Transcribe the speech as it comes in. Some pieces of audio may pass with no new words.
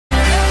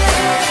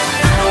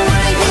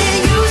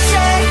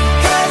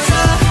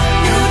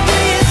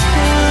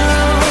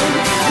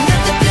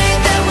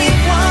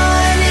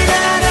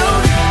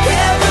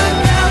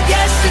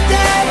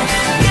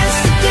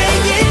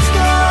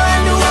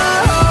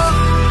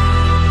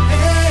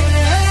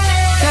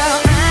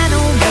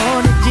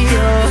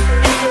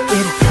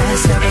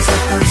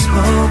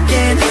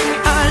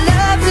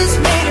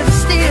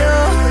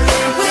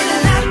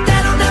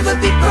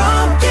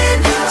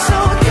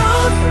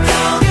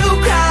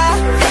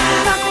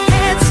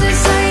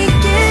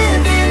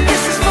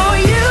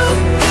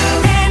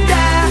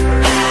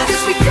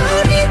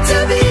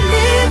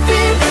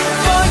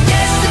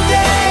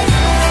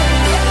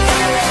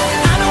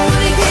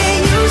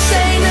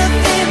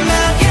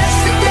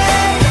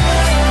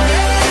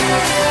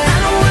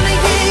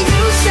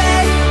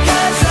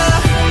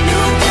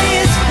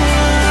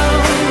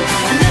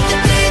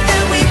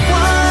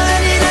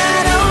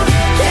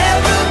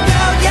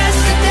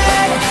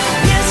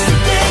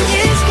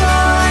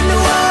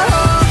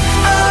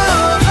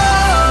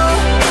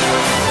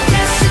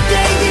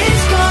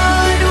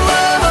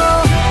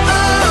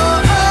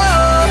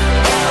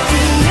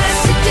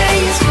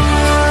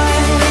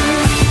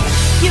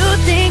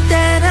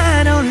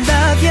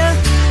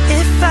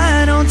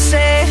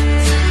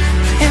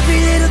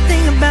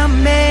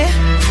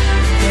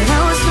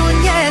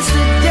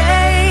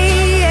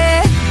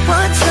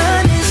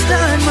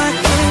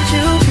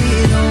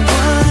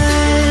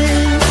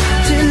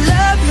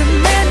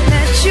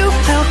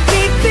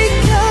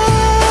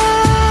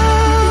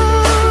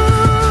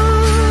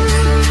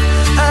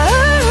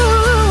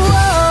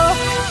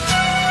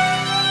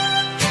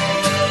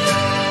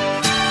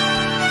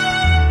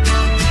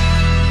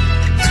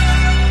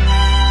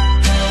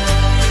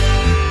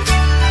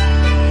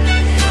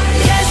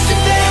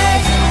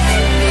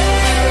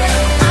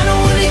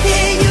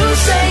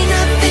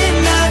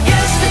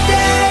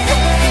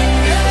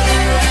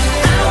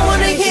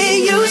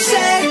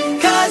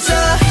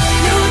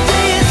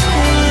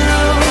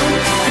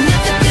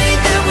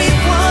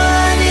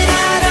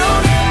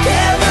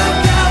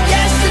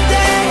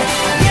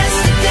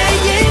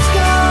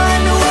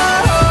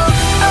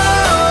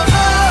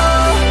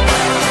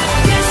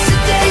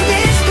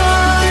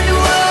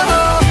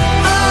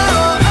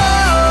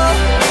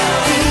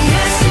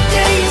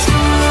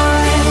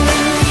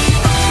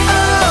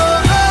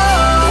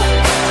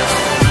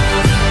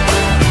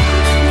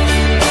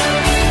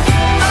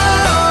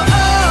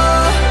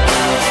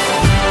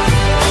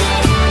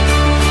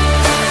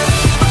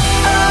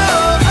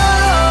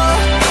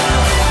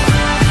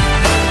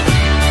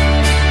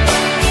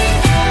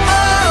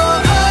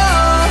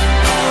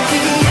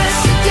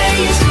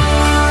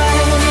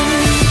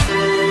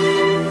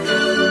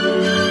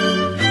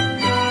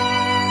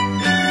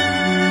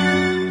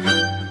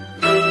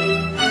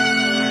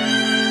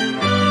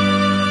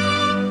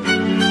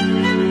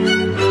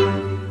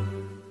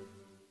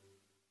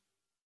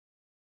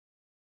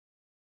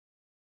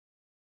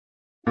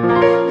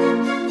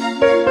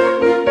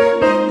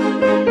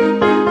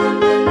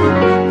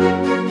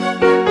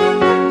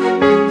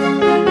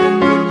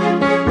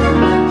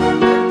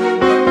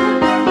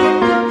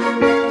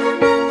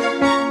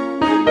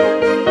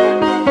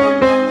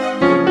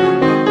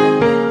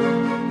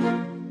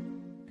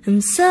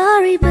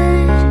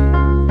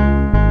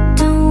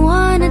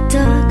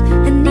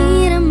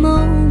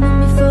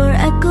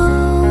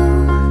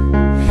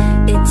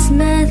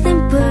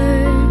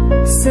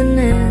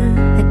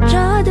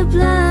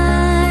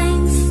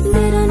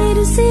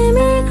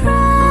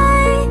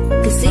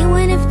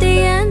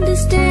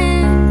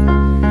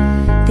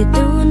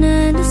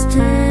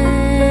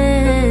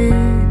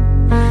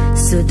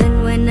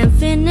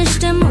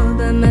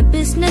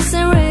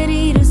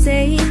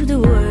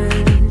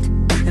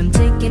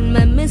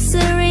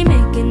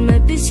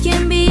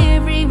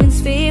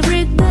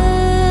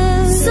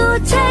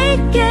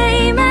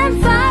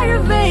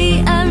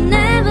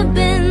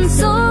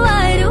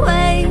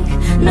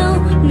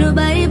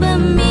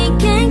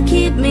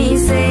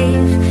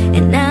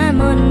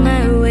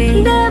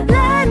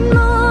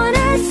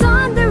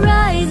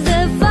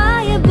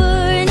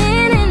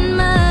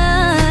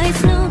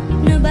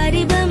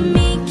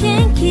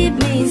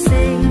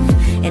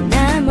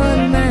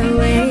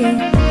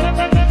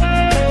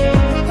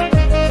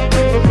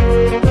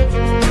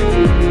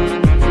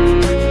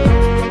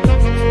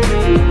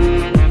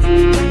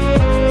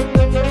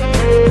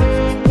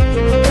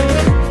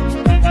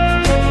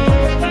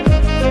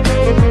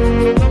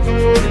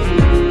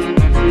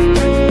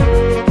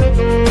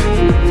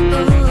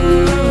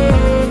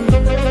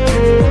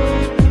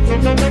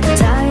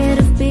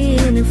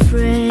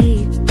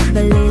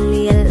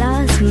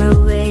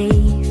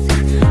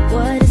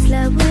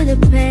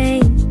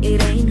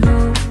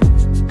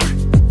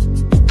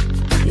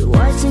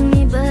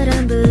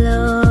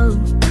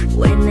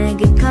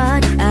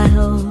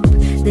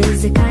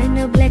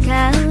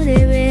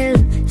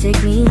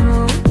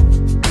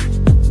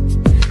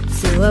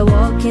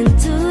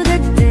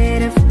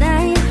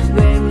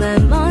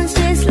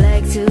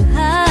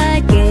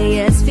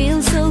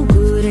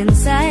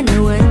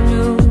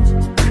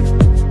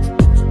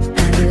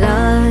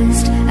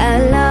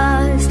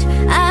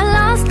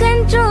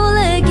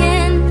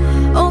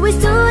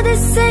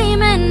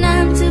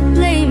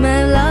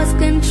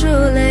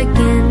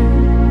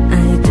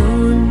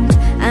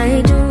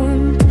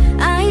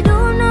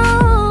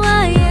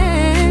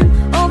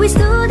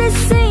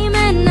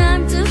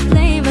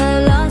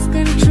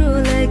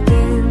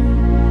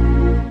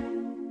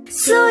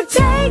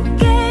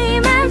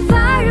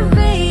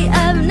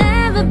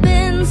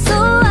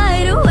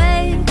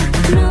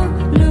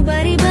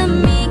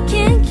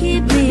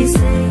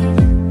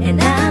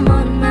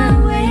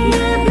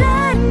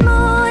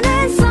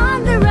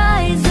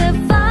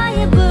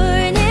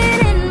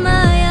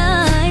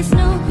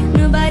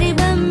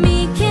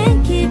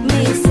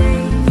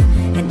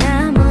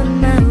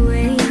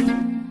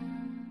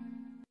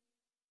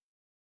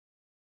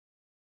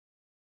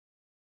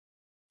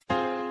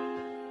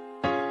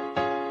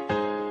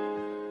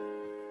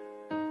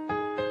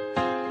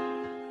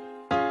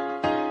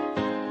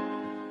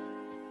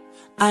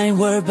I ain't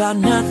worried about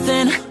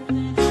nothing,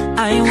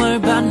 I ain't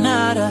worried about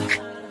nada.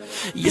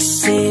 You're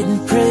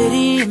sitting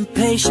pretty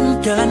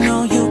impatient, girl, I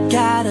know you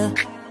gotta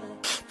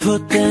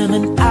put them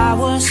in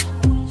hours,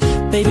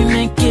 baby,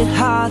 make it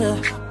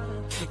harder.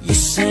 You're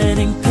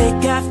sending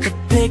pic after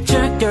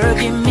picture, girl,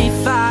 give me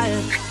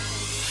fire.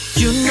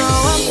 You know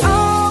I'm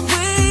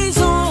always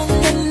on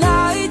the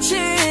night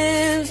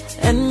shift,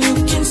 and you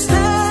can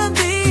stand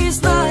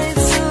these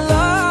nights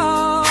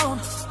alone.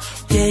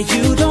 Yeah,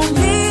 you don't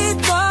need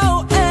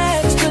no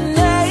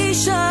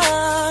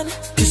explanation,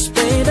 'cause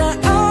baby,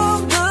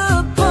 I'm the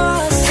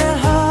boss at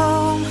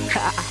home.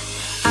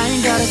 I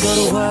ain't gotta go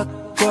to work,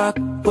 work,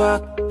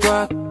 work,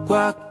 work,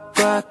 work,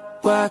 work,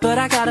 work, but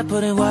I gotta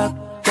put in work,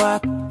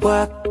 work,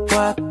 work,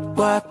 work,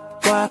 work,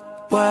 work,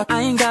 work. I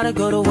ain't gotta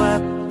go to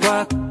work,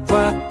 work,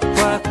 work,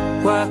 work,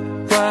 work,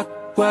 work,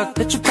 work.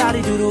 Let your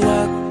body do the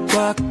work,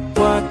 work,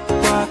 work,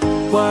 work,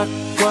 work,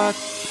 work.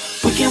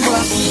 We can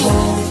work from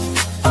home,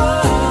 oh,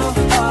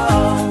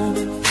 oh.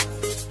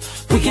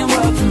 We can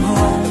work from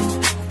home,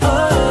 oh,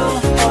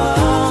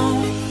 oh.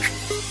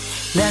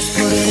 Let's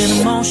put it in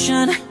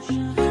motion,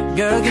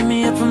 girl, give me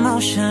a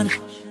promotion.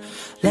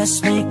 Let's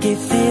make it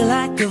feel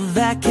like a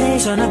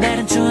vacation, turn a bed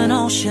into an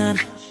ocean.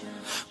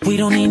 We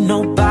don't need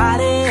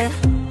nobody,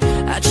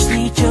 I just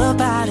need your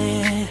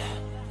body.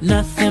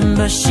 Nothing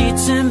but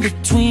sheets in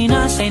between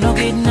us, ain't no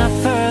getting up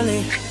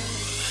early.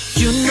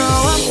 You know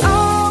I'm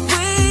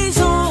always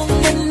on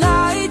the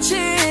night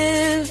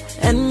shift,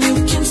 and you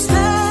can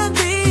stand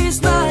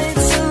these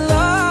nights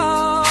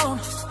alone.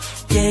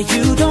 Yeah,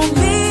 you don't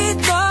need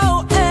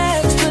no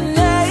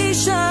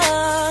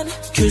explanation,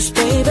 'cause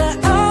baby,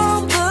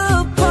 I'm the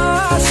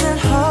boss at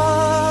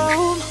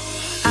home.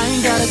 I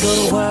ain't gotta go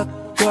to work,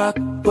 work,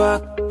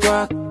 work,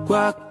 work,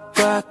 work,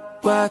 work,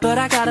 work, but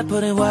I gotta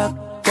put in work,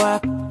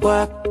 work,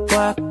 work,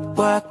 work,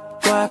 work,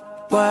 work,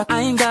 work. I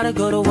ain't gotta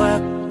go to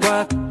work,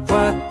 work,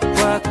 work,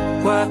 work,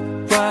 work,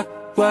 work,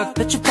 work.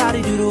 Let your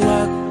body do the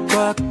work,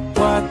 work,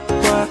 work,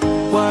 work,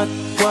 work,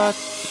 work.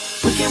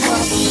 We can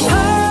work from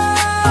home.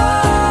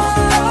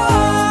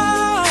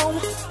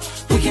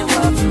 We can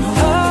work from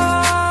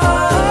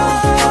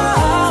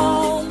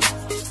home.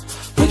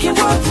 We can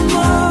work from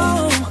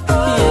home.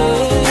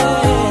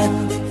 Yeah.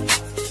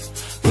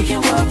 We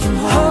can work from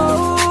home.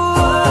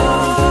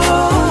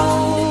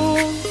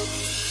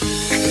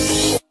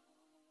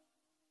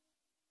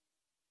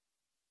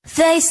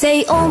 They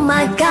say, oh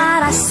my God,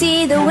 I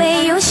see the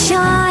way you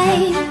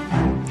shine.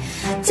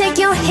 Take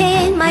your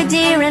hand, my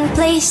dear, and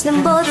place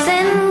them both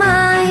in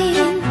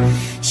mine.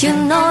 You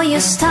know you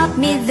stopped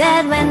me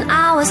dead when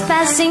I was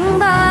passing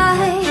by,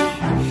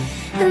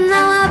 and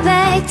now I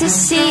beg to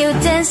see you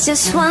dance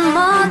just one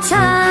more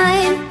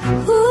time.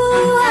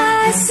 Ooh,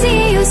 I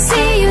see you,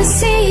 see you,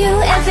 see you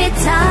every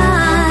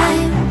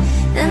time.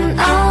 And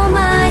oh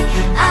my,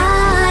 I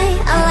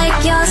like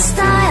your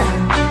style.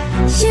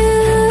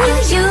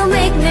 You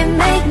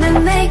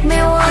make me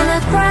wanna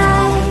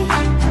cry.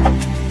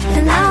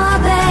 And now I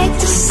beg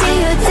to see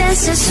you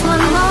dance just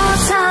one more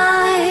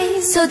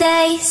time. So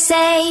they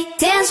say,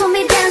 dance for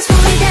me, dance for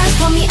me, dance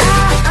for me,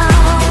 oh, oh.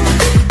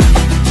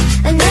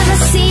 I've never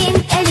seen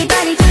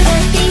anybody do the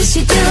things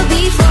you do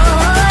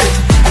before.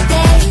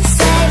 They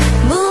say,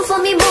 move for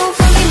me, move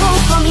for me,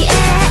 move for me,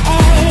 eh,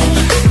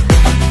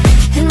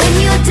 eh. And when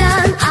you're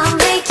done, I'll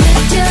make you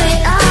do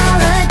it all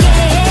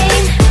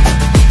again.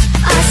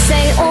 I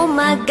say, oh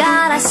my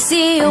God, I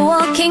see you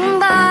walking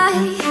by.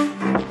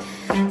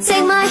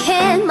 Take my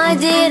hand, my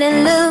dear, and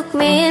look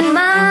me in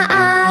my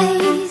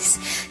eyes.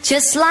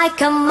 Just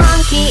like a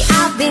monkey,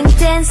 I've been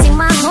dancing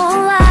my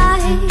whole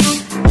life,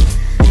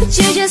 but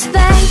you just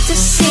beg to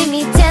see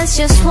me dance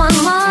just one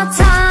more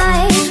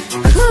time.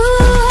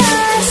 Ooh,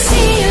 I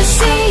see you,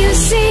 see you,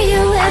 see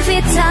you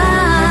every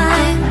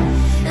time.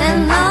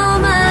 And oh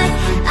my,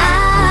 I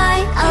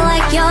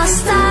like your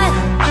style.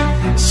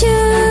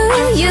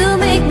 You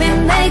make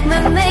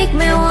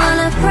me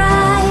wanna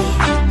cry.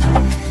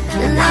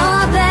 And now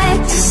I beg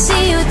to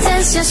see you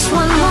dance just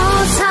one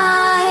more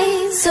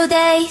time. So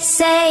they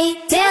say,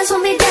 dance for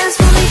me, dance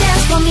for me,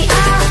 dance for me,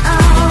 oh, oh.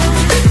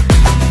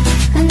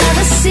 I've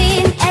never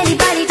seen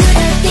anybody do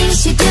the things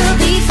you do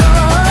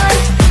before.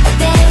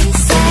 They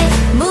say,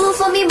 move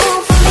for me,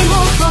 move for me,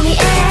 move for me,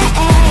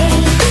 eh,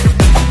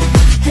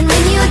 eh. And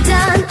when you're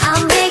done,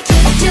 I'll make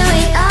you do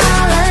it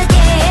all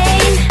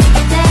again.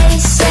 They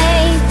say,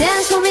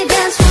 dance for me,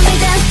 dance for me,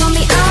 dance for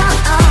me, oh,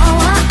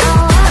 oh, oh,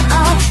 oh,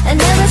 oh. I've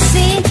never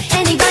seen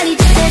anybody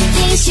do the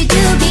things you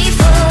do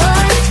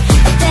before.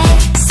 They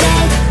say,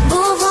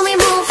 move for me,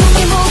 move for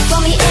me, move for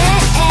me, eh,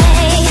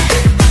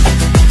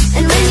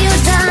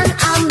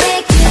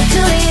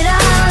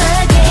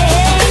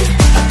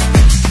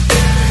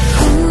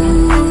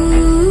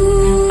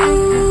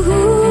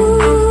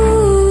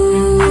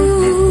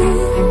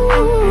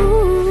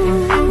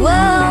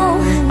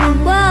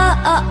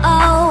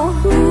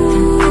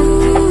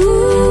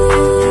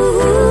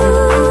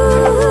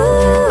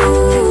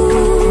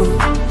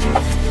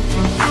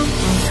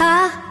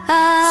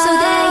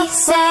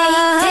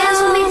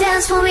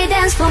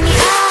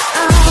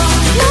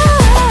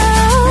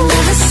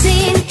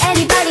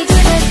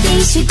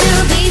 things you do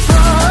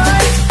before.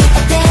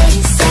 They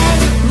say,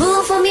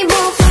 move for me,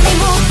 move for me,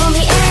 move for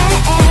me,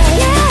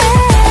 yeah.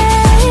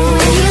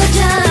 When you're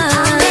done,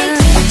 I'll make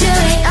you do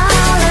it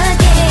all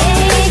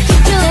again.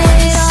 Do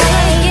it all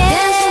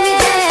again.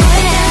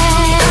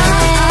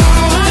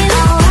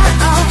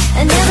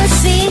 I've never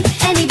seen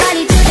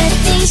anybody do the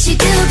things you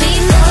do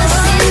before. Never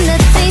seen the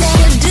things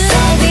you do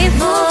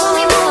before.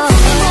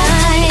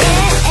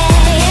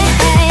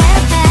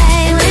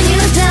 When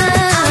you're done,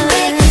 I'll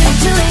make you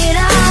do it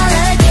all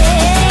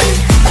again,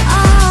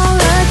 all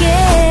again.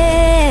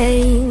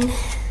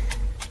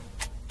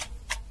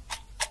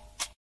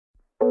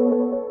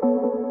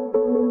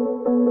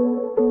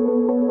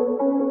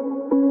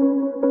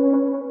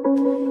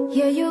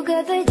 Yeah, you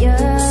got the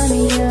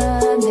yummy,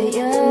 yum, the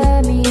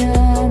yummy,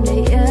 yum, the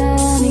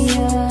yummy,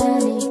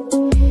 yummy.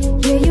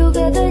 Yeah, you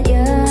got the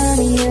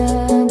yummy,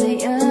 yum, the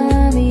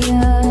yummy,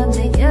 yum,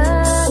 the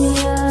yummy,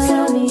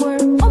 yummy.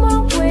 We're on my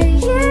way,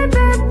 yeah,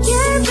 babe,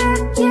 yeah,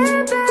 babe, yeah,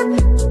 babe.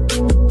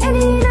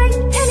 Any night,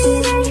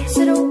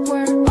 said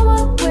we're on my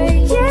way,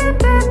 yeah,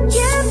 babe,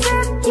 yeah,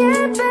 babe,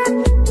 yeah, babe.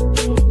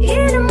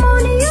 In the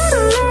morning,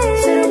 you're late,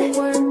 said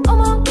we're on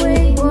my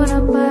way. Wanna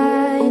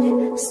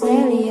bite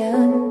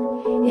stallion.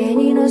 And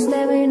you know,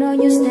 stepping on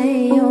you,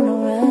 stay on the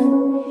run.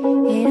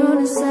 And on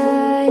the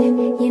side,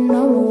 you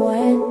number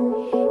one.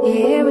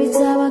 Every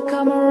time I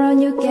come around,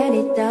 you get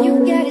it down.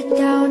 You get it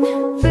down.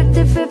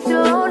 50-50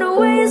 all the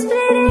way, you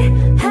split it.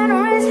 Hand on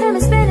raise, have me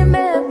spinning,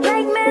 babe.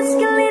 Like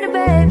mescalina,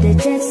 babe. The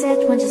jet set,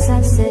 once your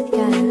sunset,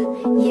 kinda.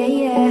 Yeah,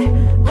 yeah.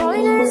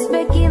 Rolling eyes,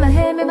 back in my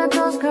head, make my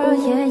toes curl,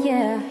 yeah,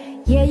 yeah.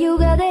 Yeah, you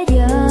got that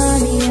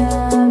yummy,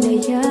 yum, the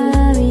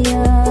yummy,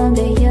 yum,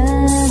 the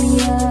yummy,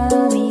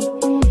 yummy.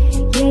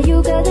 Yeah, you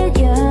got that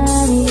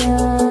yummy,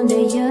 yum, the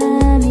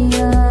yummy,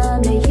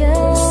 yum, the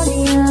yummy,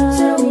 yum.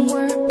 So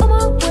we're on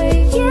my way,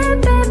 yeah,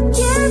 babe,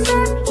 yeah,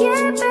 babe,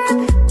 yeah, babe.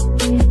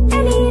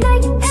 Any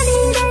night, any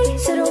day.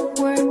 So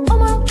we're on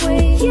my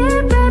way, yeah,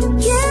 babe,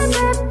 yeah,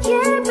 babe,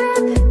 yeah,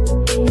 babe.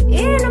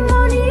 In the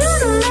morning, you're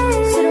the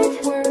late. So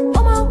we're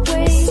on my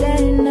way,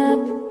 setting up,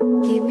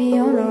 keep me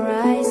on the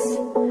rise.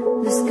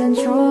 Lose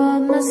control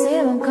of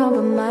myself, I'm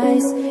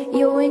compromised.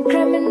 You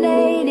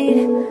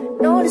incriminated,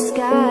 no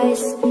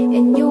disguise.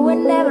 And you were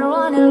never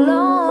on a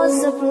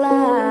loss of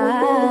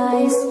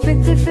lies.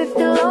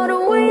 50-50 all the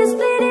way, you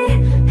split it.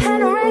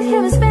 Hand on raise,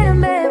 have me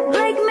spinning, babe.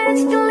 Like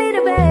magic, you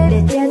little babe.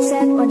 The jet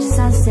set, watch the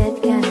sunset,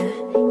 kinda.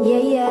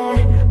 Yeah, yeah.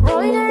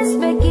 Rolling eyes,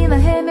 back in my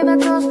head, make my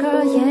toes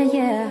curl, yeah,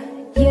 yeah.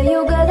 Yeah,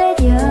 you got that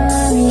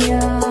yummy,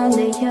 yum,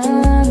 the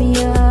yummy,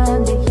 yum,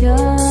 the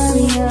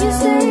yummy, yum. You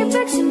say you're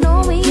vexing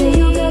on me. Yeah,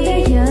 you got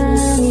that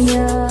yummy,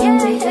 yum,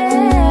 the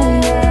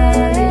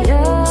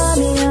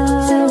yummy, yum.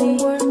 So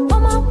we're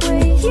on my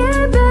way, yeah,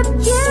 babe,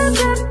 yeah,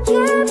 babe,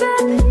 yeah,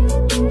 babe.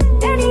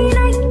 Any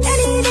night,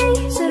 any day.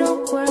 So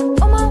we're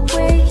on my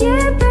way,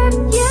 yeah, babe,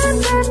 yeah,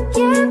 babe,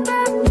 yeah,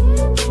 babe.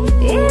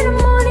 In the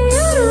morning,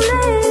 you're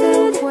late. So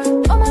we're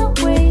on my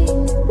way.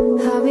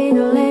 Having a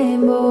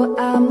Lambo,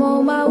 I'm on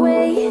my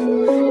way.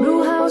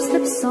 Blue house,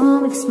 lips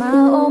on with a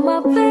smile on my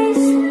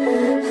face.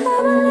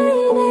 I'm a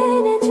lady,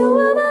 and you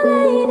are my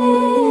lady.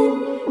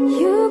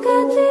 You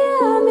got the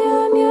yum,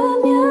 yum, yum,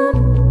 yum.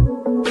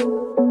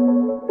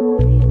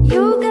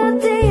 You got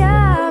the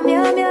yum,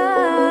 yum,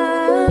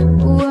 yum.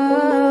 Whoa.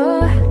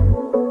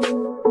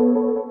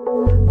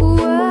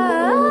 Whoa.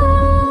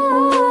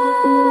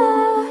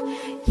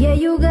 Yeah,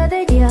 you got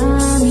that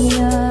yummy,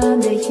 yum,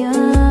 the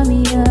yummy,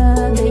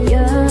 yum, the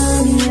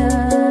yummy,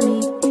 yummy.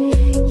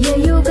 Yeah,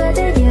 you got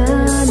that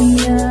yummy,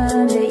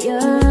 yum, the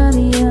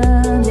yummy,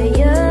 yum, the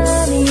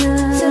yummy,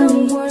 yum. So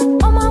we're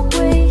on my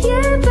way,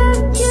 yeah,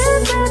 babe, yeah,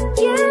 babe,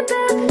 yeah,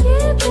 babe,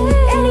 yeah, babe.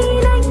 Any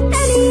night,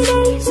 any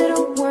day. So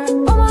we're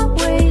on my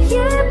way,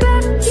 yeah,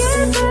 babe,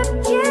 yeah, babe,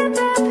 yeah,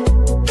 babe.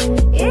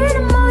 In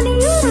the morning,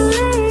 you're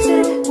late. So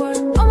we're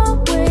on my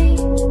way.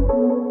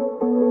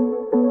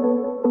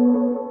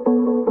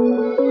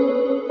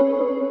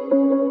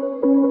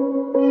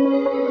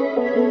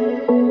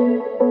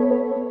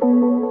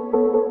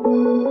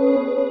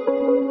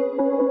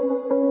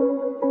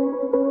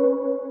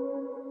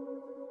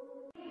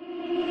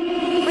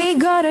 We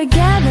go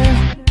together,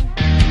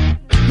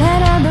 let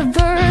all the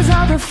birds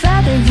of a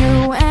feather,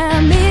 you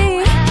and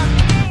me.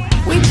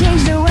 We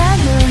change the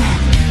weather.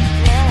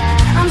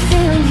 I'm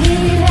feeling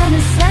heat and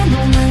the sun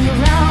blowing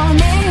around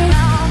me.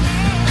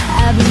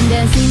 I've been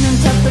dancing on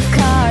top of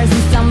cars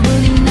and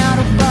stumbling out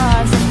of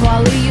bars. I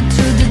follow you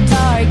through the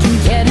dark,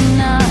 can't get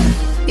enough.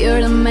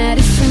 You're the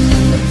medicine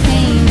and the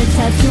pain, the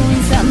tattoo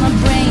inside my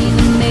brain.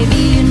 And maybe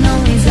you know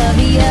it's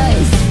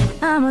obvious,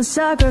 I'm a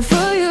sucker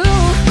for you.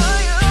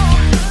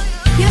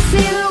 You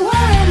see the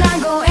world and I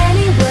go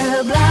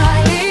anywhere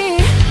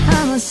blindly.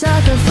 I'm a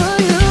sucker for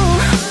you.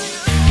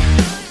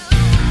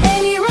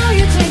 Any road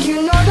you take,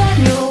 you know that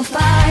you'll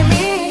find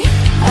me.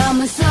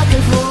 I'm a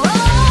sucker for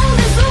all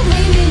the so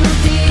many little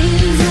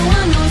things no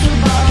one knows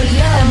about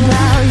you.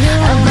 About you,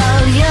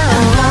 about you,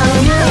 about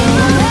you.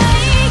 And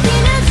you're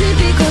making a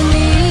typical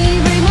me,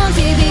 bring on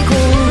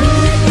typical.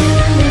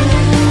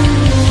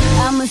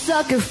 I'm a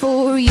sucker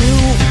for you.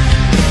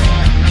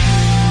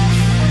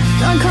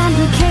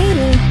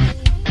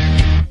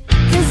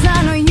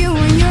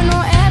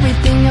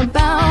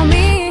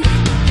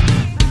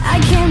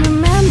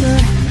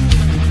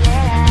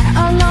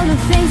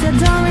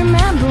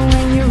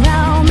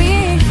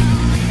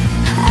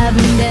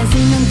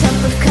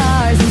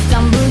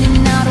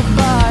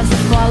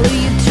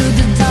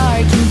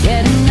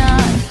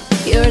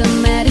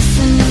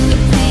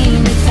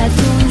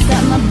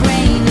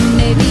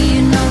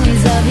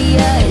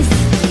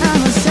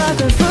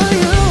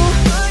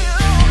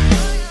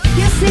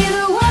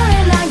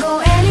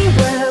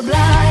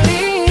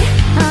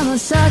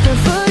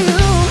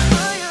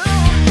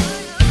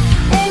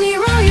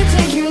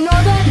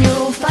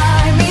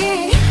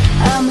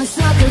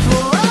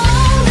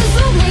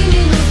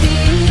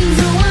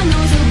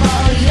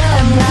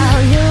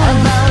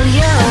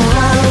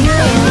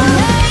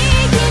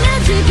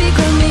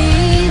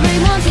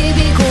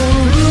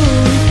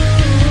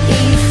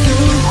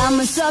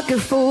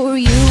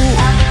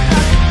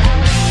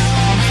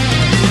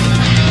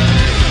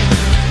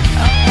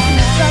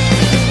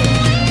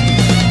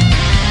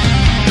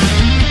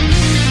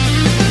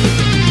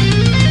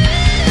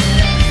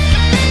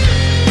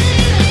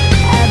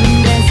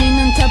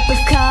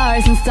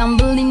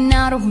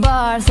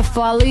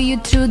 follow you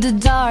through the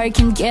dark,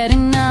 can't get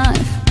enough.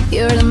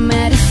 You're the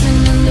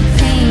medicine and the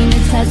pain,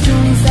 it's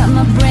tattooed inside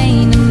my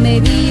brain. And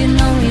maybe you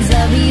know it's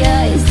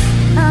obvious,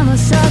 I'm a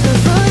sucker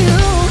for you.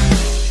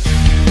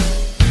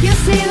 You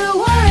see the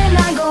world and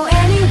I go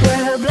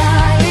anywhere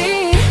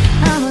blindly,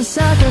 I'm a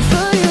sucker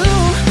for you.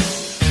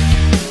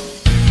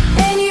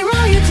 Any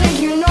road you take,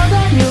 you know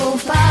that you'll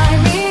find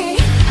me.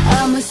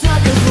 I'm a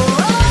sucker for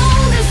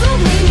all the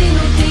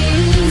subliminal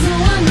things no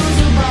one knows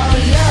about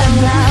you.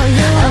 About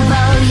you,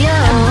 about you,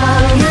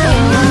 about you.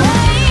 And you're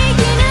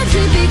making a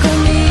typical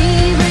me,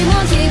 very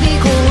more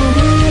typical.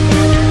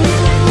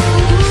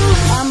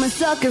 I'm a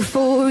sucker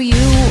for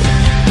you.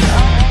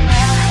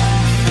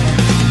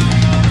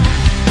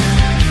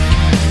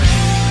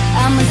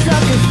 I'm a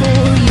sucker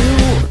for you.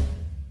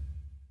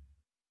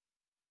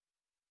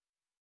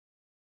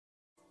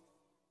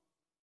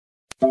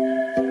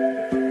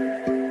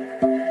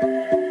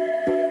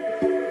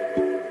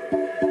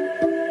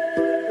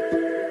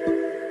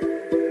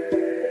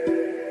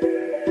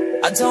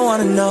 I don't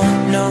wanna know,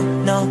 no,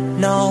 no,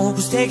 no,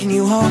 who's taking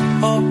you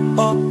home, oh,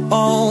 oh,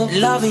 oh.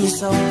 Loving you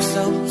so,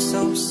 so,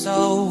 so,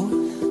 so.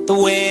 The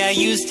way I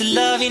used to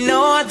love you,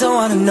 no, I don't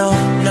wanna know,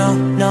 no,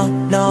 no,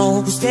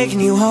 no, who's taking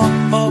you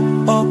home, oh,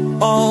 oh,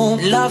 oh.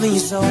 Loving you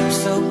so,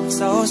 so,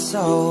 so,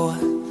 so.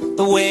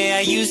 The way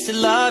I used to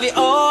love you,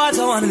 oh, I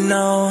don't wanna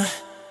know.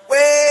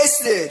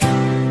 Wasted.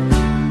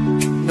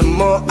 The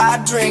more I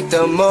drink,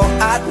 the more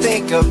I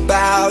think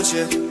about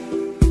you.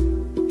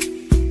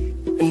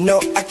 No,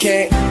 I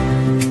can't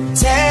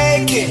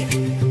take it.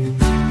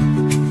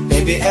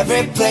 Baby,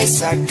 every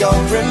place I go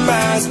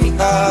reminds me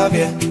of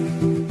you.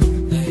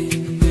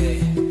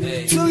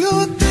 Do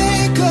you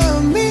think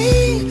of me,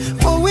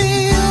 what we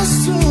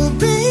used to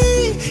be?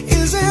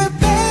 Is it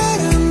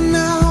better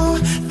now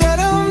that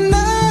I'm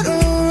not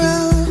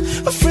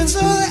around? My friends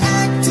are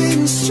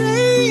acting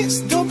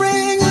strange, don't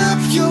bring up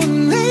your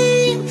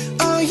name.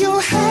 Are you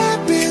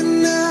happy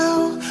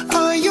now?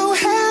 Are you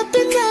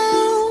happy now?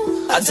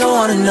 I don't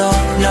wanna know,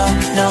 no,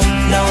 no,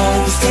 no,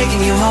 who's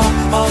taking you home,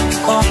 oh,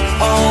 oh,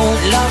 oh.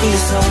 Loving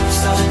you so,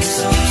 so,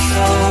 so,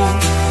 so.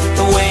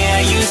 The way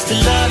I used to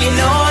love you,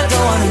 no, I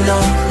don't wanna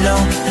know, no,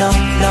 no,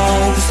 no,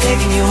 who's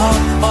taking you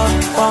home, oh,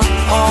 oh,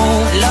 oh.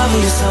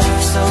 Loving you so,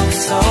 so,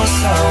 so,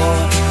 so.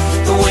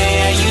 The way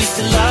I used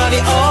to love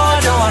you, oh, I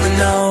don't wanna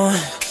know.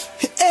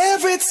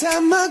 Every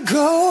time I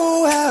go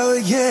out,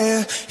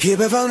 yeah,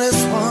 hear it from this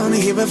one,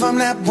 hear it from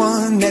that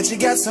one, that you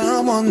got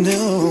someone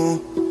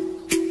new.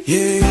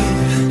 Yeah,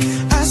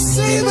 I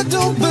see but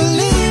don't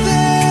believe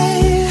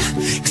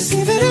it, 'cause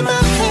even in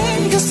my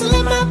head, you're still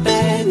in my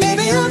bed.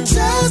 Maybe I'm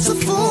just a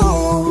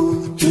fool.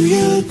 Do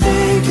you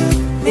think of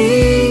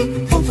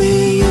me, what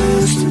we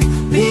used to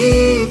be?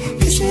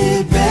 Is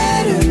it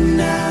better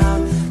now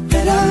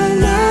that I'm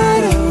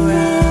not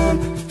around?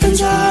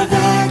 Friends are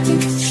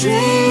acting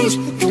strange,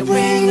 don't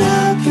bring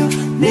up your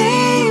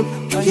name.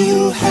 Are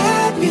you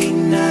happy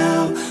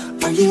now?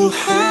 Are you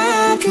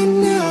happy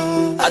now?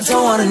 I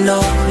don't wanna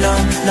know, no,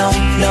 no,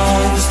 no,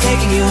 who's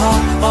taking you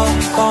home, oh,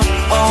 oh,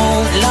 oh.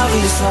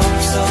 Loving you so,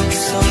 so,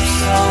 so,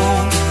 so.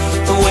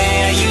 The way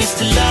I used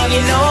to love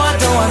you, no, I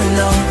don't wanna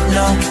know,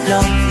 no, no,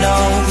 no,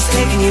 who's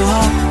taking you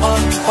home, oh,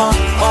 oh,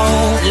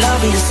 oh.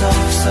 Loving you so,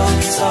 so,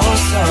 so,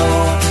 so.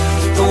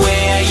 The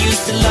way I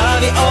used to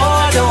love you,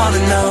 oh, I don't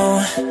wanna know.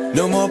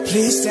 No more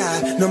please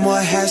stop, no more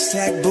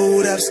hashtag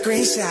booed up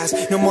screenshots.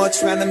 No more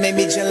trying to make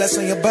me jealous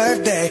on your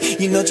birthday.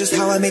 You know just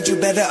how I made you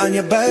better on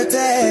your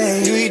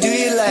birthday. Do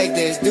you like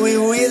this? Do we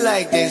really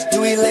like this?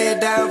 Do we lay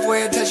it down for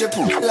you, touch your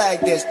poop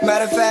like this?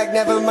 Matter of fact,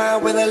 never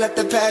mind, will I let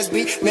the past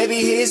be? Maybe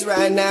he's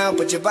right now,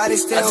 but your body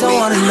still I don't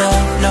wanna know,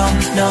 no,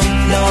 no,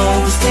 no,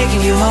 who's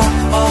taking you home,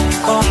 oh,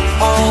 oh,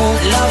 oh.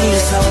 Loving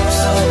you so,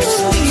 so,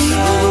 so,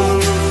 so.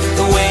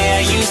 The way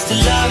I used to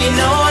love you,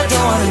 no, I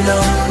don't wanna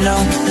know, no,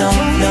 no,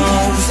 no,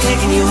 who's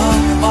taking you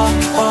home, oh,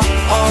 oh,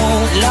 oh.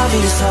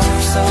 Loving you so,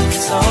 so,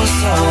 so,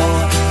 so.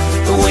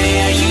 The way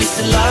I used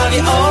to love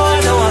you, oh,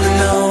 I don't wanna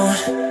know.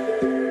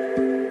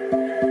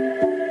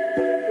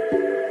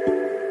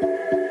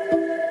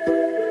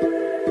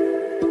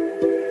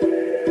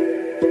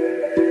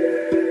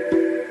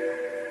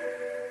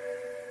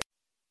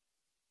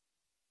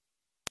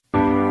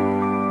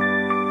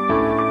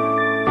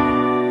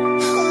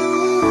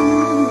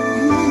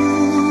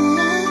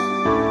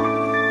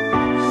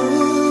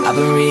 I've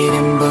been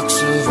reading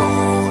books of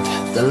old,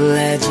 the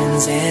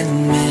legends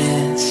and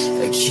myths,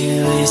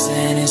 Achilles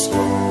and his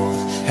gold,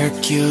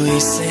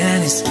 Hercules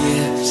and his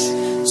gifts,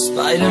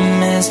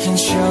 Spider-Man's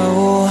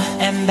control,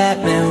 and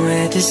Batman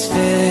with his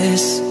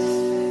fists.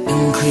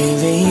 And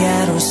clearly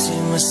I don't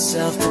see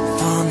myself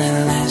upon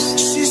that list.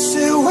 She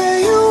said, where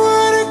you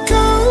wanna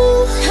go?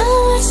 How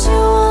much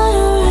you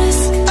wanna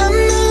risk? I'm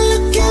not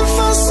looking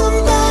for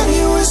somebody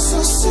with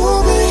some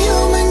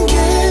superhuman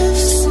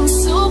gifts, Some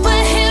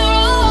superhero.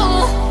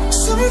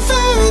 some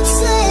fairy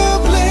tale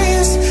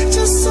bliss,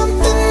 just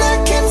something I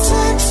can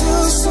turn to,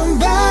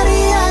 somebody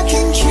I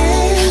can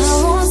kiss.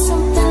 I want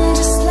something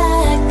just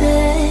like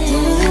this.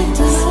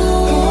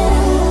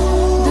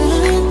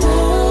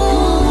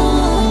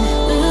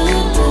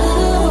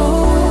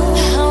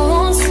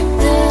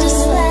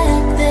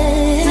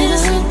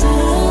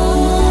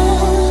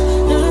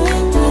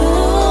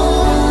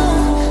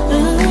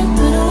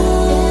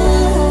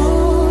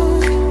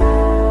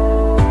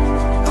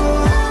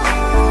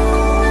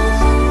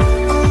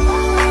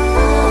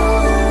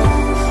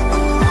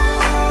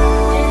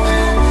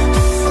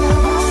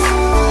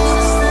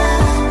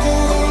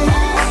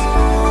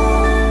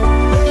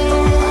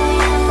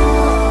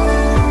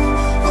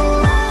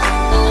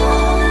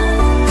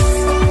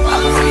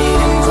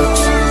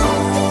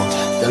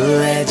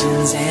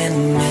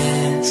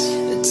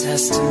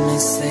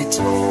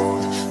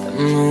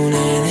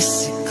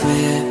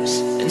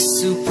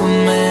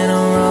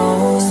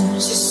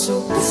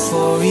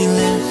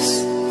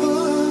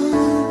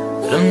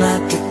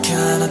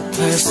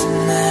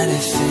 and that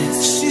it fits.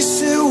 She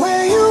said,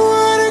 where you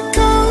wanna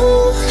go?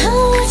 How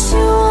much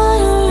you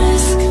wanna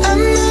risk?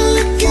 I'm not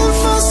looking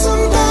for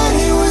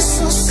somebody with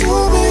some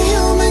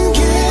superhuman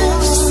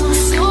gifts, Some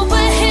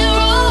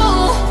superhero,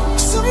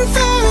 some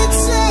fairy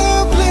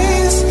tale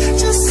bliss,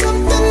 just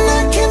something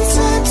I can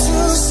turn to,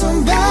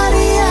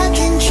 somebody I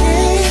can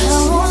kiss. I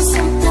want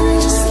something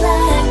just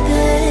like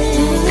this.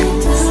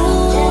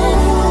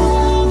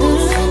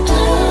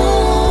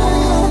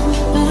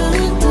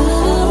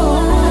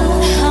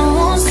 I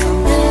want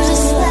something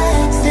just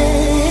like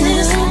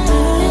this. I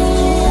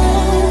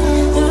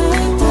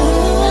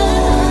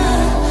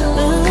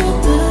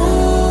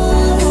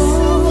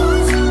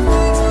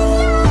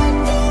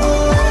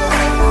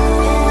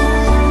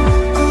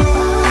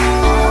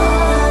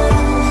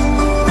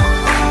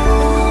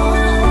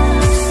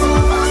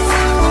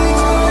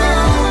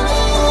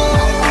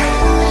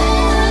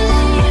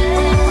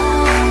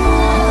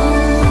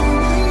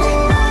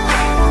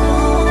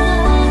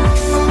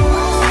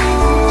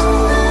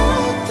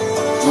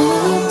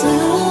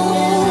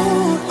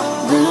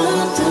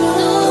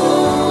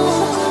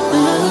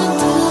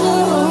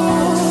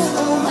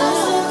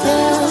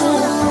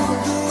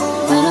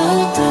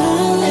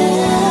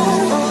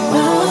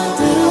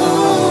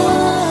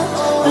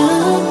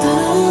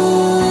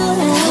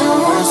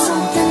want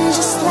something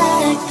just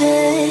like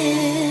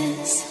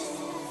this.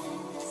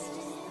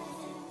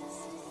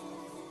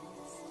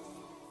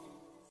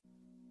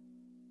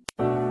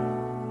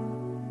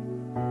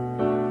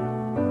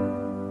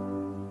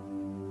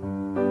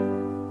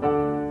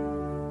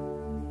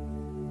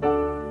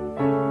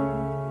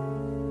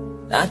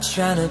 Not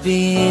tryna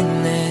be in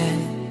there,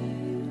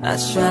 not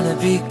tryna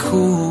be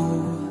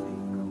cool,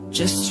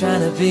 just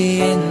tryna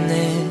be in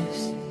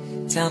this.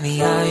 Tell me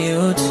how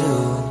you do.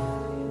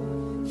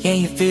 Can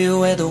you feel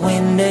where the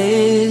wind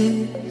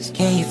is?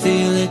 Can you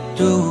feel it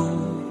through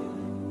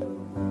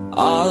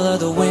all of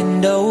the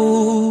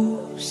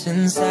windows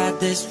inside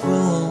this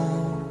room?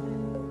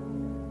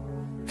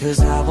 'Cause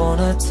I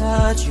wanna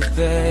touch you,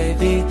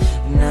 baby,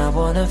 and I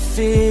wanna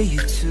feel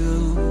you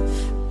too.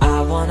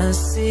 I wanna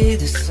see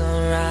the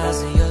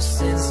sunrise and your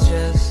sins,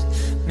 just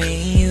me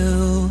and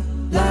you.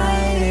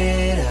 Light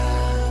it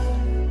up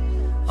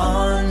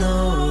on the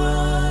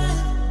run.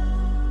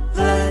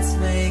 Let's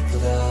make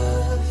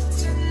love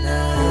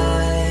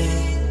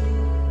tonight.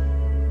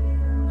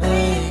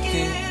 Make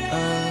it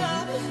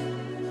up,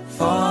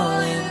 fall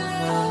in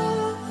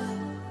love,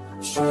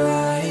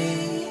 try it.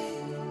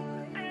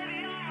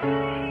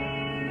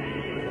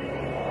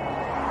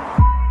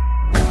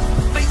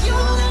 But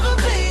you'll never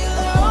be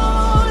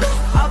alone.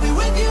 I'll be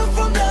with you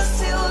from dusk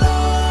till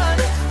dawn.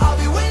 I'll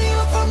be with you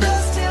from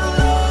dusk till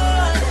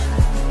dawn.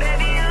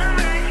 Baby, I'm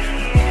right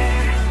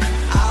here.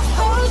 I'll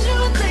hold you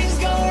when things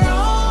go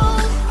wrong.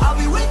 I'll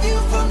be with you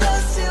from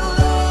dusk till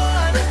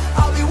dawn.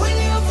 I'll be with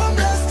you from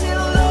dusk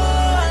till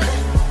dawn.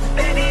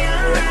 Baby,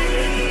 I'm right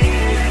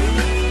here.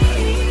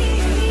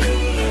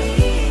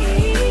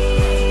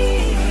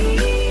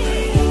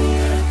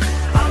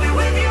 I'll be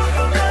with you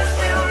from dusk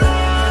till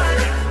dawn.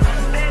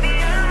 Baby,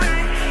 I'm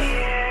right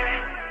here.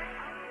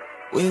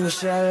 We were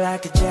shot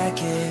like a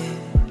jacket,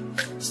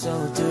 so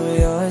do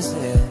yours,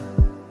 yeah.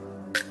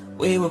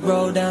 We would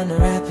roll down the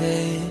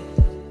rapid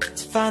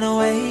to find a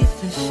way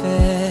to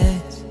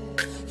fit.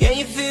 Can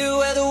you feel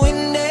where the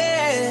wind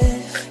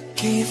is?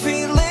 Can you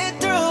feel it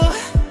through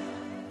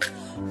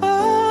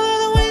all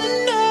the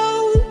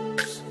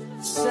windows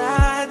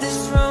inside this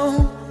room?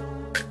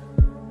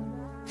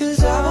 'Cause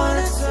I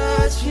wanna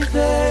touch you,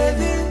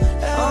 baby,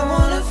 I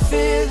wanna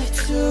feel it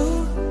too.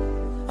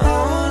 I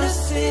wanna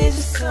see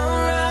the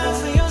sunrise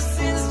and your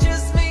sins,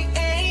 just me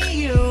and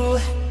you.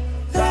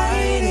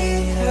 Light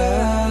it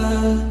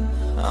up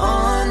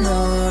on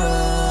the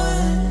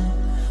run.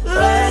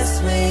 Let's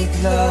make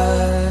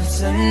love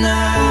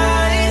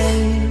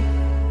tonight.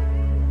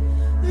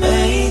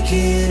 Make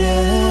it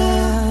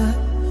up,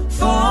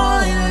 fall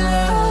in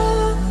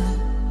love,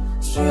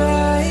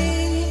 try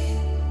it.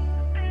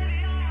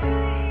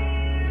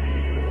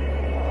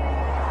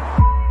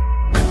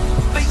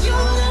 But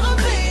you'll never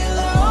be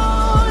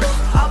alone.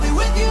 I'll be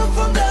with you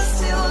from dusk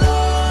till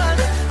dawn.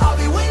 I'll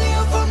be with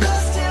you from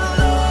dusk till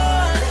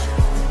dawn.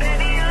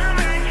 Baby, I'm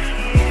right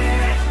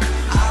here.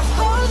 I'll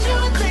hold you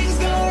when things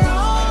go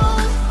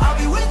wrong. I'll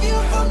be with you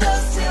from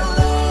dusk till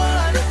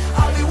dawn.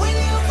 I'll be with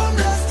you from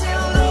dusk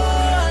till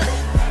dawn.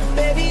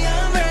 Baby,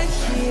 I'm right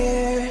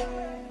here.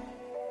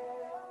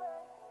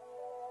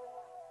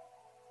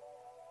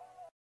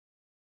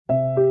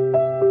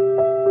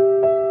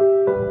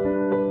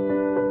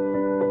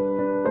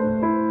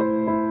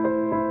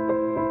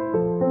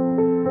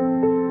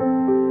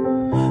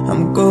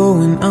 I'm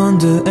going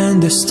under,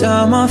 and this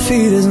time I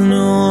feel there's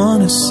no one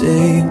to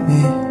save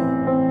me.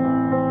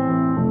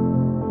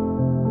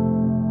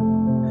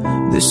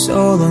 This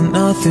all or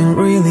nothing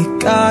really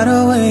got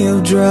a way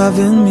of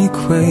driving me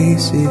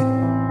crazy.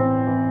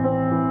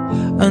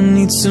 I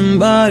need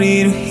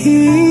somebody to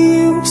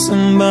hear,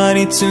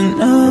 somebody to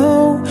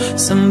know,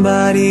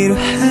 somebody to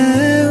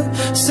have,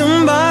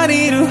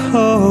 somebody to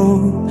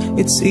hold.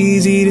 It's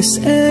easy to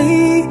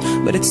say,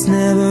 but it's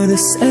never the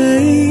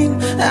same.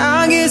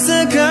 I guess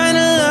I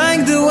kinda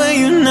like the way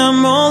you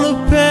numb all the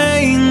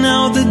pain.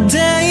 Now the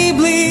day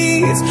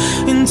bleeds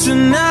into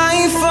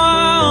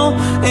nightfall,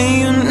 and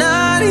you're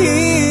not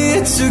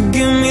here to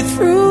get me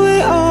through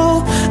it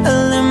all. I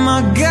let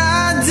my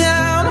guard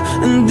down,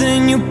 and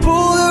then you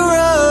pull the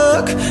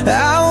rug.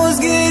 I was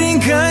getting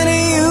kinda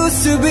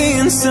used to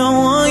being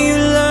someone you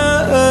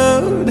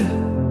loved.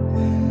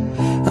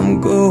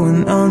 I'm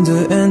going under,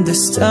 and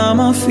this time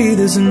I feel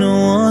there's no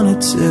one to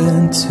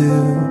turn to.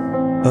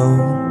 Oh,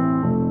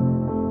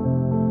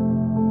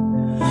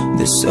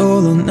 this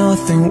all or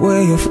nothing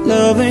way of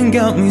loving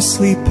got me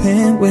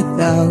sleeping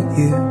without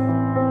you.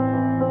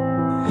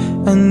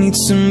 I need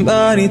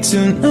somebody to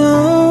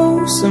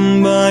know,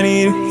 somebody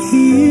to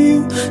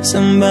heal,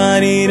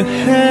 somebody to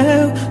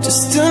help,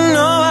 just to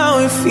know how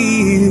it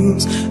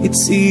feels.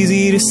 It's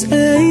easy to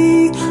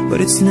say,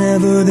 but it's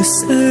never the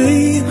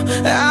same.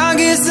 I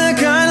guess I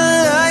kinda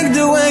like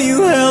the way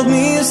you helped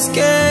me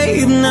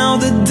escape. Now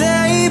the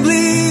day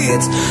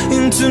bleeds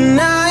into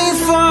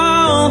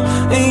nightfall,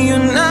 and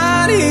you're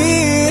not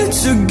here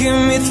to get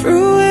me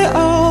through it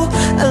all.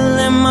 I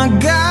let my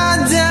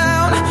guard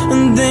down,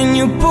 and then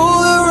you pull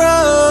the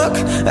rug.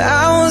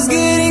 I was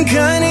getting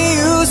kinda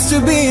used to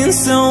being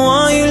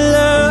someone you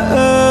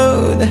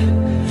loved,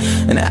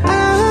 and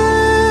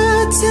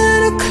I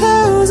tend to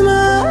close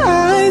my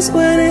eyes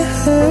when it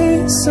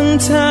hurts.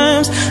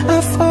 Sometimes I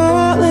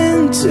fall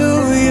into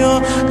your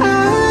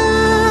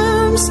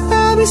arms.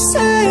 I'll be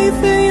safe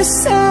in your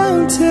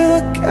sound till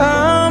I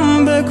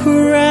come back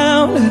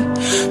around.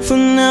 For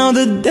now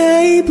the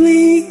day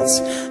bleeds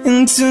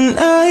into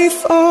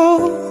nightfall,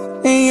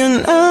 and you're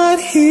not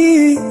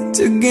here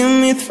to get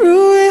me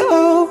through it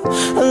all.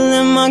 I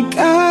let my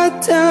guard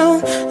down,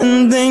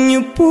 and then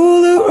you pull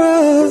the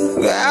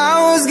rug. I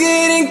was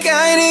getting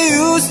kinda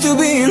used to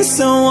being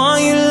someone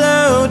you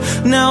loved.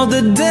 Now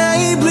the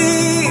day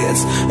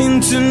bleeds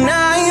into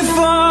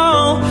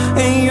nightfall,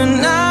 and you're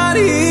not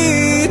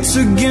here to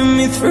get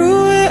me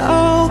through it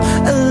all.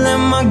 I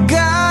let my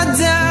guard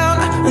down,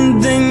 and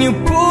then you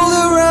pull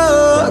the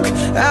rug.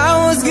 I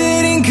was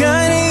getting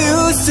kinda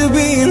used to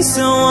being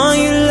someone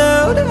you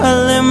loved. I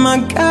let my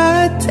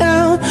guard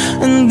down,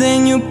 and then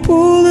you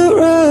pull the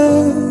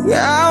rug.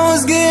 I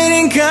was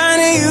getting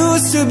kinda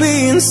used to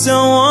being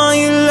someone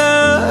you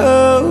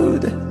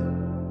loved.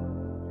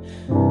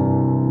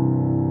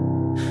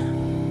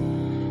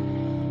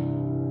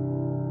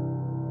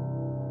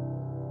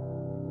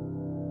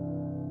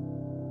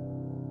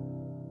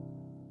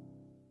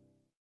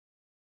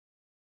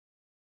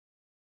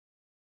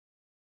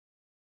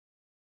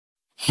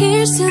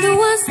 Here's to the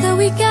ones that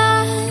we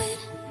got.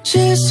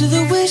 Cheers to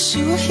the wish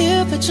you were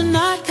here, but you're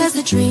not. Cause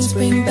the dreams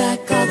bring back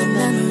all the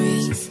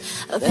memories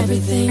of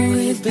everything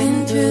we've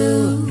been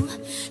through.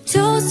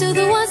 Toast to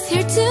the ones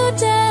here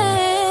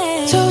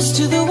today. Toast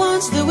to the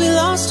ones that we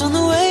lost on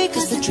the way.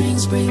 Cause the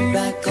dreams bring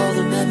back all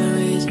the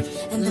memories,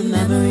 and the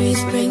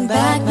memories bring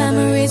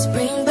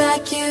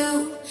back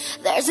you.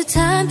 There's a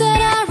time that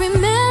I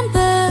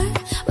remember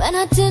when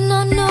I did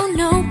not know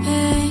no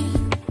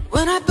pain,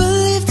 when I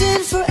believed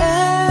in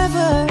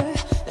forever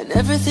and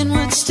everything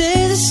would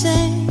stay the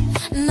same.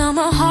 Now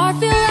my heart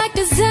feels like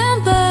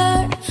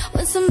December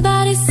when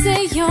somebody say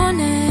your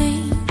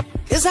name.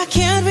 Cause I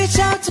can't reach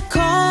out to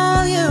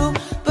call you,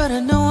 but I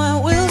know I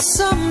will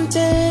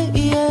someday,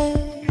 yeah.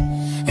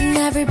 And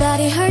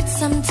everybody hurts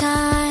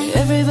sometime.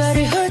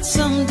 Everybody hurts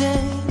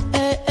someday,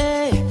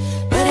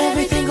 but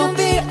everything gon'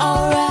 be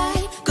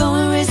alright. Go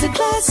and raise a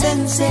glass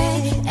and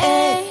say,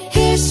 hey.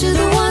 Here's to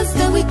the ones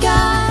that we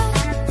got.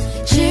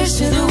 Cheers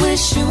to the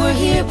wish you were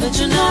here, but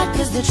you're not.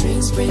 Cause the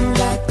dreams bring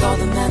back all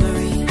the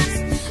memories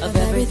of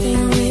everything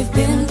we've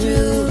been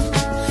through.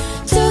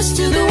 Toast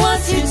to the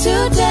ones here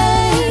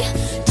today.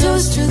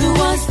 Toast to the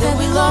ones that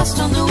we lost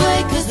on the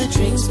way. Cause the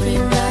dreams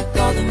bring back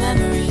all the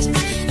memories,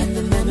 and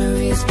the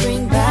memories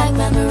bring back you.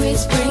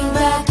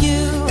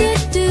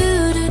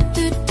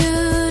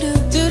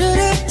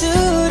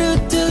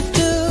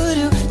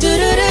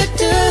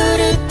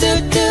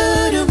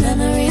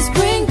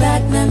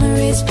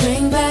 Memories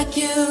bring back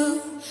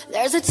you.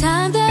 There's a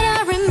time that I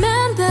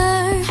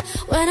remember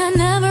when I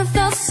never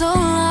felt so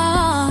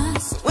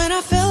lost, when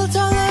I felt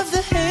all of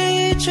the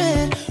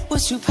hatred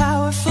was too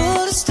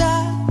powerful to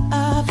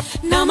stop.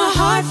 Now my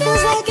heart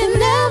feels like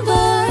an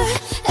ember,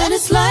 and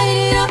it's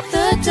lighting up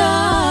the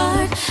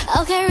dark.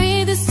 I'll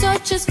carry these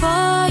torches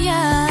for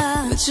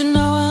ya, but you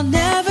know I'll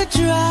never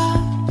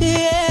drop,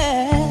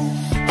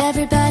 yeah.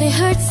 Everybody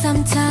hurts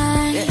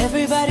sometime. Yeah,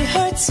 everybody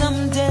hurts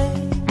someday,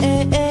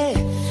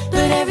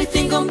 but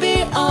everything gon'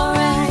 be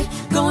alright.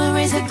 Go and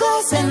raise a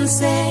glass and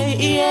say,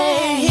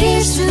 yeah.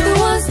 Here's to the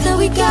ones that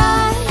we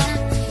got.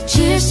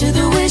 Cheers to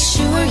the wish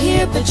you were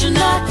here, but you're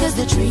not. Cause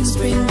the dreams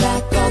bring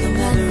back all the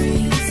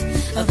memories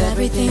of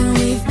everything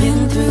we've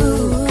been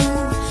through.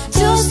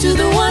 Toast to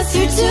the ones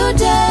here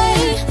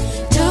today.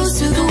 Toast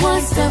to the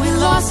ones that we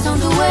lost on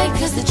the way.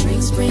 Cause the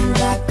dreams bring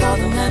back all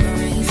the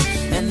memories,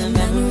 and the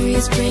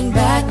memories bring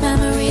back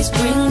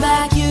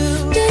you.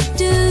 Do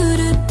do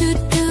do do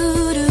do.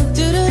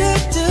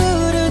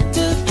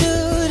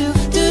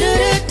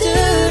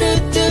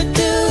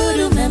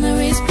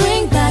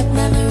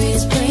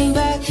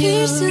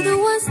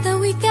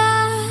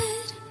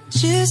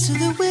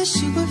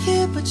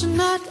 but you're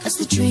not. As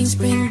the drinks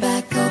bring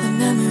back all the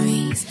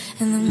memories,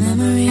 and the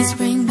memories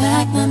bring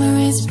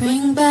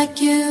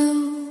back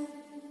you.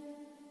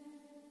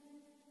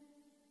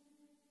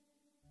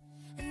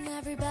 And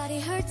everybody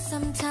hurts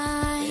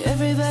sometime,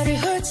 everybody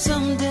hurts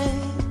someday,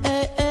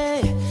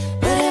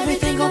 but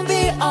everything gon'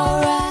 be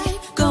alright.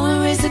 Go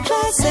and raise a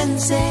glass and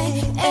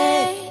say,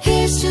 hey,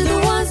 here's to the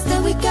ones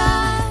that we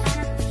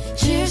got.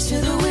 Cheers to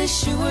the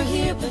wish you were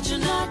here, but you're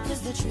not.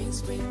 Cause the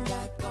drinks bring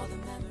back all the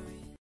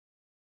memories.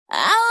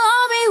 I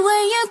love it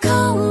when you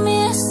call me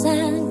a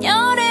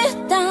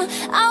señorita.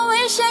 I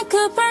wish I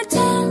could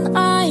pretend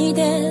I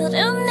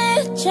didn't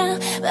need ya,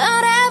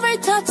 but every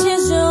touch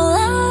is your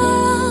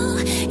love.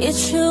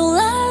 It's true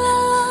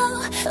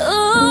love.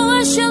 Ooh,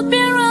 I should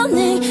be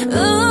running.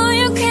 Ooh,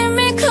 you keep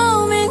me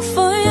coming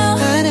for you.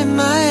 And in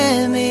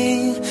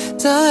Miami,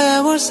 the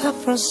air was hot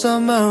from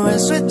summer and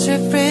sweat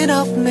dripping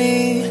off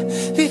me.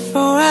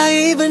 Before I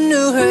even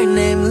knew her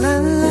name, la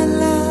la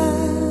la.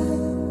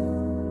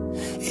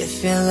 It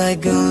felt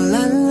like a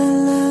la la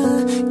la,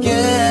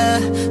 yeah,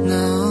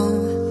 no.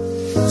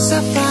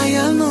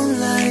 Sapphire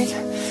moonlight,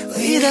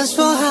 we danced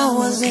for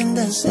hours in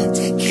the sun.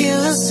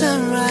 Tequila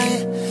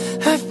sunrise,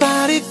 her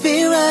body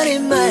feel right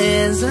in my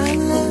hands, la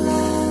la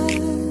la.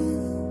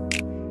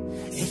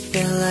 It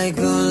felt like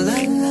a la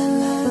la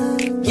la,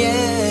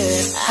 yeah.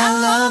 I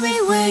love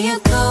it when you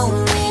call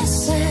me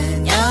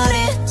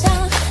señorita.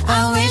 I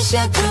wish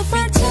I could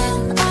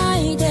pretend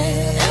I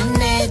didn't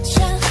need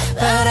ya,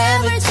 but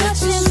every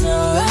touch is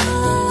your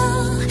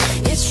love.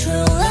 It's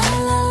true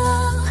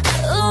love.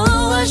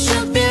 Ooh, I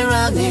should be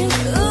running.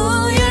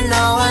 Ooh, you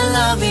know I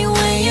love it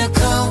when you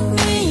call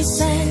me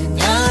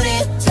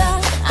señorita.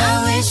 I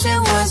wish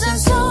it wasn't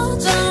so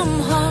damn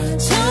hard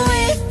to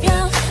leave ya,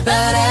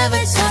 but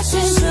every touch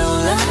is true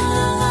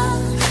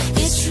love.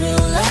 It's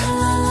true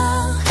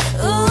love.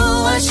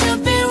 Ooh, I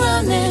should be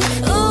running.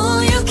 Ooh,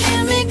 you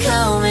keep me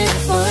coming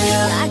for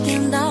you. Like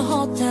in the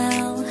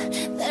hotel,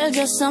 there are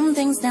just some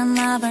things that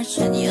never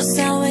change. You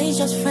say we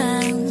just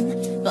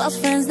friends, but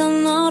friends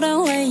don't know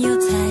the way you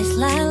taste.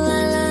 La la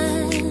la.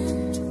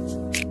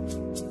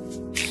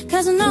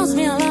 Cause it knows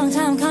me a long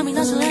time coming,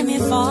 don't you let me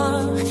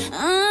fall.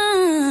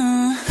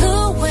 The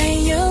way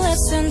you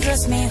listen,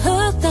 dress me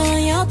hooked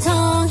on your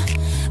tongue.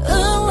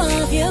 Ooh,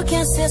 love you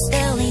can't sit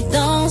still,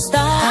 don't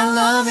stop. I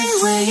love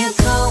it when you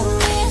call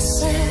me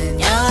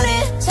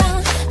señorita.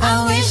 I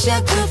wish I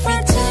could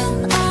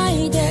pretend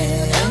I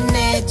didn't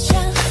need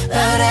ya,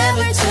 but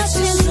every touch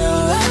is true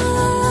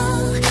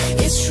love.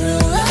 It's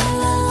true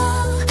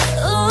love.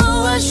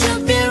 Ooh, I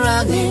should be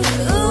running.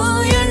 Ooh,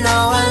 you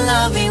know I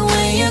love it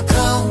when you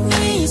call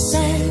me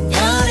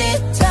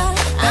señorita.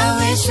 I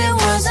wish it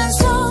wasn't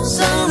so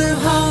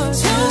hard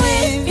to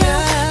leave ya,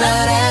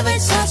 but every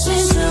touch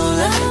is true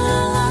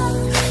love.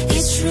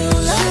 It's true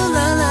love.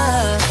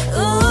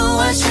 Ooh,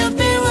 I should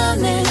be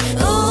running.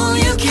 Ooh,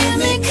 you keep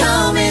me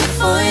coming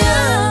for ya.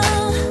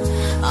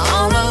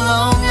 All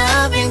along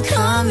I've been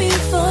coming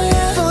for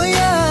ya,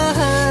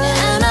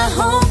 and I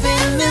hope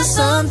it means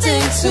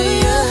something to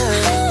you.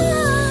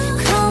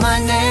 Call my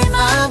name,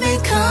 I'll be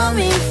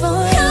coming for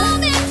ya.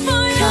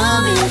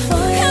 Coming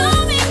for ya.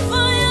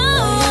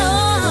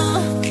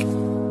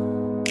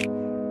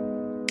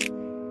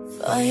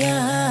 For ya.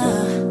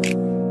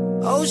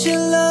 Oh, she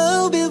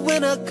love it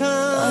when I come.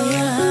 Oh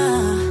yeah.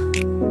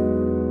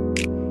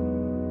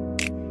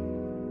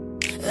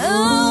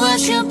 Ooh, I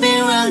should be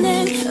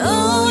running.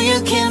 Ooh, you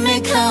keep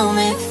me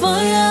coming for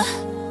ya.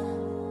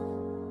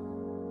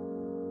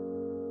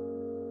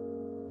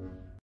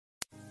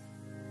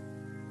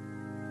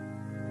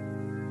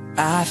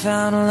 I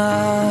found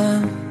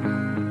love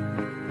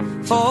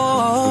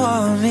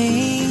for me.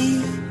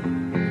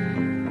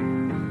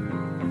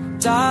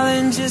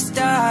 Darling, just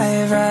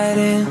dive right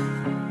in.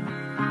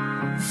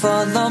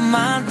 Follow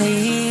my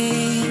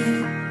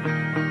lead.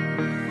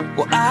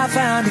 Well, I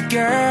found a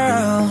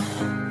girl,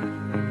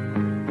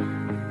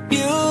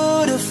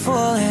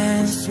 beautiful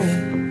and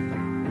sweet.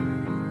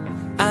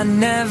 I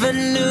never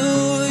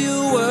knew you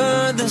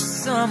were the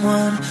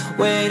someone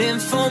waiting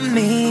for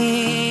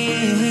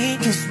me.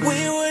 Cause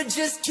we were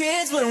just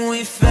kids when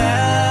we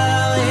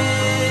fell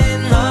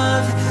in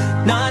love,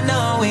 not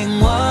knowing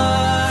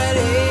what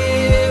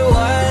it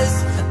was.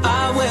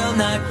 I will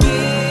not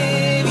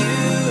give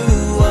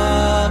you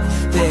up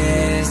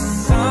this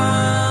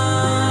time.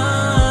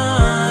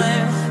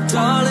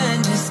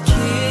 Darling, just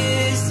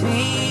kiss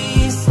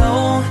me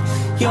slow.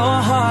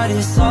 Your heart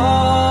is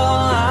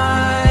all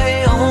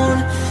I own,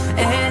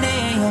 and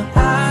in your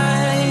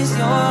eyes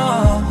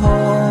you're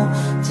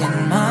holding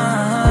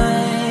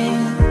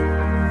mine.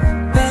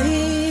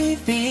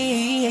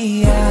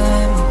 Baby,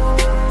 I'm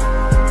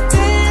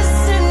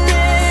dancing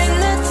in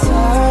the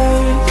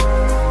dark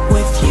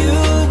with you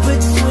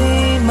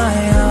between my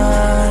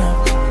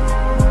arms,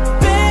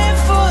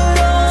 barefoot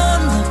on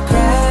the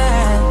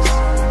grass,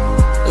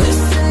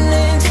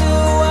 listening to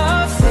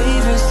our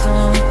favorite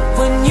song.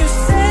 When you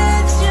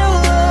said you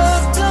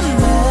looked a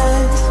mess,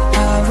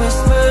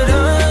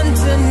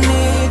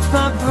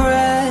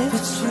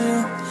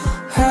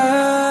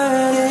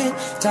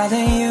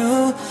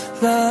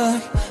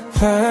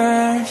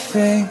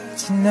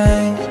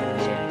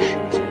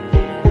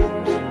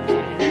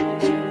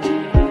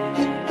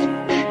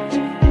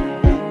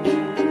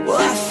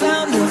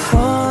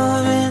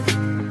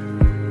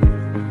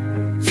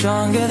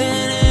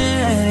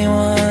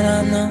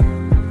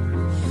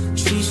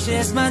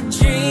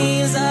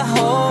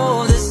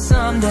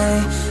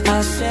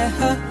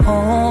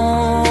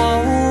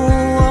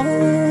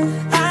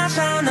 I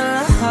found a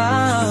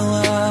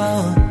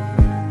love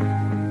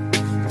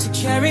to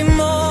carry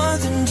more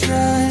than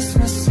just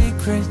my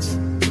secrets,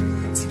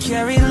 to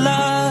carry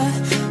love,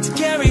 to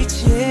carry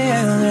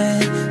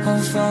children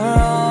home for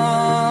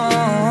all.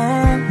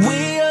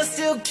 We are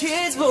still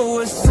kids, but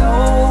we're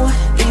so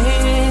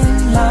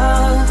in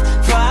love,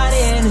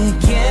 fighting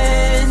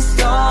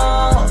against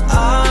all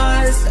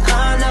odds.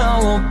 I know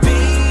we'll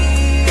be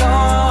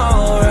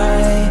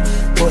alright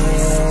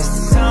with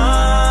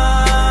time.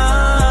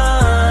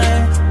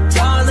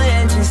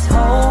 Darling, just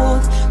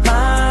hold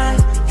my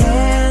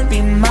hand, be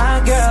my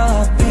girl,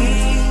 I'll be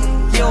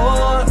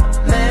your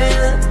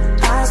man.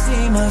 I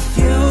see my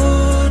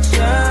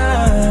future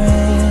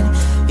in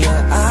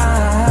your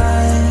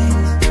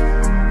eyes,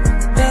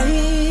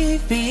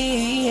 baby.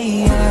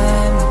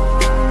 I'm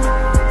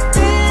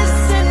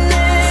dancing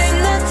in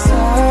the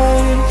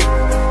dark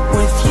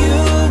with you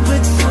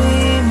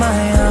between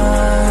my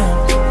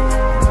arms,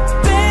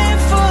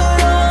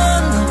 barefoot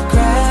on the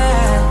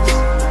grass,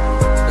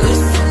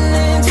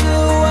 listening to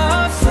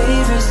our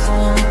favorite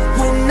song.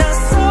 When I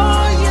saw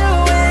you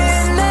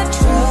in that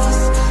dress,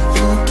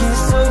 looking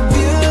so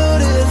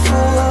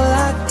beautiful,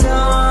 I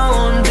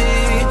don't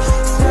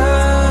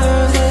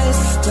deserve this.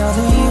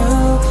 Darling, you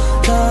look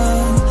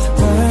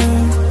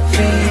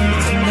perfect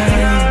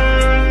tonight.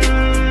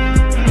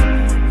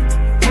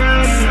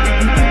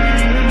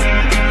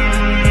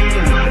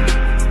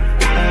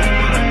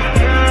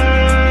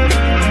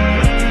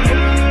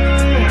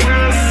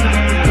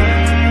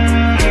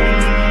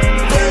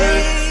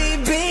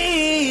 Baby,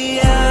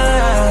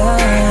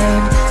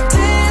 I'm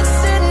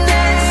dancing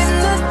in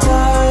the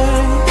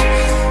dark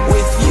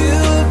with you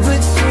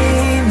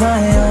between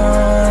my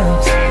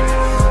arms,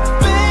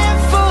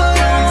 barefoot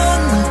on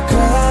the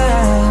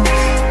grass,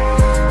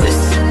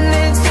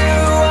 listening to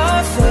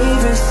our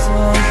favorite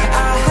song.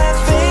 I have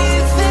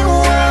faith in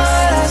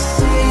what I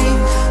see.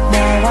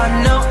 Now I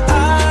know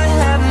I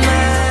have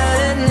met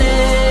an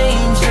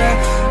angel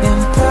in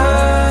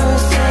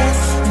person,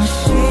 and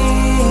she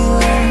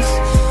looks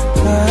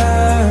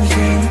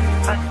perfect.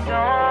 I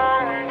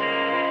don't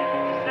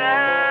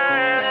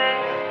deserve it.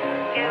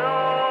 You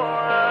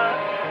look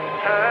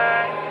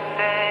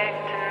perfect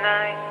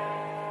tonight.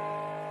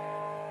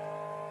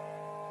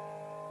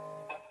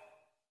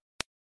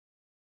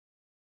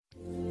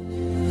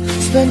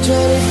 Spent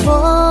 24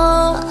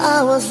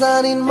 hours, I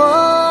need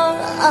more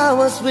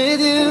hours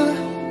with you.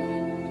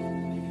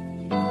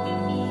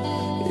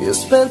 You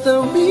spent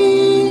the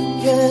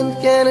weekend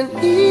getting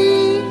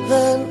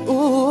even,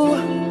 ooh.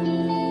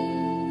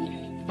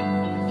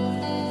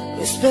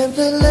 We spent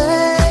the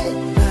late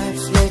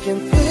nights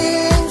making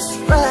things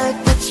right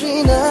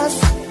between us.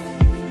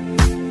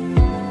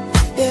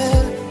 Yeah,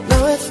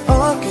 now it's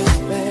all good,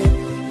 babe.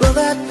 Roll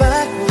that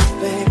backwards,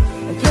 babe,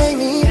 and play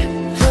me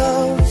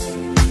close.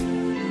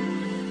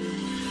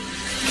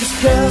 Cause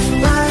girls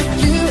like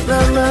you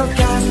run around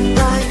guys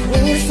like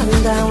me.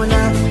 Sundown when I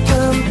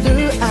come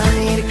through, I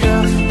need a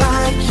girl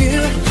like you.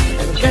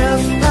 And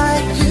girls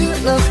like you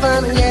love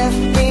fun, yeah,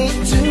 me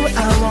too.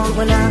 I want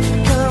when I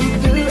come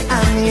through, I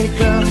need a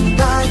girl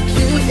like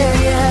you, yeah,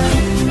 yeah.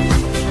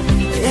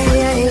 Yeah,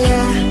 yeah,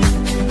 yeah.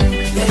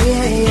 Yeah,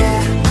 yeah,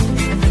 yeah.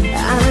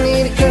 I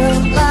need a girl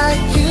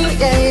like you,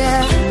 yeah,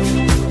 yeah.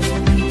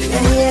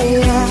 Yeah, yeah,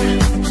 yeah.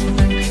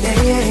 Yeah,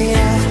 yeah,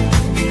 yeah.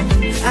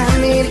 I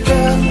need a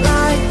girl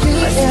like you,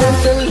 yeah. I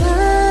spent the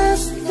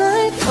last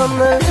night on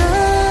the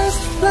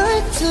last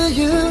flight to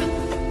you,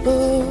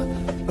 ooh,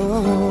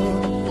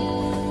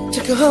 ooh.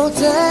 Took a whole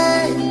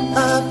day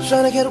up,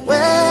 trying to get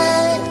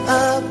way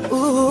up,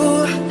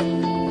 ooh,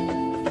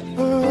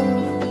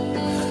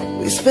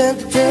 ooh. We spent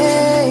the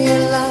day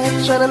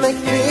alive, trying to make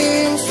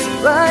things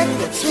right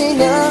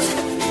between us,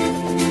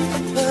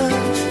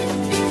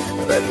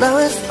 but now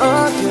it's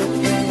all good,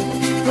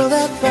 babe. Roll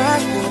that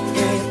back,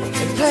 babe,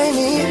 and play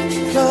me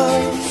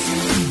close.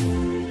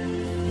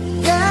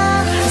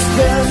 Yeah, 'cause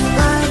girls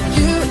like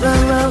you run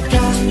around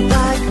guys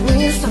like me.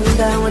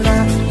 Sundown when I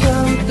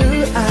come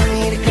through, I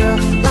need a girl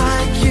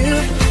like you.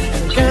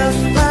 And girls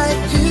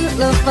like you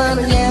love fun,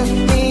 yeah,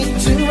 me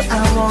too.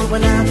 I want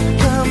when I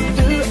come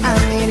through, I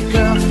need a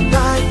girl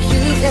like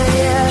you, yeah,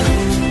 yeah.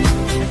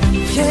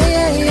 Yeah,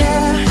 yeah,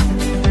 yeah.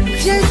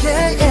 Yeah,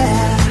 yeah,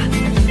 yeah.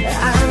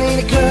 I need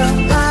a girl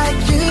like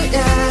you,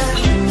 yeah.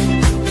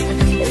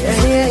 Yeah,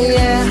 yeah,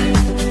 yeah.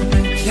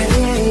 Yeah,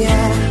 yeah,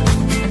 yeah.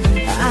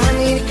 I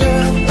need a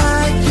girl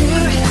like you.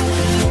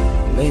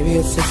 Maybe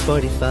it's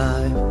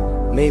 6:45.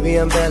 Maybe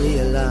I'm barely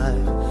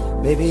alive.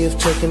 Maybe you've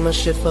taken my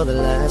shit for the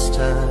last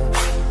time.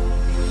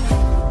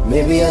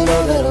 Maybe I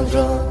know that I'm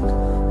drunk.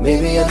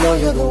 Maybe I know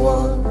you're the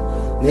one.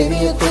 Maybe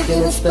you're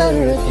thinking it's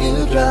better if you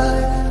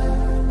drive.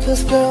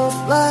 'Cause girls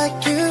like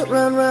you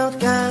run round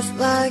guys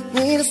like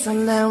me. The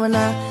sundown when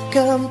I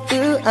come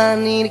through, I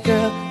need a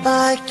girl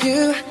like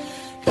you.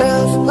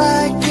 Girls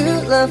like you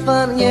love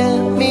fun, yeah,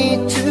 me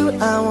too.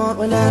 I want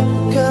when I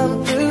come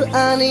through,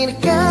 I need a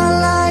girl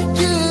like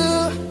you.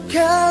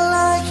 Girl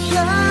like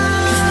you.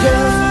 'Cause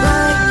girls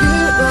like you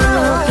run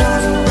round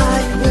guys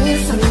like me.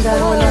 Sundown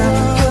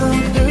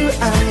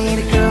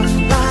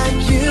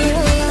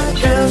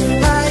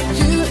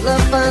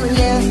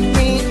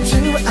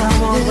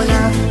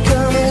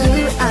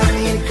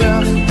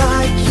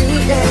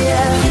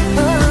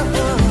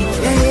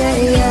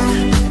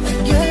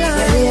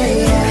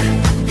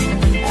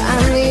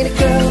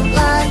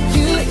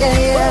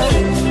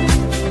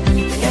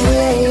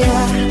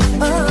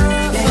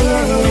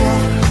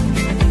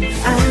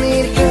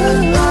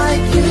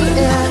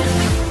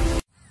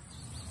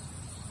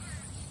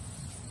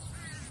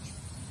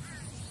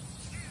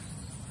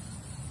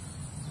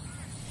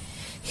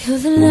You're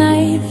the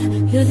light,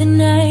 you're the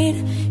night,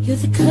 you're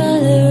the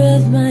color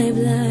of my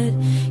blood.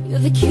 You're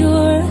the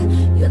cure,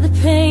 you're the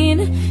pain,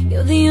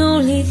 you're the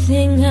only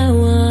thing I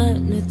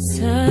wanna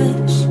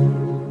touch.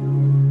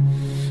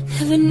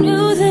 Never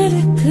knew that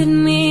it could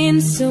mean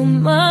so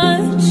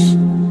much,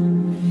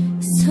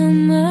 so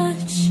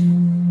much.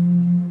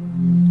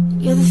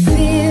 You're the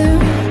fear,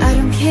 I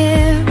don't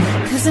care,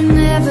 'cause I've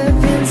never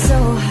been so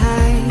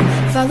high.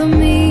 Follow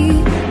me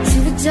to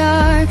the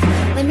dark,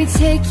 let me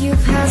take you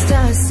past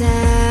our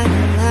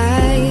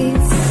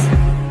satellites.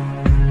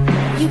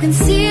 You can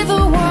see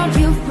the world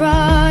you've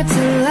brought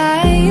to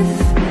life,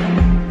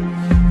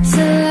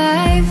 to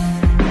life.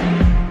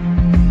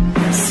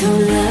 So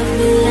love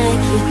me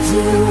like you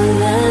do,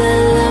 la la,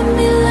 love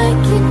me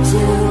like you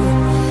do.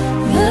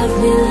 Love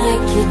me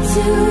like you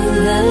do,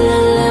 la la,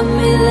 love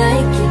me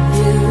like you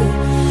do.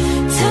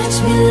 Touch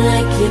me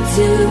like you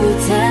do,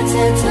 ta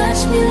ta,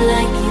 touch me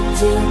like you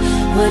do.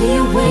 What are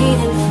you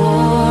waiting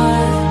for?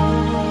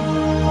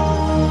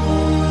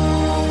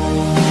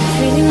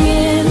 Fading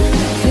in,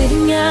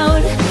 fading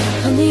out,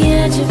 on the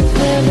edge of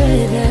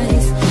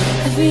paradise.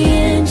 Every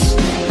inch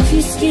of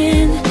your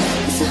skin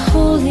is a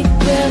holy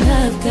grail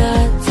I've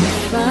got to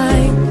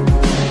find.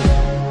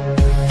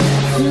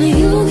 Only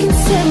you can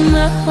set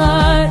my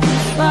heart on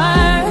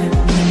fire,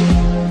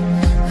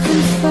 on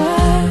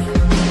fire.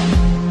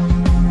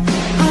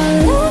 I'll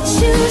let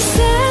you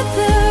set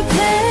the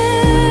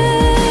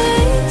pace,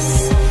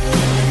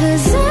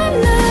 'cause I'm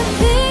not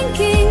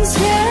thinking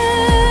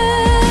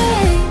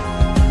straight.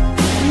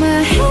 My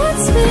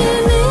head's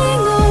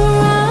spinning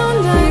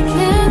around, I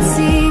can't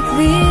see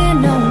clear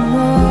no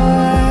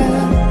more.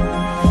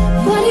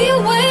 What are you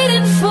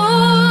waiting for?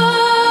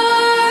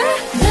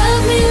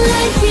 Love me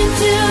like you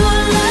do,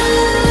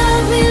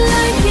 love me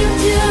like you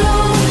do.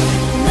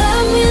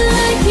 Love me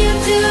like you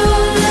do,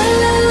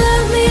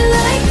 love me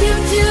like you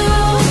do.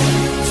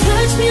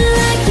 Touch me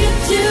like you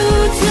do,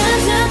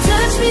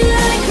 touch me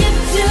like you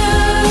do.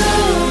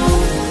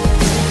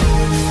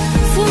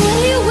 So what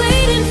are you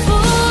waiting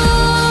for?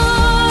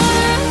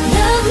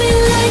 Love me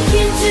like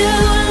you do,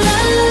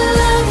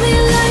 love me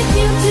like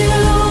you do.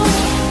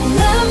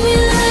 Love me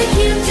like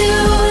you do,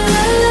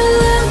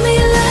 love me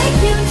like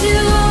you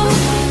do.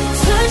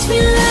 Touch me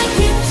like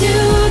you do,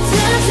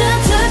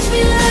 touch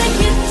me like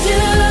you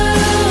do.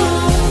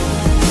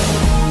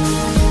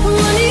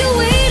 What are you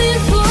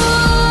waiting for?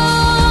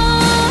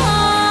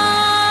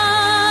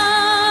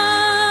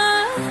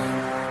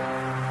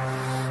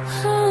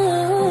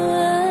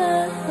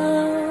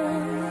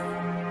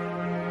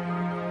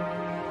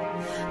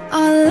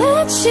 I'll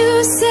let you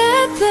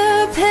set the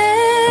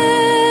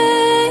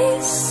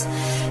pace,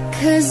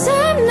 'cause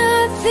I'm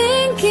not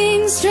thinking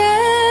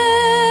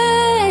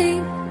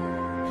straight.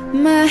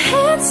 My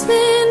head's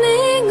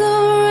spinning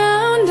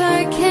around,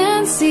 I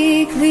can't see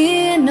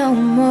clear no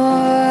more.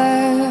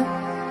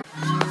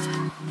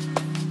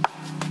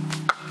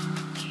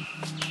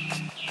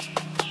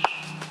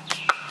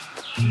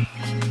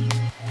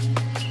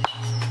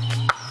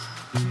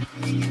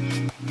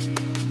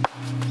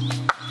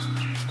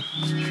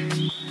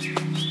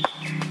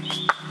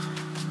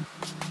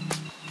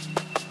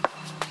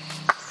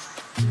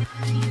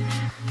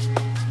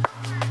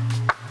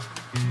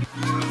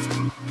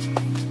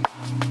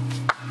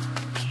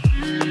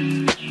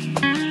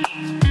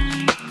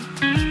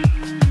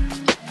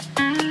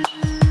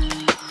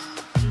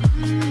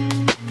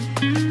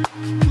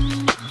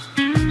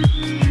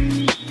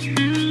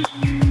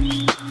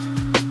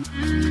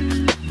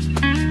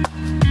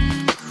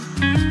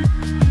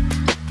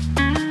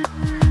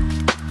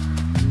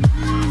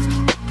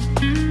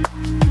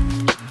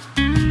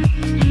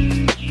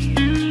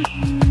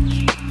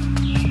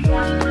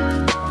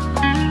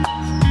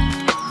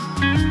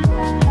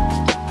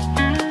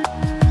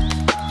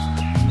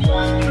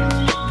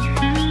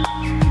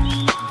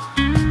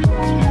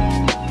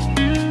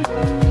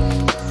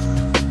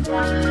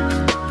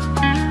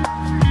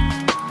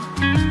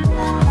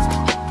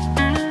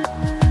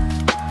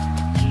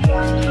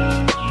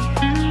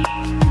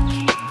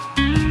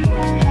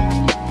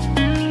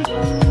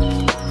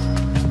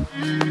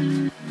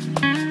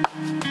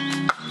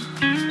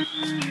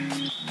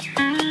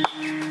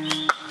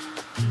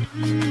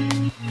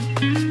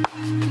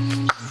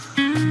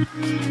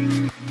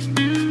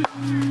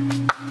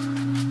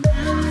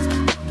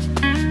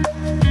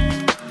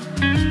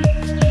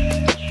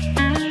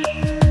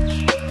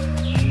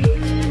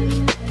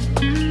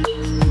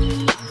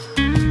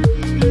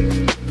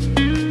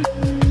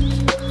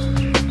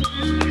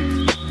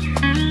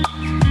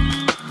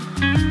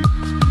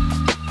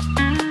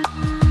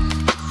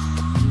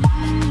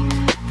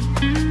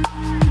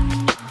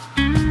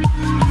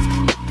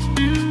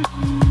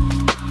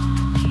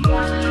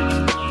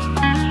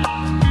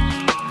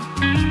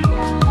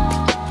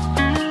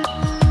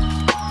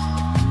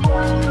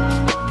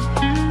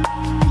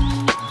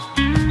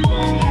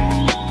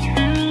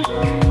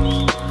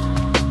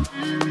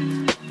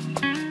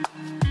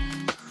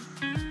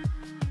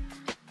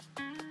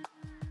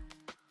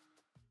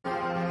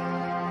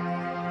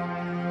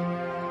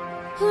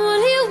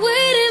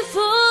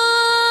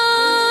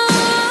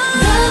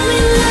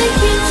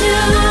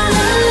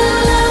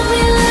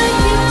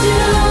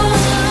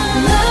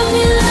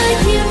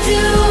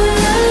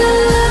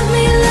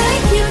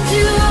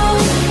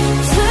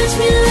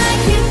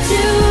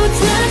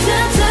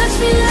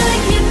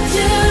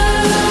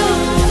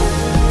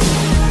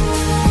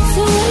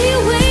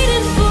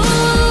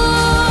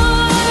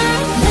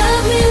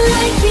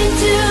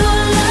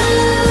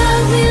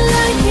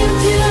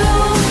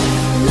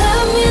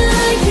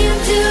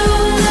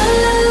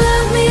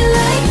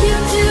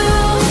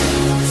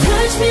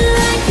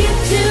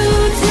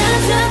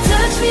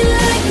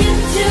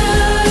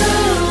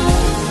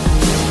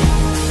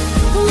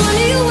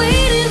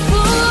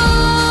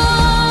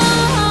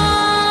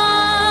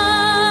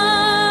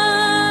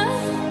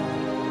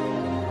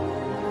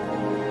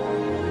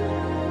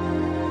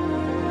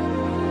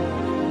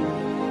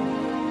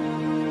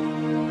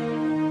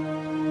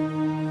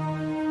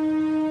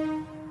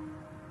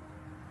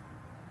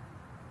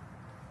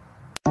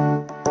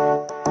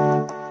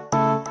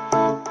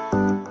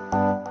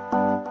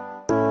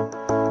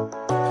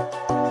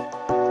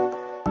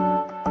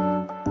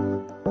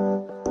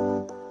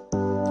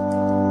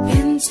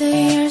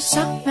 Pages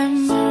of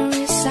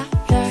memories I've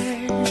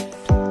blurred.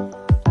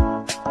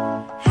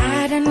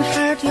 Hadn't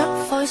heard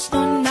your voice,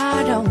 no,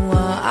 not a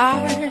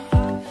word.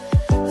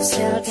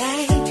 Still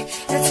day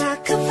to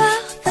talk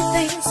about the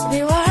things we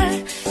were,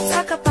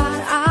 talk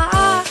about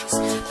us,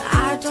 but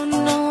I don't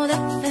know the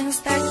things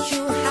that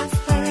you have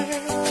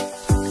heard.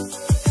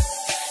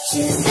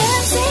 She's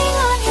dancing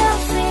on your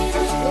feet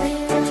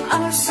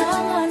or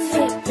someone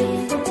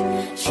repeat.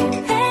 She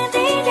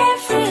painted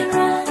every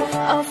run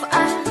of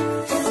us.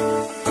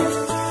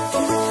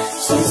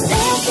 She's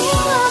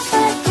thinking of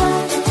that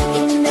one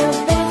in the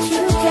bed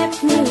you kept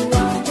me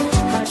warm,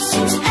 but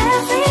she's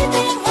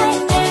everything I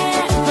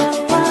never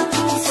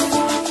was.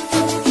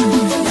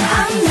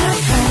 I'm not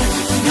her,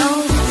 no,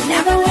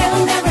 never will,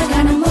 never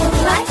gonna move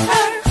like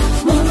her,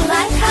 move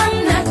like I'm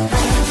not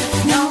her,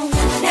 no,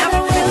 never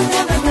will,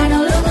 never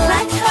gonna look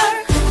like her,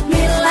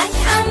 me like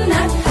I'm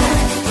not her,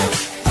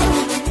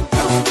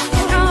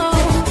 no,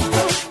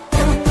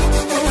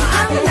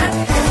 I'm not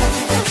her,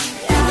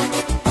 yeah.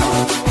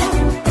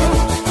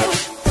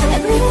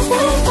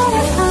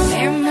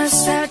 Me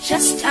myself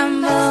just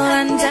stumble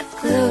under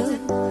glue.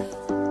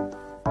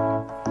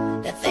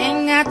 The thing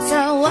I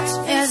thought was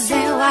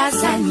missing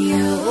was I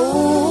knew.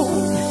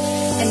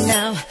 And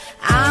now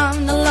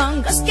I'm no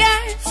longer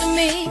scared to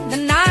meet the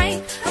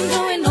night. I'm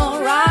doing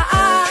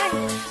alright.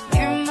 Me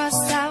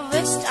myself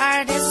we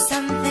started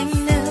something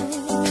new.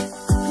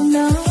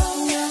 No,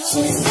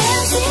 she's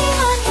dancing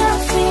on your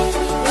feet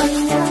when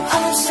you're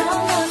on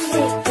someone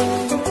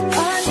repeat.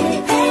 She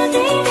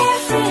painted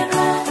every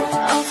run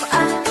of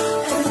us.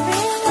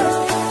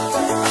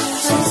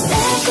 She's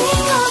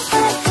thinking of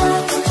that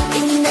one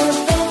in the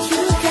bed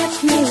you kept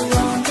me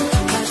warm,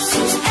 but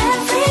she's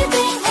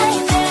everything I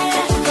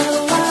never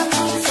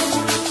was.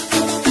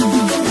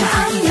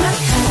 I'm not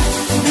her,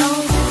 no,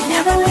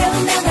 never will,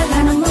 never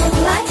gonna move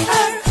like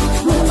her,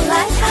 move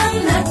like I'm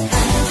not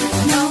her,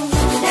 no,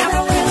 never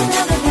will,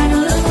 never gonna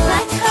look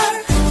like her,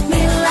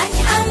 me like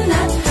I'm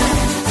not her,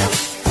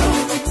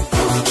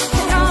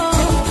 no,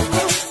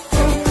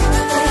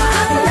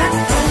 I'm not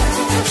her,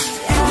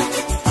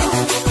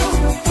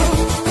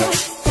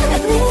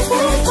 at least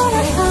that's what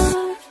I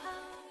thought.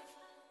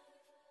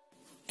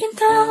 Can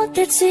tell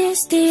this is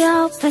the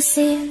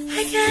opposite.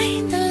 I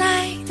kinda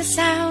like the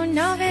sound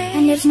of it,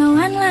 and there's no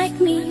one like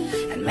me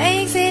that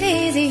makes it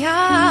easier.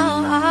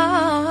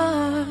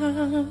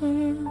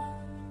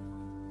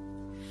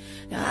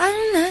 No,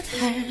 I'm not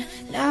her,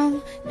 no,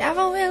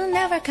 never will,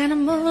 never gonna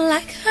move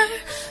like her,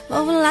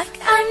 move like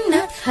I'm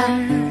not her,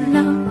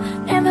 no,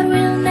 never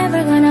will,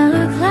 never gonna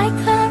look like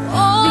her.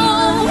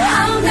 Oh,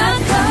 I'm not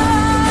her,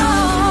 no,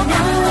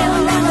 never will,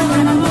 never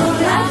gonna move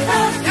like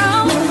her, no,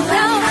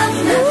 no, I'm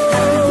not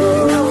her,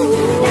 no,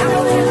 never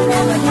will,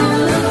 never gonna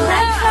look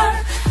like her,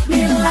 me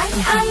like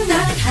I'm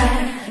not her,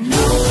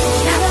 no,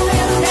 never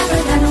will, never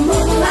gonna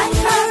move like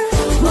her,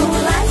 move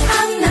like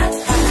I'm not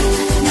her,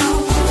 no,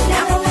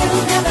 never will,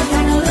 never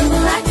gonna look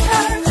like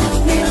her,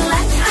 me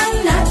like I'm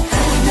not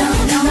her, no,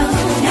 no,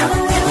 never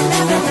will,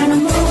 never gonna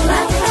move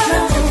like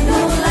her,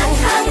 move like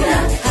I'm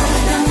not her,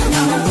 no,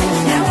 no,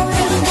 never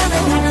will, never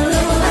gonna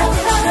look like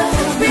her,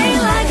 be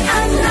like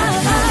I'm not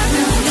her,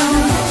 no, no,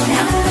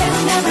 never will,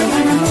 never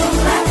gonna move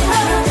like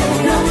her,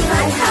 look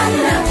like I'm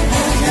not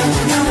her, no,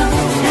 no,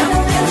 never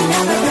will,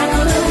 never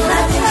gonna look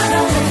like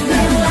her, be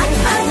like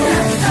I'm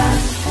not her.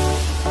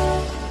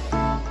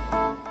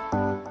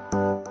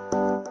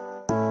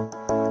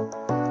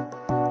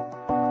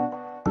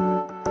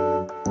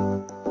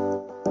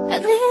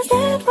 At least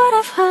that's what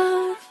I've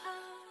heard.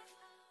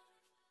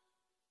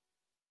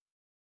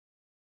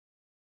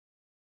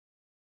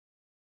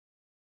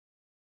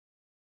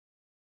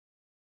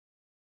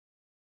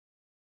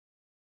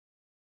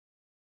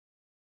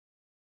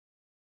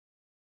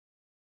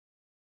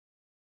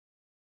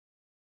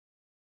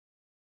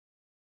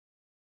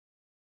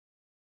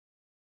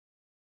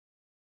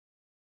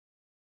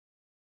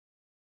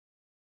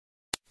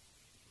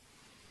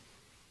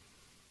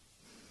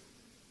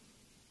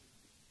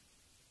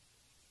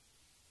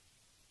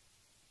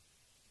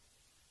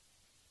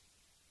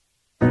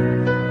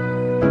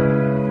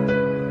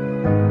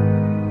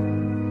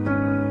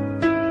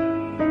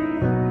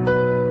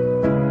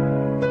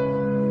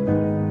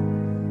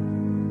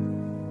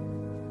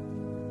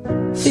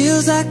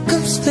 Feels like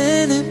I'm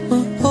spending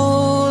my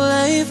whole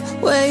life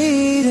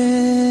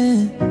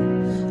waiting.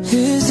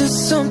 Is there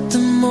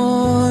something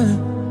more?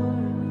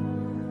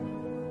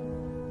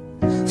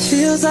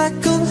 Feels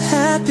like I'm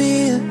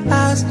happier,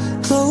 eyes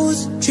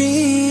closed,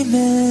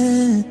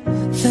 dreaming,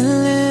 than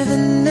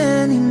living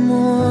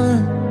anymore.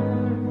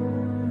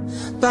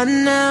 By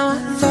now I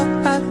thought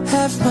I'd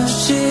have my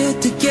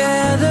shit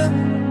together.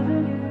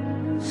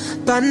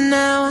 By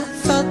now I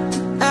thought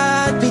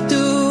that I'd be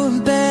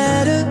doing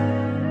better.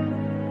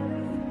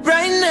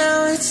 Right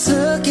now it's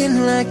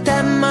looking like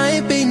that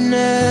might be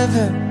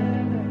never.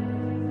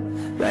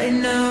 Right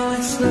now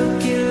it's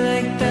looking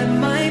like that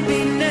might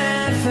be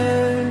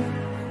never.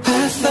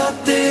 I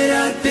thought that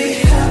I'd be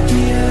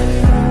happier.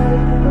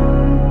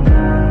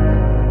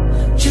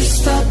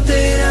 Just thought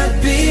that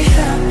I'd be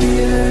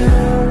happier.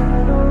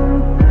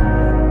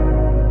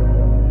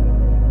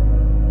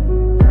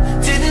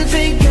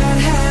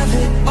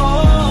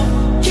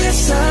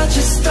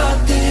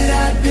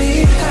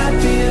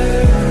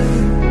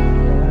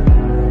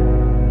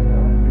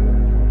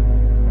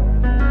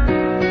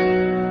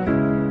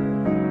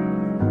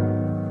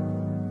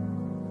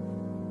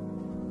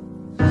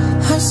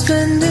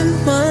 spending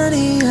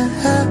money I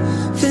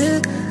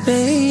haven't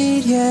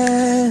made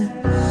yet.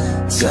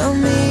 Tell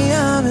me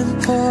I'm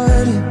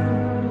important.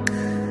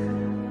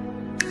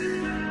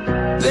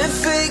 Been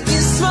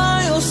faking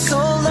smiles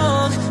so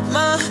long,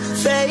 my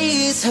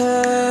face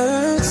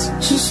hurts.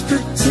 Just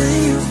pretend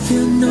you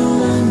feel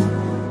normal.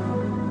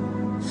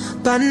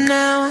 By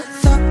now I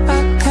thought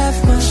I'd have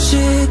my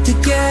shit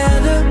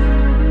together.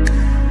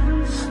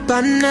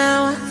 By now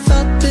I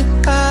thought that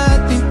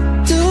I'd be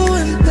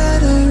doing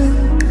better.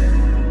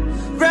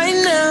 Right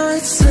now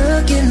it's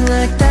looking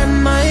like that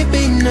might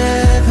be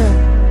never.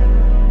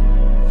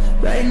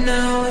 Right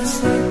now it's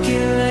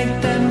looking like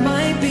that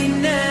might be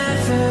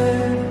never.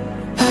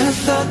 I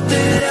thought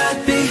that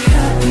I'd be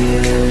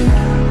happier.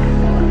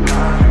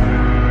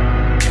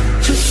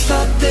 Just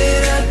thought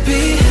that I'd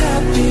be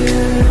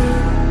happier.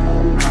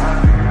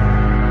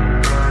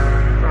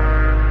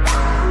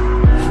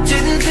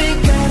 Didn't think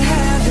I'd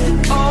have it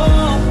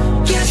all.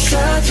 Guess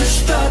I just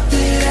thought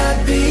that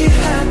I'd be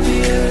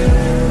happier.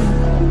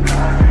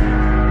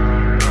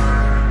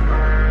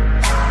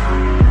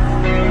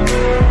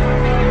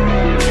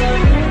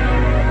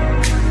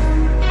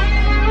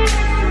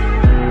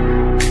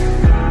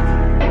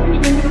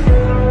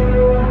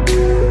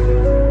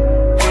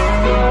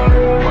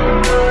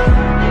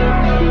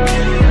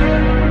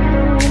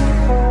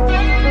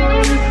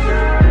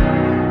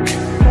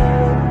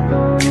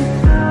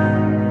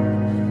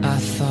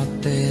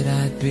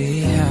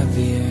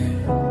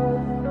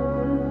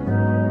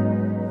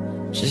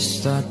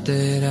 Thought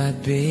that I'd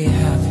be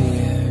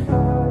happier.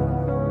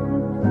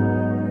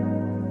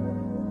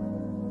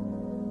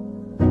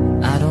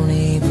 I don't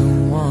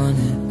even want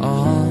it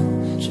all,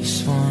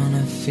 just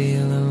wanna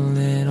feel a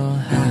little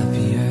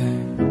happier.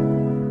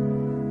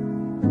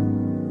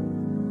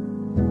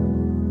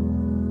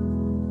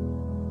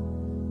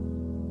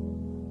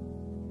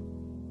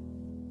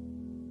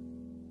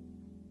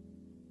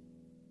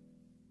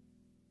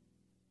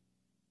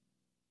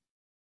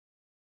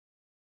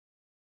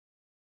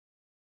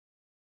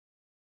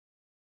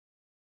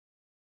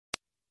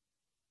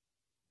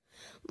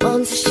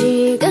 먼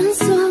시간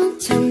속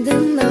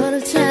잠든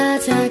너를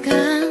찾아가.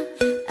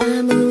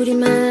 아무리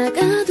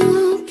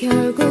막아도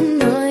결국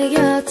너의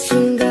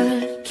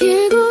곁인걸.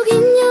 길고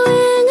긴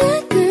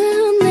여행을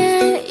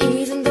끝내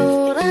이젠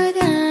돌아가.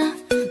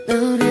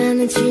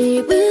 너라는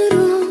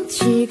집으로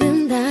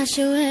지금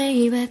다시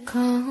way back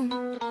home.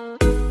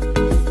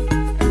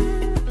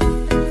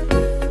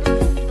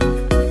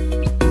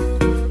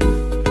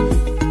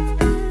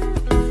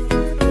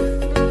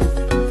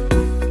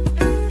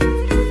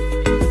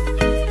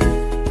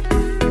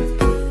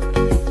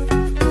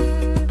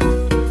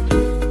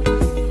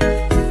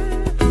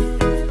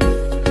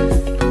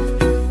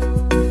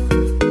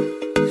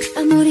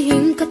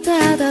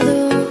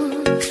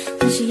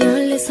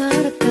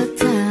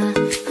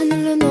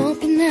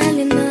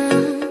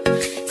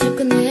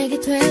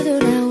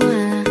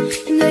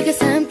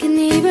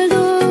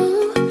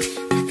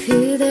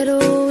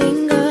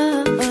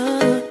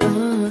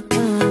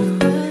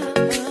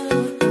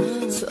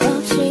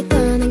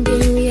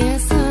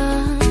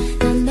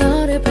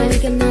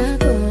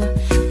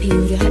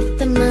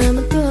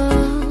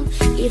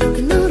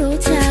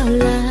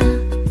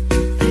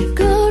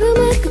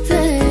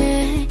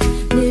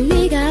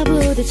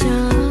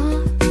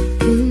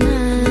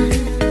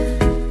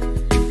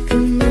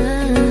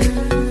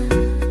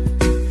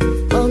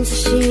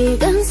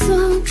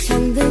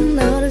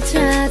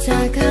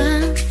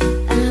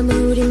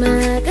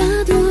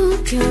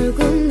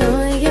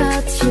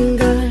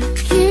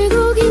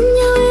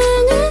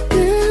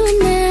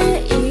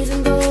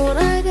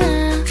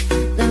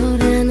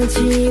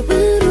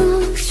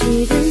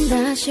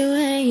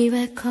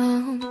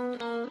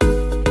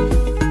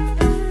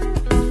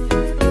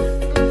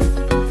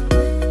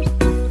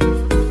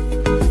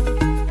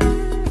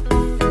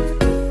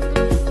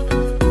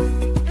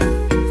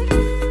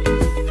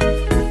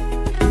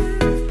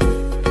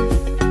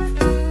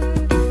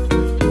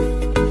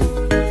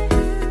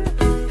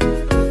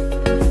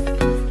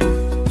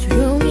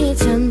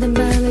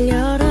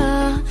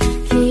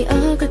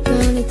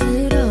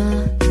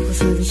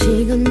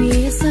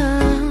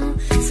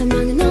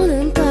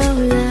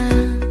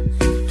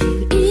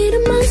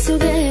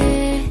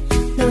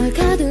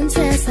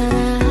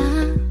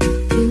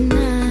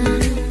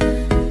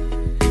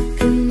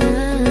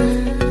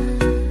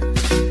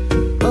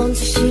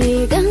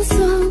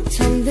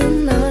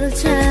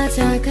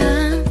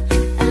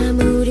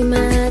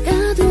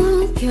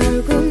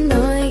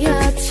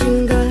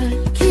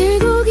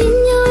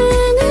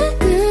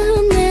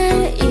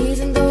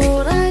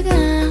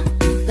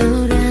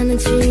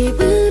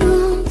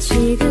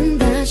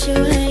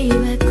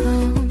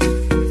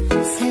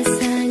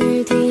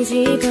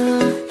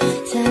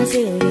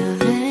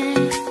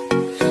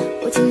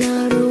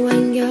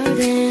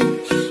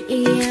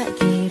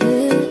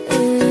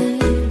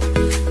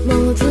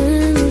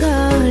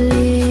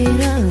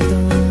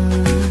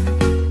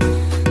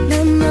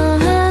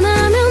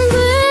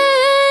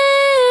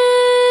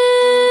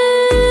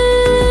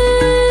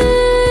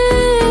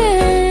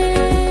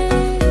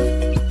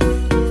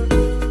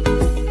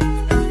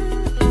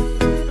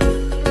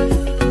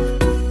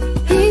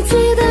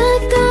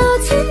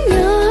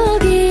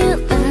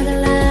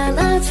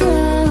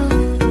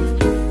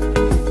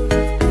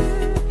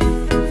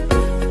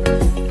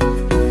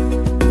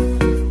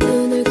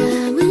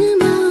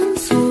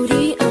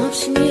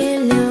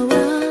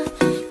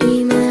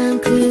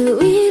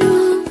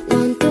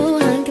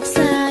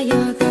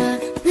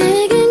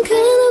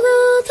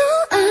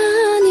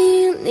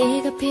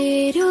 네가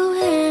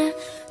필요해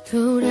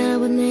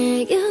돌아와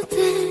내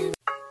곁에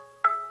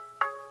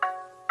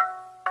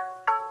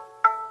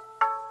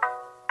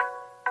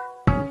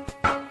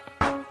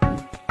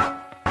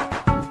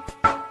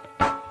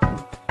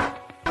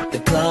The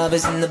club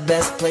isn't the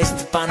best place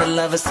to find a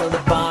lover, so the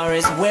bar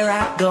is where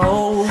I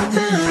go.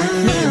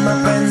 Me and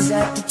my friends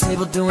at the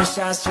table doing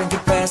shots, drinking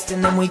fast,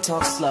 and then we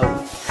talk slow.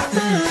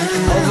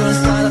 Come over and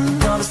start up a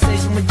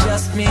conversation with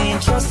just me,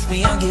 and trust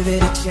me, I'll give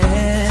it a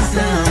chance.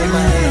 Now take my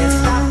hand,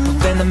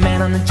 stop, then the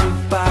man on the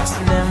jukebox,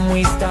 and then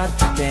we start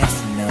to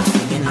dance. And I'm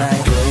singing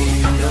like, girl,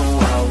 you know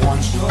I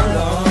want your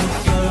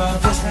love. Your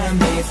love was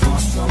handmade for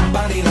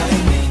somebody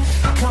like me.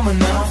 Come on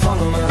now,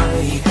 follow my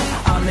lead.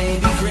 I may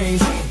be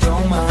crazy,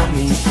 don't mind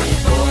me. Say,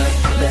 boy,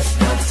 let's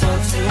not talk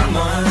too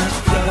much.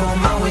 Grab on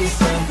my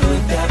waist and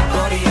put that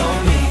body on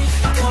me.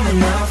 Come on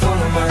now,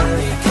 follow my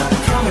lead.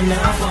 Come on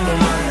now, follow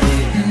my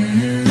lead.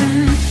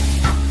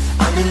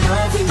 I'm in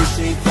love with the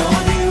shape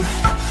of you.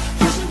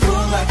 Push and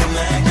pull like a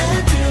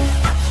magnet do.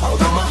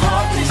 Although my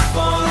heart is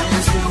falling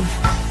too.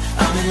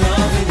 I'm in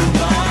love with your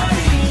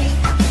body.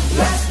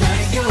 Last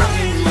night you were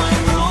in my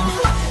room,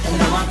 and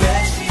now my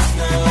bed sheets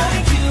smell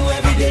like you.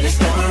 Every day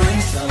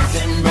discovering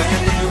something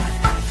brand new.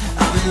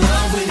 I'm in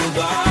love with your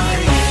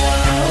body.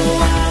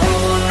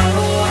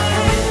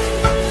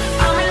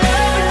 I'm in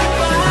love with your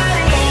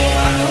body.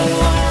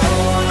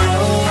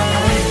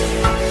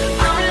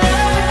 I'm in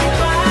love with your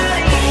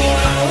body.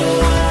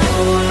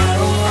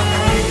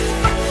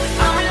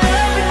 I'm in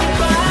love with your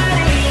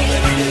body.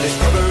 Every day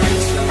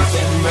discovering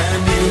something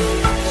brand new.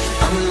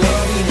 I'm in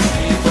love with the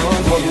shape of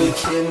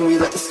you. We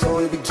let the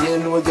story begin.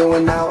 We're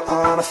going out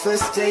on a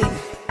first date.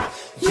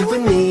 You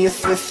and me are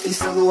thrifty,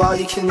 so go all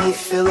you can eat.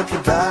 Fill up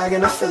your bag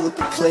and I fill up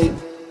your plate.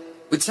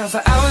 We talk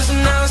for hours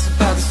and hours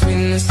about the sweet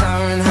and the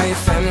sour and how your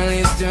family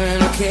is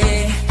doing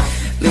okay.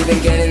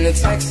 Leaving, getting the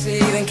taxi,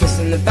 then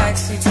kissing the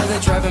backseat till the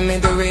driver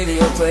made the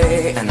radio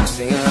play. And I'm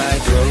singing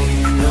like, girl,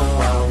 you know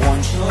I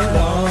want your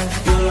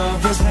love. Your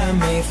love was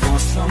handmade for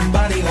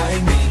somebody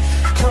like me.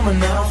 Come on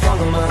now,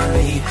 follow my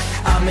lead.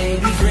 I may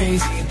be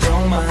crazy,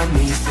 don't mind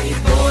me. Say,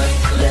 boy,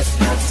 let's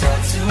not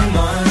talk too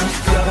much.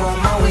 Grab on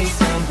my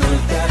waist and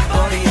put that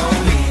body on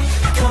me.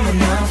 Come on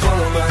now,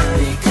 follow my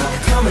lead.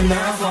 Come on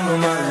now, follow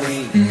my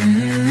lead.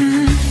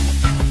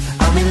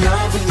 I'm in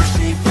love with the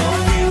shape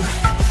of you.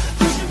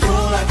 Push and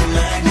pull like a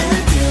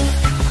magnet do.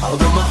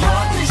 Although my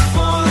heart is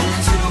falling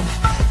too.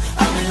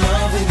 I'm in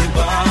love with your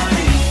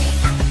body.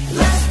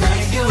 Last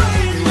night you were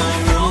in my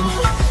room,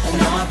 and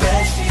now my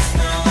bed sheets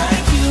smell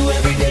like you.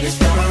 Every day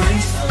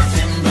discovering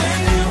something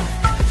brand new.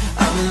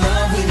 I'm in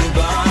love with your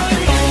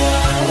body.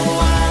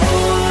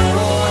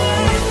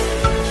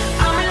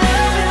 I'm in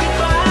love with your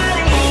body.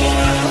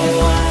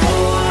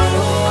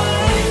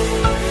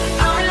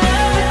 I'm in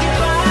love with your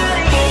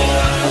body.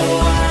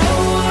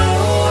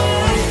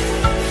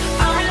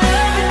 I'm in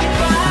love with your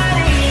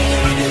body.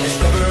 Every day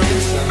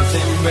discovering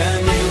something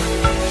brand new.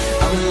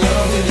 I'm in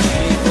love with the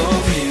shape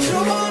of you.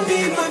 Come on, be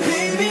my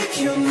baby,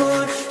 come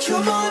on.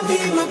 Come on, be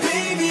my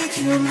baby,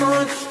 come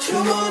on.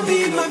 Come on, be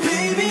my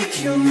baby,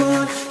 come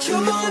on.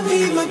 Come on, be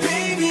my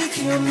baby,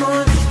 come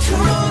on.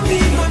 Come on, be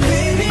my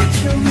baby,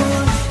 come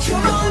on.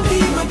 Come on, be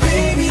my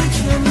baby,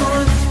 come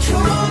on.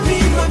 Come on, be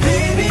my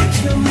baby,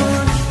 come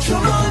on.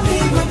 Come on, be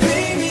my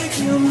baby,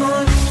 come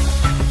on.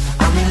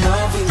 I'm in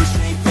love with the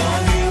shape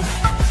of you.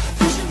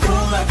 Push and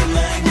pull like a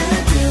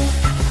magnet do.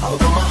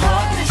 Although my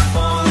heart is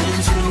falling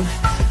too.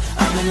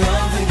 I'm in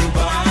love with your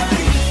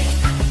body.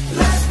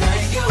 Last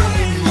night you were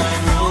in my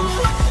room,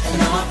 and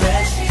now my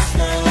bed sheets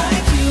smell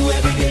like you.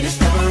 Every day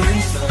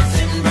discovering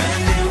something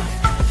brand new.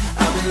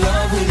 I'm in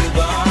love with your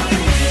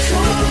body.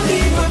 Come on, be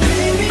my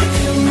baby,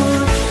 come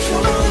on.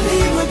 Come on, be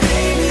my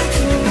baby,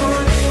 come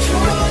on.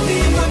 Come on, be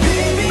my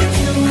baby,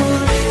 come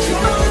on.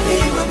 Come on, be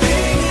my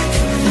baby,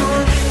 come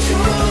on.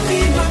 Come on, be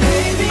my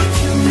baby,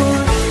 come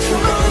on.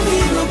 Come on, be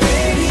my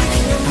baby,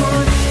 come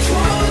on.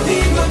 Come on, be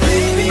my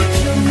baby,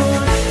 come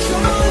on.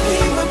 Come on, be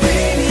my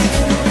baby,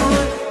 come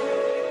on.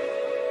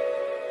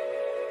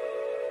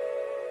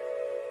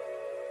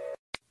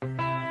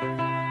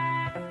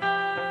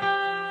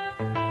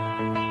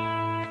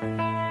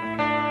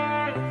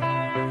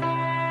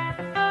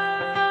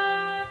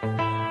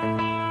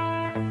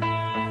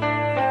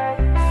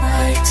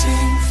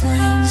 Lighting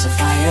flames of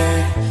fire,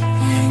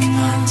 hanging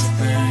on to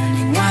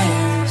burning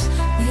wires.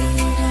 We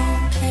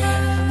don't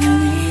care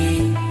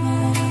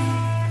anymore.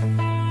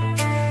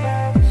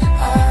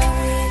 Are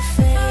we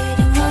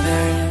fading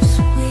lovers?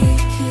 We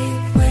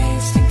keep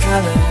wasting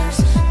colors.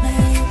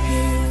 Maybe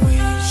we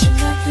should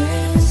let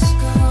this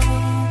go.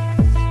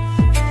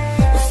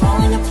 We're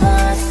falling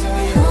apart, so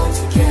we hold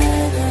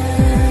together.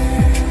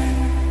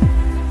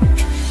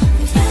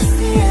 We passed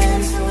the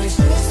end, so we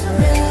should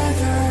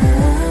surrender.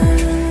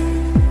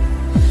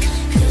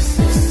 'Cause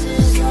this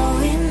is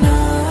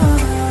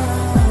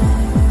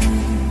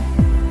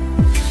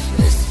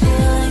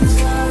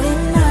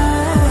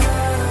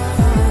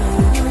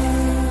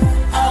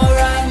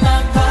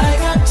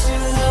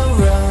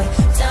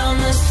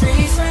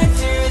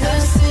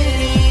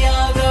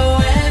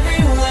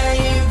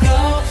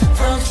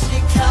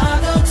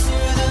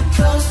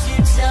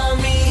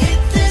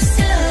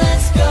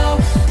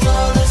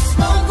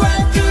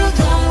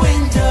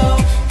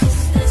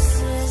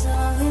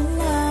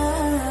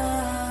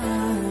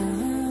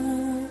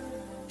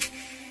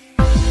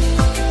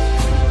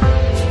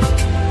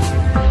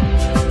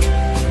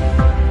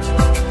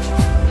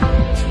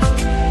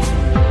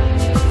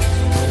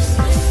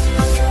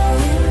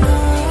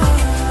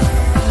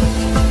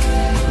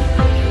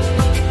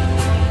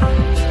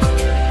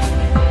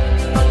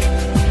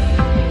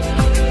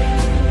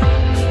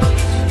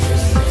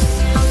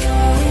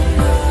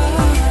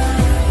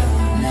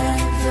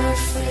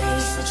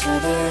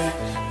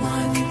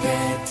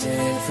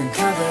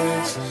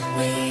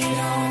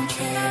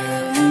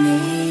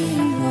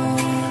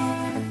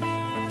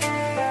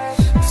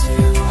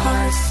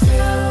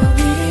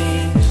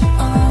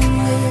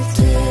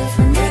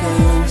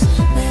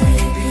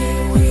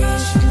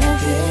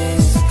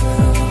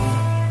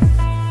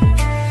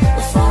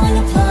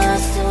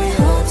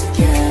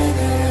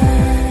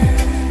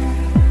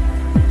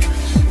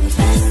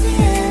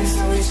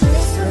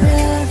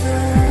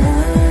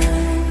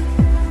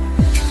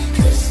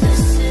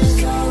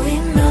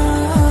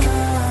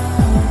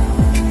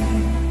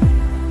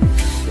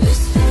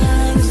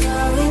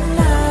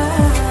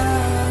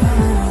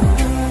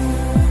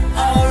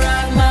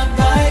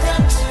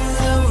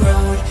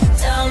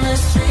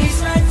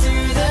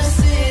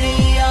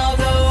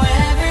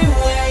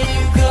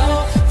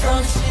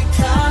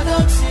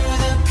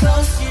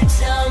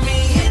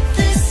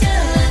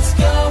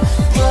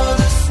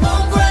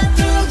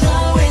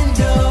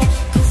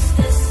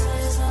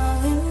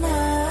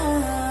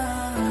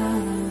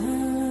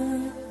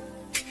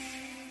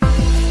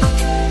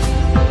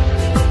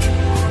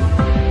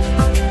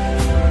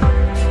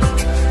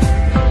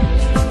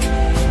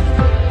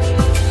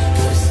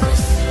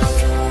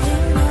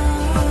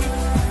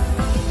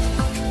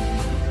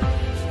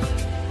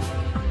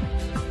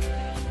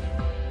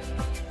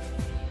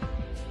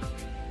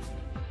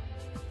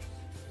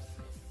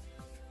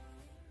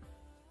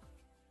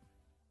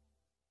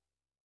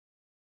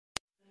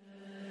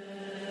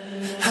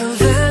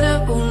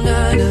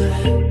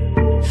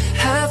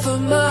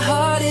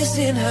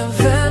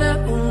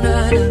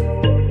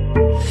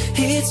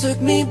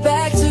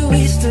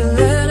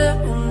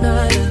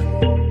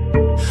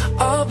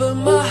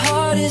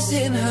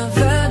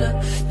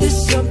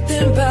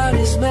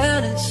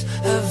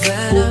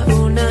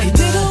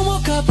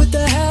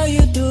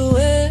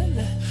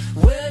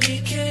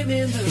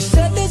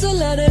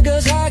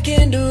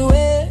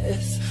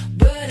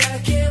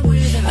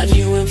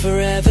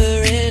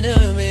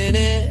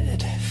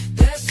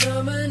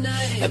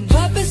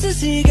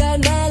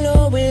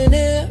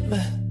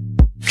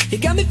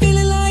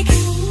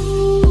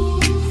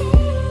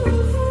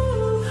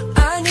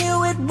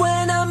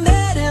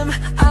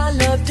I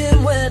loved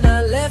him when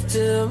I left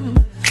him.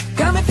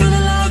 Got me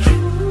feeling like,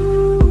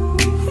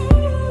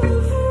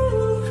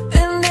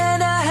 and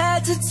then I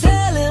had to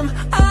tell him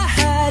I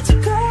had to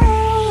go.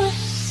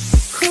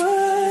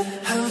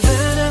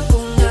 Havana,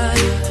 ooh, nah,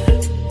 nah.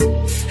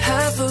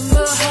 Half of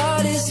my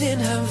heart is in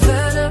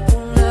Havana,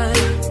 ooh, nah,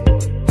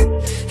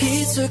 nah. He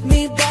took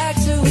me back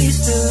to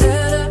East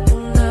Atlanta,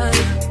 ooh, nah,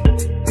 nah.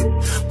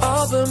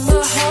 Oh, but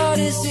my heart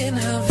is in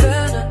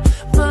Havana.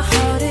 My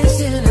heart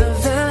is in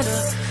Havana,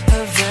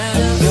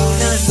 Havana. I'm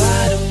gonna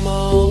fight them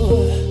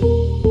all.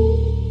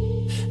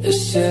 The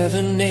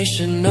Seven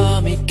Nation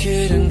Army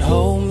couldn't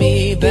hold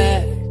me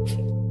back.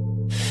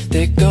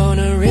 They're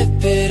gonna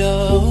rip it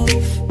off,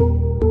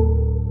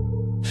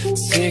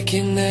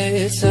 taking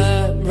their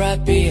time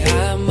right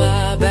behind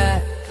my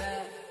back.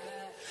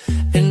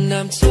 And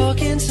I'm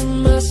talking to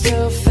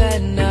myself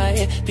at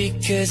night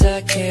because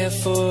I can't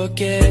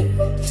forget.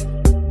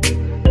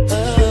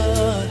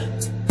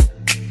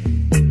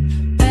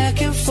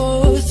 Back and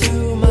forth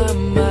through my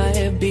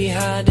mind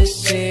behind a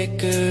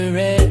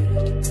cigarette.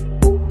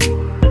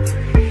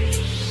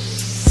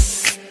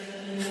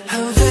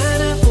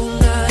 Havana, ooh,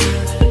 nah,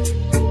 nah.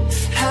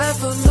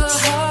 Half of my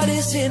heart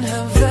is in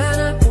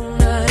Havana, ooh,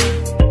 nah,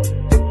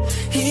 nah.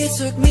 He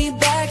took me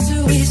back to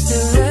East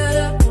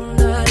Atlanta, ooh,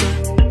 nah,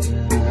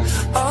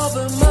 nah. Oh,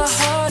 but my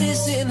heart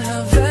is in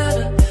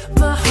Havana.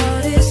 My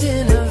heart is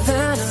in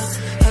Havana,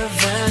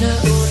 Havana,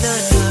 ooh, nah,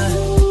 nah.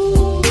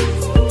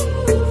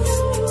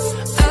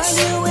 I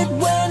knew it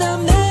when I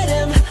met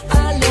him.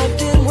 I loved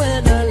him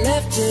when I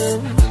left him.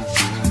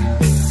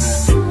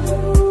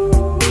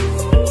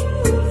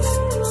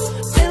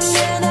 And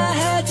then I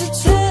had to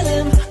tell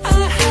him I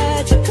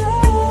had to go.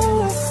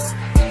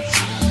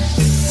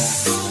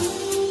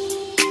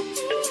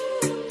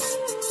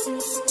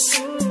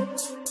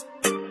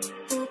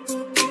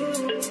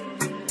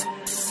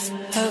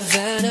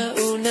 Havana,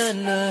 ooh, nah,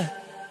 nah.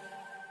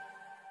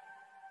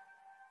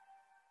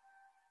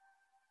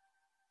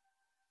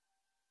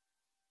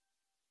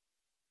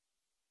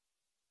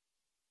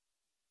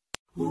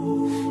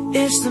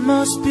 It's the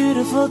most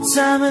beautiful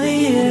time of the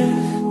year.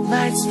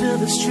 Lights fill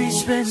the streets,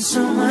 spreading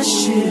so much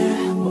cheer.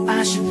 Well,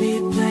 I should be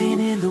playing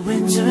in the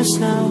winter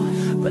snow,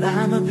 but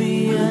I'ma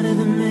be under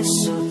the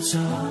mistletoe.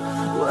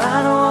 Well,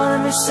 I don't wanna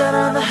miss out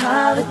on the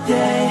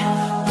holiday,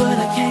 but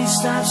I can't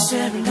stop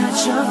staring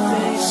at your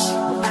face.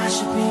 Well, I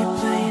should be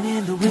playing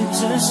in the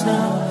winter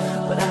snow,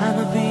 but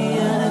I'ma be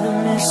under the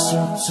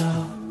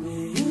mistletoe.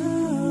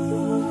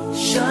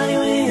 Shawty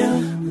with you,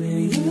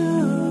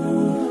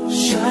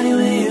 shawty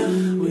with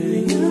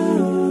you,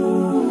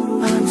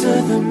 under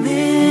the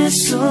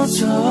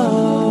mistletoe,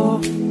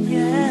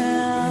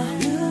 yeah.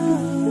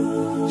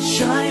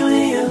 Shawty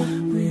with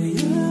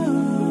you,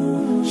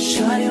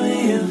 shawty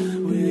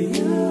with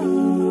you,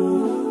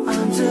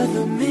 under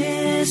the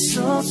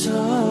mistletoe.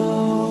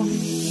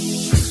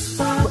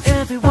 Well,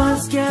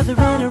 everyone's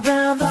gathering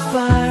around the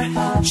fire,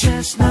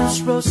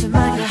 chestnuts roasting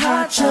like a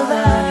hot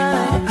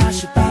July. I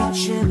should be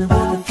chilling with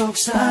the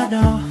folks I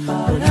know,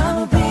 but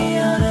I'ma be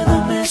under the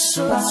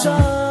mistletoe.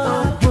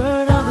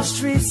 Word on the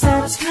streets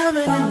that it's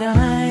coming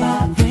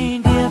tonight.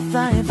 Reindeer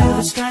flying through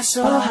the sky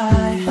so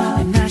high,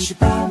 and I should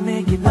be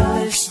making the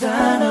list, I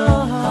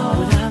know,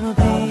 but I'ma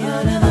be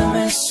under the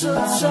mistletoe.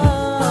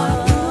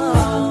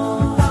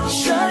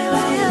 Shawty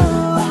with you,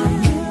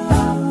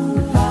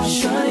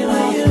 shawty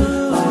with you,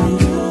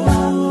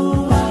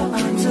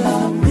 under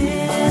the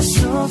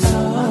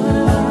mistletoe,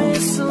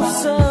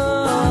 mistletoe.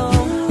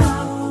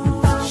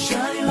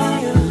 Shawty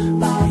with you,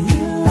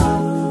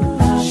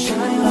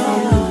 shawty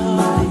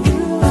with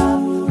you,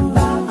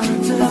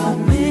 under the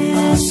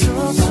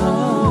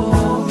mistletoe.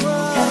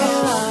 Hey,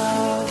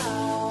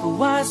 the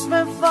wise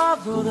men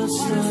follow the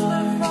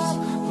stars,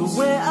 the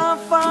way I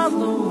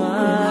follow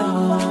my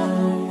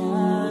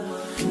heart,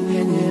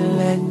 and it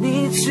led me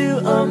to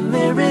a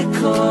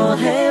miracle.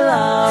 Hey,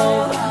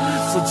 love,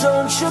 so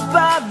don't you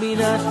buy me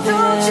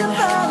nothing,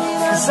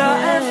 'cause I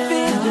am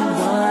feeling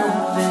one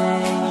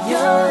thing.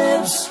 Your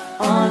lips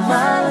on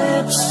my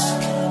lips,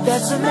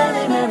 that's a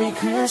Merry, Merry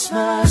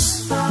Christmas.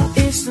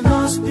 It's the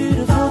most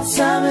beautiful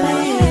time of the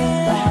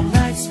year.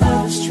 Lights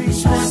fill the streets,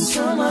 spreading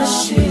so much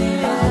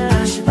cheer.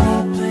 I should be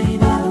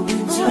playing in the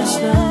winter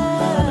snow,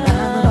 but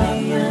I'ma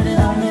be under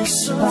the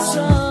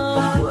mistletoe.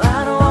 Well, I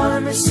don't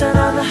wanna miss out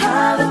on the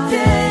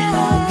holiday,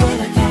 but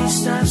I can't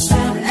stop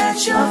staring at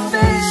your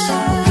face.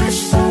 I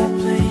should be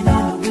playing in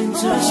the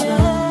winter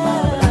snow,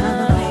 but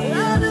I'ma be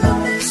under the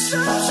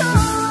mistletoe.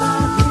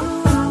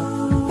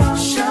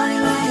 Shawty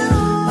with you,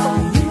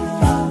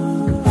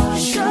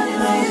 shawty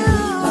with you,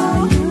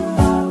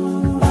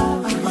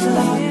 under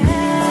the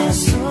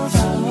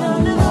mistletoe,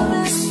 under the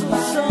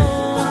mistletoe.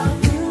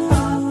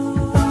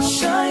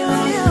 Shawty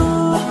with you,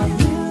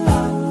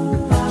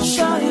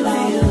 shawty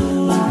with you,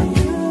 under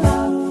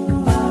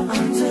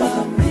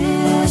the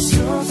mistletoe.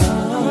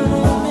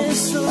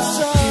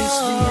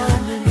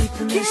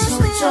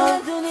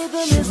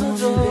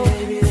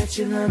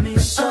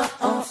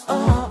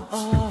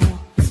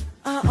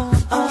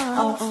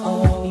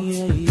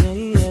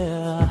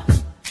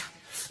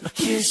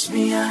 Kiss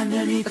me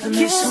underneath the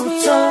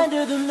mistletoe.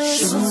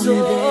 Show me,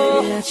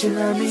 baby, that you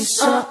love me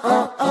so.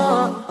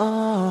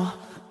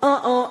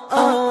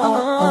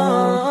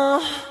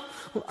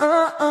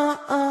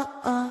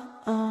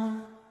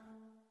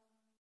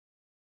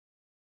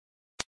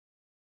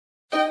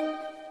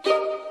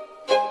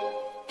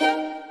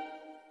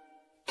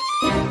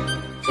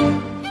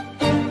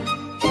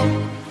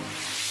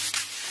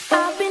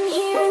 I've been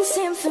hearing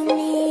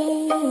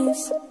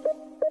symphonies.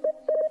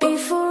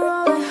 Before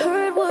all I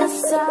heard was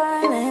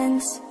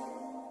silence.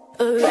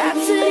 A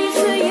rhapsody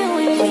for you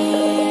and me.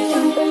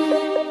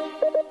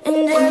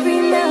 And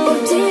every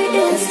melody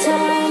is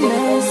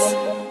timeless.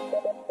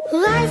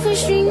 Life was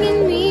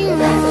stringing me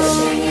along.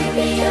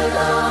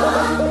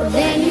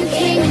 Then you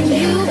came and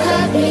you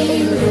cut me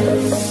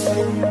loose.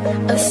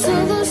 A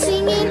solo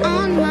singing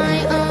on my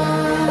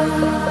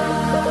own.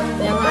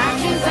 Now I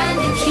can find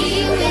the key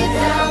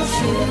without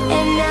you.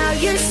 And now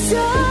your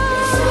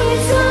song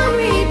is on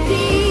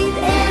repeat.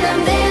 And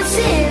I'm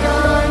dancing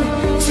on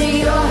to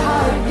your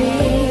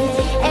heartbeat.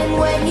 And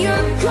when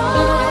you're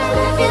gone,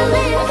 I feel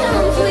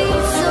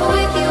incomplete. So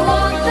if you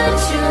want the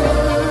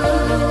truth,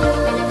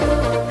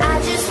 I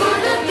just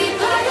wanna be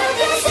part of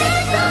your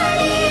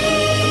symphony.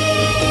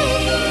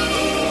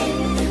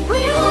 We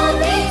hold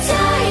me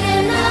tight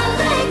and I'll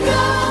let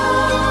go.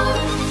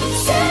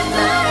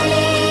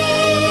 Symphony.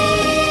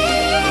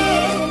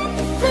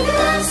 The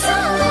love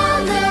song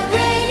on the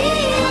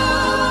radio.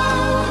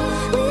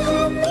 We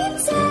hold me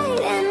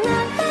tight and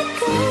I'll let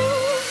go.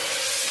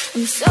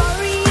 I'm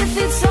sorry if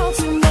it's all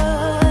too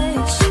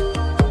much.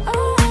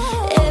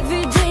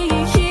 Every day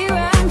you're here,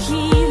 I'm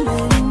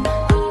healing.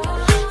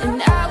 And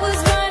I was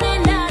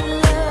running out of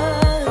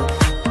love.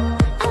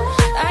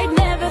 I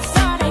never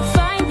thought I'd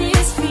find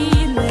this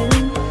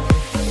feeling.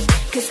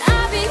 'Cause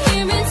I've been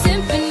hearing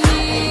symphonies.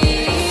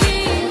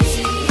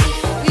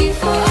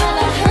 Before all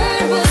I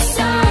heard was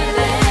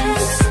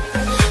silence.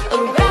 A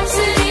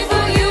rhapsody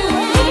for you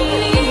and me.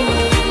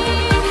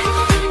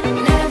 And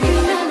every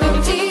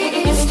melody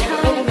is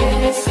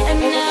timeless. And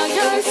now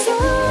your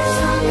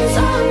song is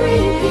on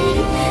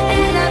repeat.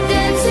 And I'm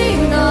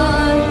dancing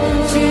on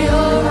to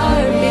your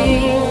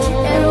heartbeat.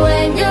 And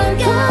when you're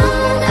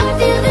gone, I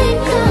feel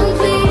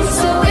incomplete.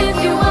 So if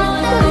you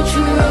want the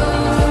truth,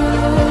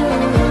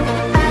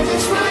 I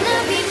just wanna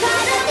be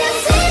part of your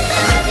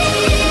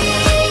symphony.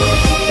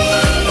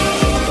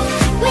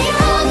 We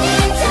hold me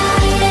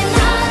tight and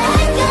not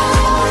let go.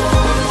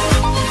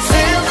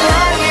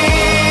 Symphony,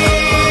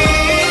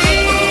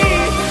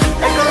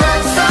 like a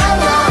love song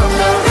on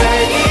the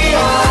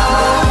radio.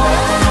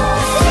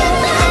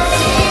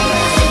 Symphony,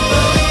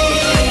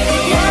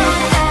 yeah.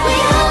 We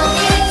hold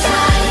me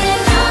tight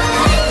and not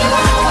let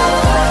go.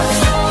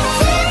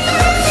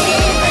 Symphony,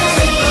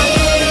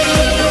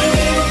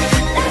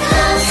 like a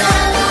love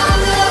song on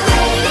the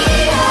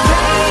radio.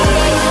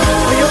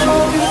 We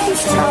hold me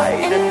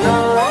tight and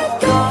not let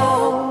go.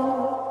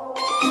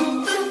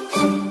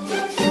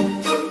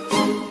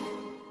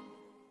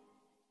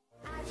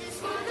 I just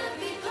wanna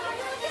be part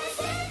of your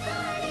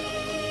symphony.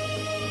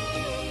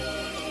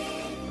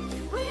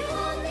 We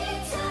hold me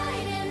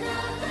tight and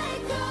not let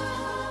go.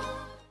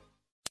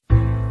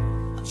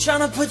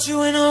 Tryna put you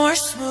in a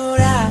worse mood.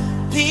 I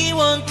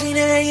P1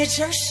 cleaner than your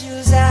church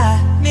shoes. I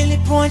merely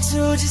point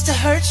to just to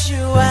hurt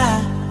you.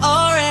 I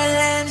all red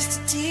land just to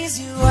tease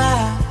you. I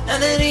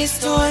none of these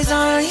toys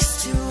are released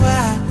to.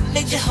 I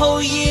made your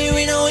whole year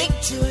in a week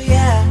too.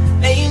 Yeah,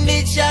 main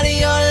bitch out of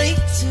your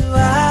league too.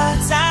 I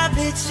side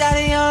bitch out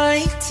of your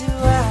league too.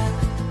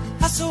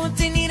 I saw what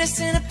they need a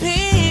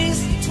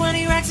centerpiece.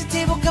 20 racks of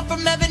table cut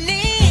from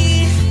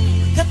ebony.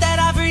 Cut that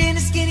ivory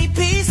into skinny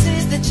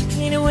pieces. Then you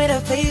clean it with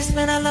a face.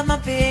 Man, I love my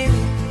baby.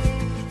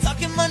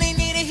 Talking money,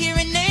 need a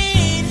hearing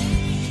aid.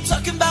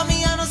 Talking about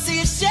me, I don't see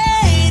a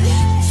shade.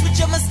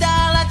 Switch up my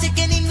style, I take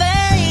any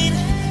lane.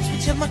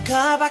 Switch up my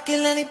car, I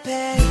kill any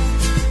pay.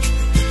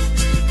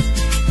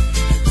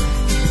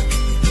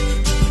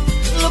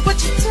 Look what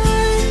you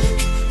done.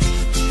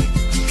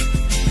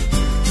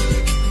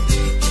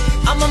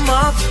 I'm a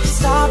motherfucking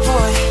star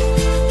boy.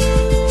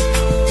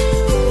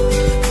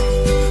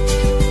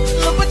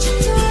 Look what you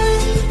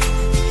done.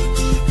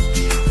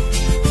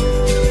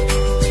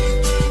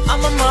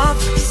 I'm a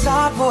motherfucking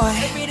star boy.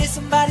 Every day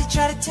somebody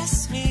try to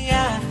test me,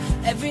 yeah.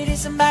 Every day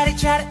somebody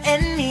try to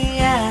end me,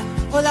 yeah.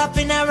 Pull up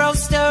in that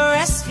roadster,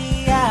 arrest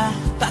me, yeah.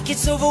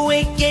 Pockets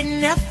overweight,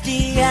 getting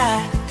hefty,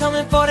 yeah.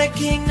 Coming for the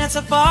king, that's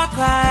a far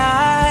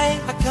cry.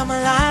 I come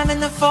alive in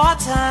the fall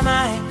time,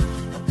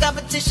 no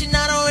competition,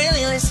 I don't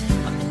really listen.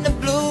 I'm in the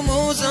blue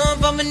moon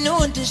zone, I'm a new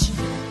edition.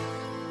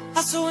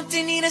 I saw what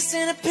they need a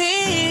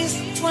centerpiece.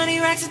 20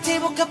 racks of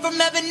table cut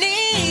from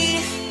ebony.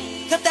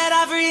 Cut that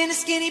ivory into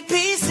skinny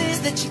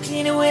pieces. That you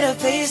clean it with a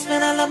face,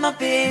 man, I love my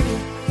baby.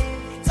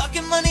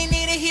 Talking money,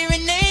 need a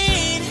hearing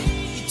aid.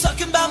 You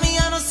talking about me,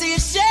 I don't see a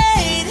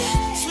shade.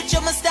 Switch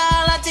up my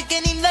style, I take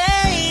any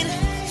lane.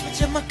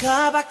 Switch up my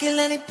car, I kill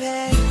any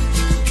pay.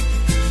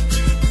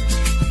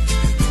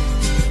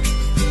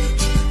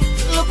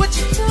 Look what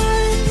you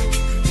done.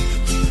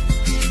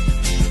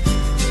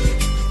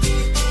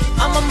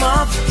 I'm a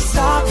motherfucking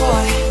star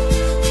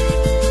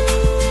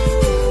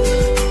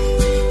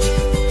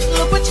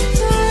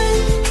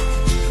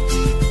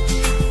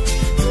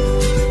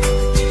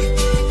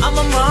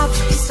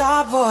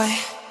star boy.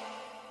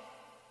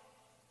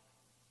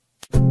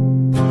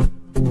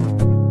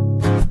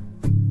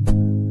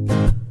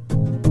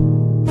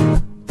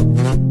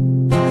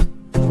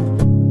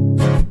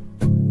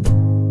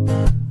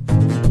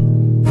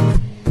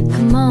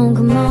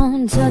 Come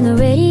on, turn the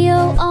radio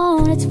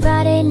on. It's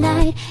Friday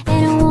night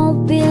and it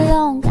won't be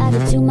long. Gotta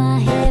do my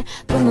hair,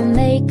 put my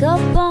makeup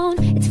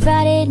on. It's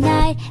Friday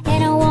night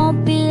and it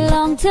won't be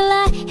long till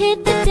I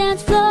hit the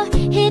dance floor,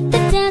 hit the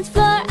dance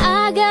floor.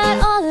 I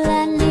got all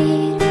I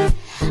need.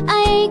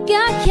 I ain't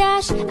got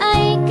cash, I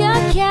ain't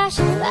got cash,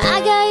 but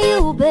I got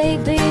you,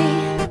 baby.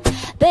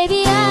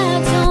 Baby,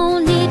 I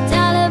don't need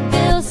dollar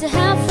bills to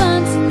have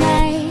fun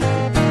tonight.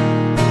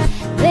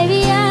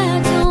 Baby,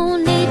 I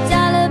don't need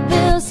dollar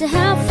bills to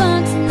have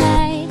fun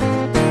tonight.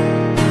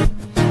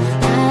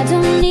 I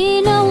don't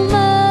need no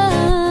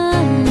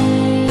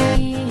money,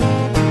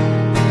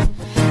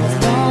 as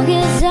long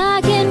as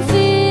I can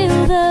feel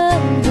the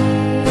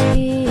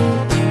beat.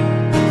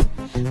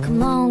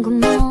 Come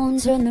on,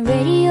 turn the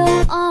radio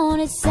on.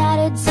 It's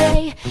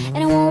Saturday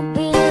and it won't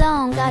be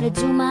long. Gotta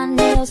do my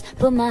nails,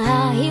 put my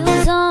high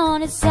heels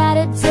on. It's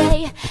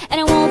Saturday and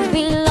it won't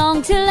be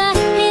long till I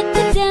hit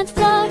the dance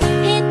floor,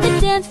 hit the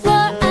dance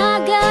floor.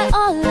 I got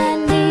all I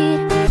need.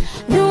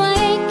 No, I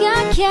ain't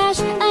got cash,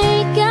 I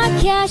ain't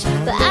got cash,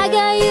 but I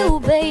got you,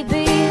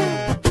 baby.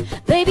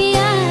 Baby, I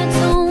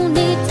don't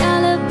need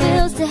dollar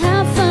bills to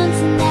have fun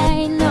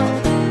tonight, no.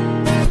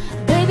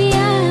 Baby,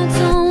 I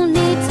don't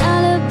need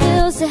dollar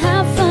bills to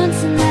have fun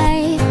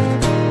tonight.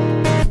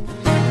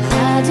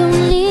 I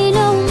don't need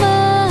no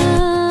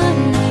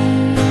money,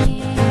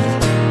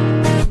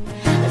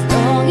 as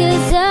long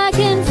as I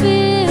can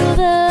feel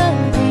the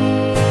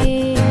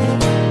beat.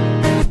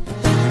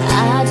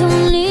 I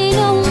don't need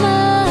no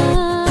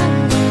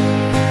money,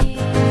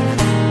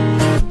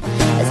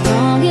 as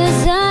long as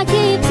I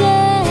keep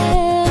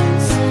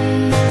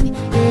dancing,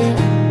 yeah.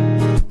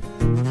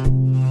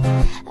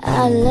 I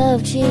love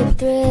cheap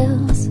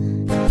thrills,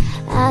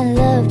 I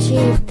love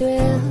cheap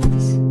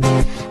thrills,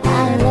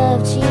 I love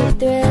cheap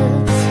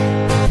thrills,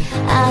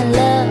 I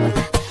love.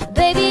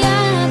 Baby, I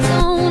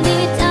don't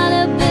need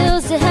dollar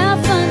bills to have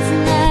fun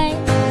tonight.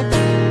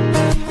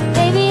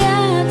 Baby,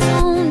 I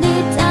don't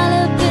need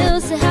dollar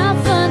bills to have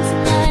fun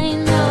tonight,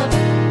 no.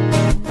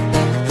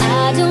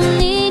 I don't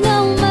need no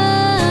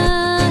money,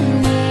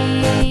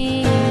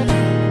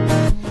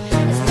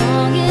 as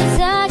long as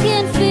I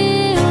can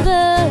feel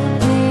the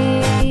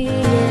beat.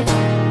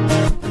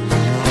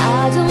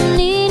 I don't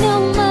need no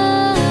money,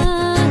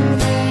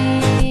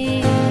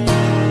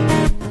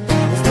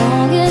 as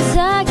long as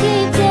I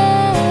keep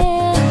dancing.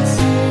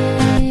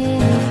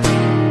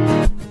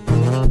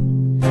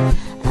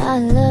 I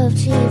love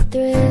cheap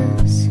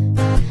thrills,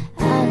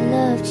 I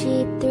love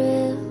cheap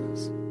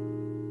thrills.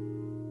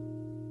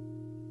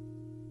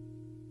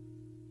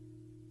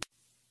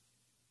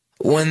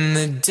 When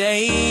the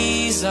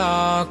days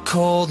are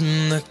cold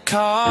and the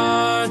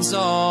cards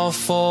all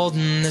fold,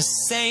 and the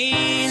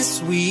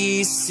saints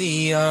we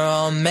see are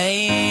all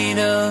made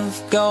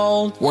of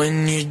gold.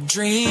 When your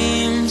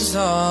dreams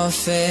are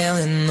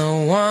failing, the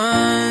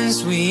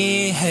ones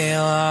we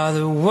hail are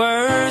the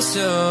worst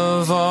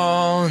of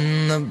all,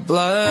 and the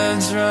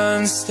bloods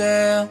run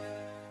stale.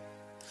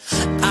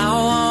 I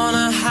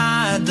wanna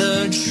hide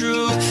the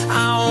truth,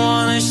 I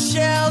wanna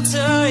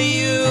shelter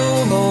you,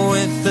 but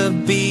with the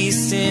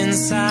beast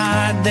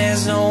inside,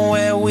 there's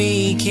nowhere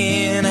we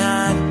can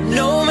hide.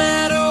 No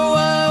matter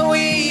what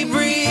we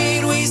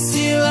breed, we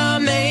still are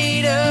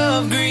made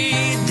of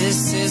greed.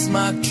 This is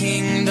my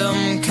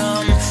kingdom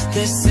come,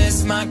 this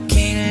is my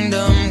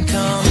kingdom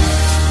come.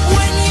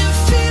 When you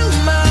feel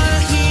my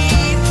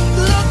heat,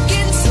 look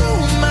into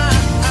my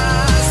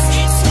eyes.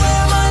 It's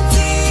where my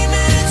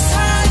demons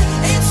hide,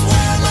 it's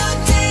where my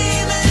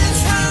demons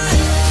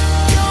hide.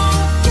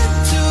 Don't get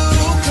too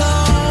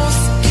close,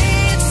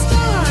 it's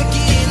dark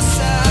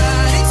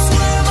inside. It's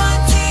where my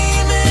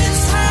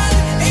demons hide,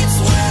 it's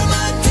where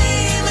my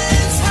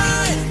demons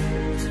hide.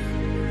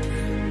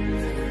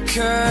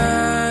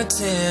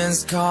 Curtains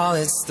call,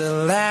 it's the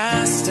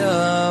last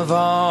of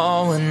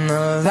all. When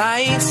the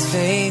lights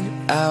fade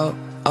out,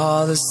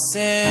 all the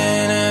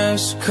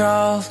sinners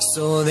crawl.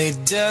 So they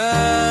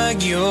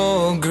dug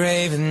your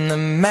grave, and the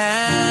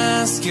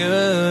masquerade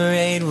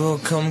will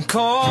come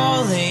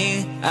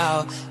calling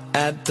out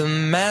at the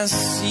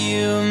mess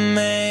you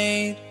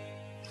made.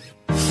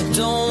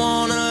 Don't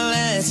wanna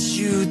let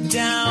you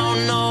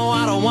down, no,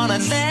 I don't wanna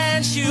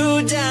let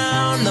you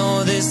down.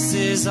 No, this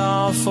is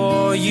all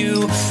for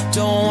you,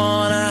 don't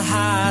wanna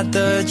hide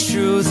the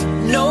truth.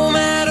 No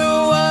matter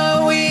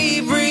what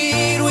we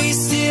breed, we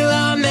still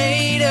are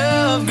made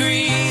of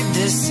greed.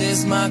 This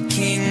is my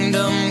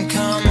kingdom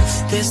come,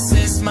 this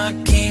is my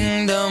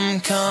kingdom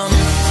come.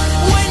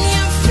 When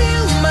you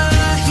feel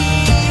my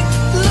heat,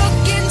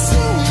 look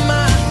into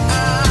my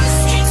eyes.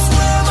 It's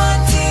where my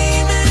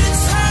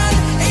demons hide,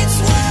 it's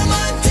where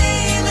my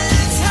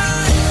demons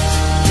hide.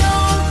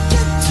 Don't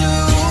get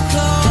too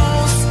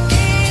close,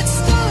 it's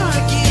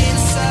dark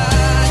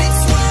inside.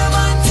 It's where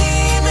my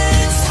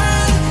demons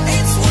hide,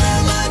 it's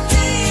where my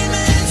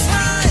demons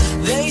hide.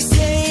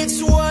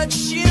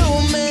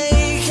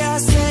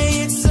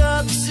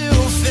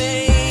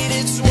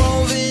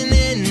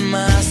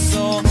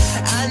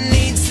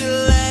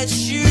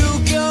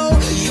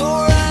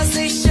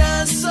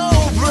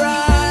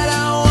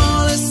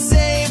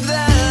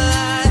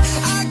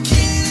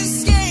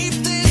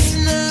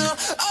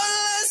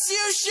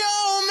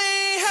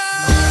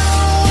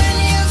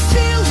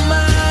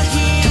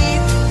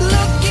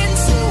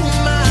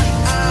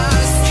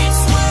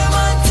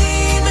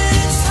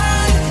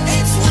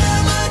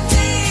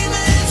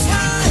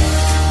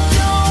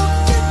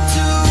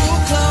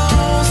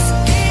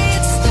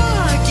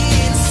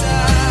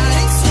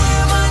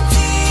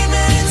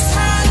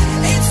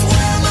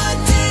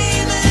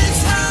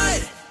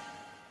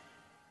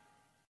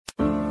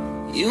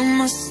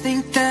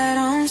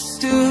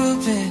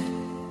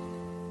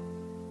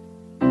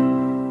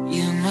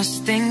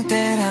 must think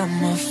that I'm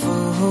a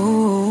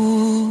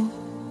fool.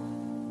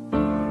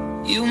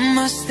 You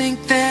must think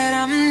that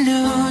I'm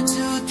new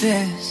to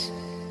this,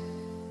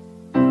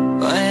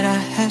 but I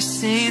have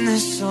seen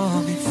this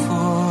all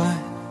before.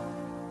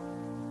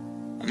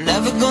 I'm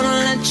never gonna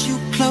let you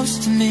close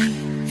to me,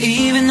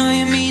 even though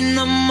you mean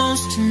the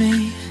most to me.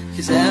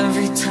 'Cause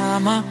every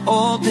time I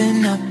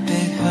open up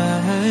it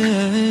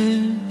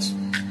hurts.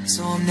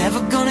 So I'm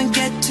never gonna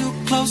get too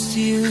close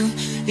to you,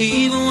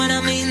 even when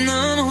I mean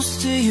the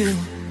most to you,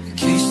 in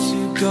case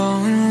you go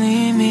and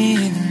leave me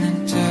in the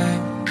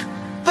dirt.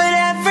 But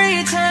every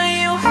time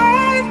you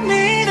hurt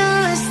me, the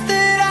less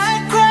that I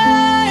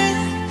cry.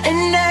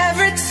 And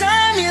every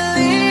time you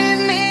leave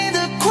me,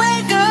 the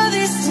quicker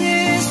these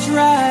tears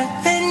dry.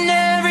 And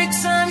every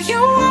time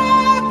you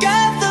walk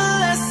out, the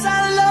less I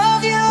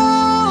love you.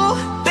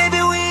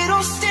 Baby, we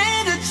don't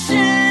stand a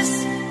chance.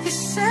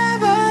 It's sad,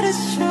 but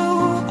it's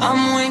true.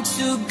 I'm way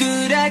too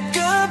good at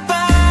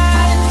goodbye.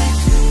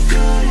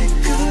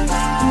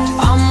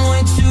 I'm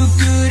way too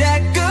good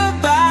at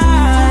goodbye.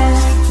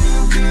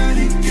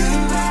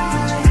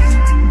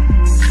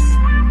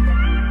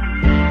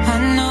 I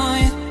know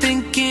you're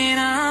thinking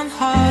I'm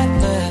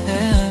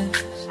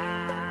heartless.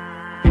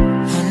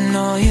 I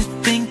know you're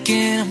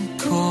thinking I'm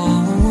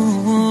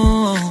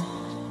cool.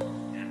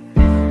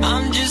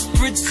 I'm just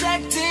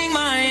protecting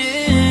my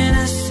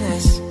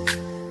innocence.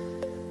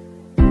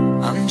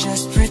 I'm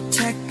just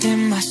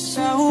protecting my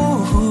soul.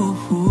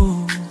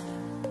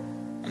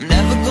 I'm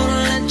never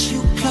gonna let you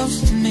close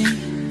to me,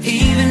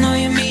 even though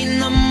you mean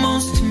the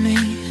most to me.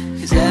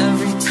 'Cause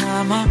every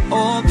time I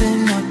open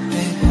up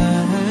it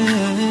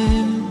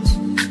hurts.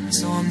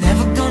 So I'm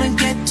never gonna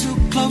get too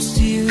close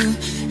to you,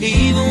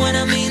 even when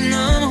I mean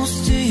the most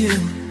to you,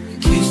 in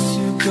case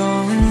you go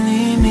and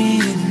leave me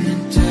in the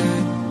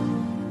dirt.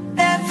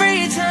 Every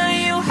time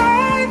you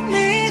hurt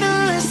me, the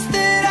less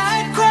that I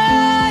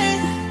cry.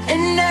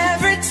 And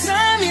every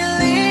time you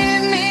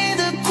leave me,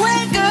 the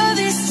quicker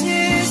these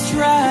tears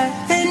dry.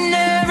 And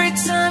every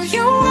time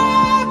you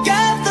walk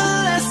out, the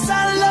less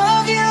I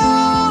love you.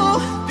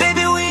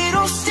 Baby, we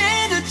don't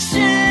stand a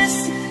chance.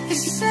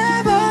 It's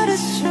sad, but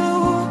it's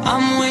true.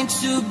 I'm way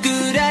too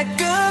good at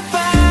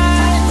goodbye.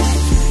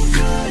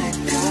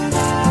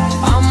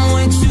 I'm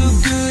way too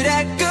good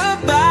at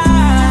goodbye.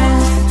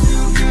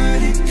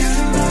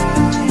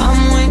 I'm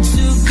way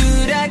too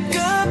good at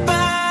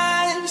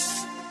goodbyes.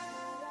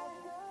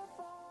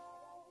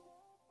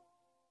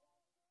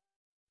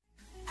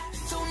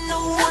 Don't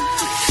know what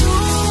to do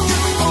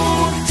or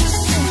what to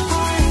say.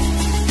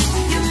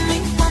 You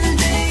make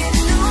Monday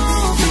new,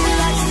 feel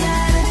like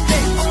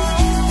Saturday.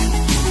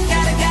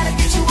 Gotta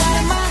get you out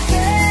of my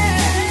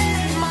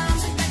head. My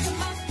arms are back to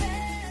my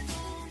bed.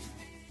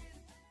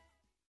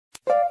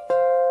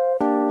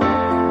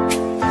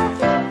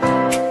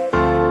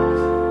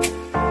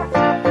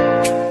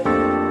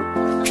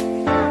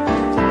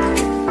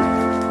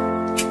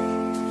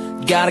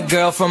 Got a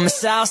girl from the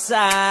south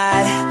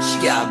side. She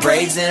got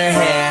braids in her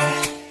hair.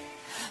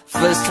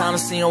 First time I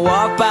seen her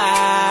walk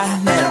by,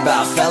 man,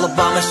 about fell up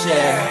on my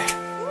chair.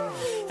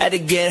 Had to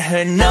get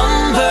her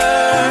number,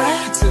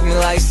 took me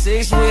like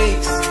 6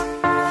 weeks.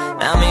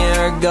 Now me and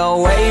her go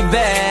way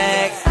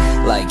back,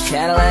 like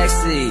Cadillac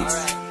seats.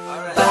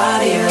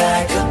 Body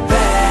like a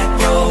back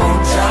road,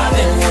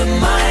 driving with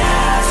my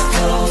eyes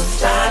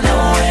closed. I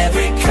know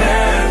every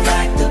curve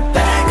like the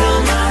back of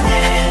my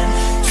hand.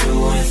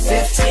 2 and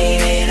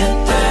 15 in a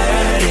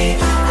 30,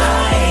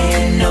 I ain't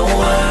in no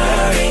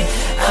worry.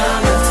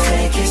 I'ma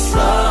take it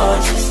slow,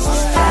 just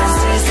as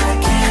fast as I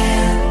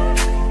can.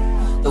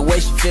 The way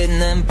she fit in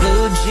them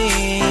blue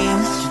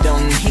jeans, she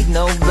don't need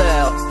no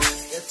belt,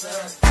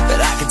 but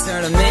I can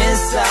turn them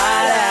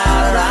inside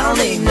out. I don't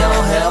need no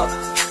help.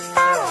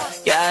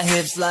 Got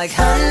hips like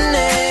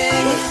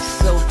honey,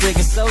 so thick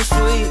and so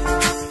sweet.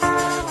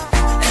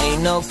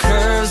 Ain't no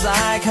curves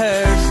like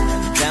hers in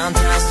the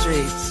downtown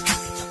streets.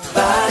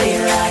 Body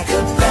like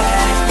a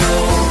back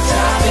road,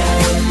 driving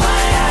with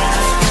my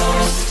eyes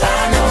closed.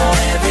 I know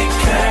every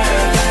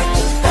curve like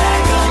the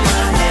back of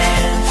my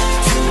hand.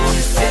 2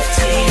 and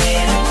 15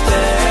 in a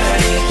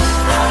 30,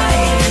 I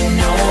ain't in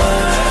no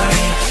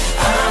worry.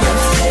 I'ma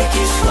take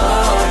it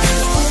slow,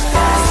 just as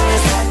fast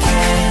as I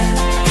can.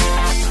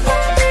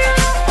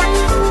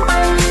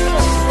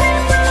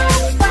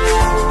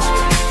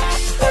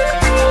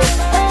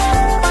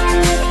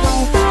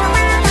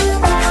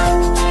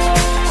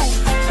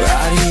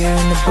 Right here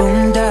in the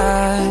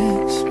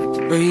boondocks, with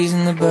the breeze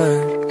and the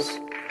birds,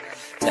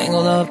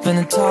 tangled up in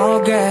the tall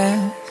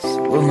grass,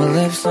 with my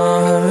lips on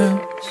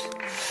hers.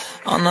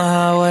 On the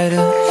highway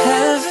to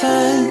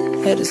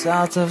heaven, headed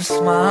south of a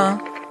smile.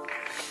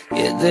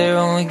 Get there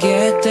when we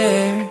get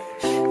there,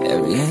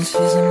 every inch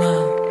is a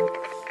mile.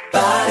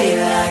 Body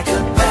like a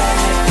back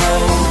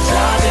road,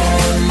 driving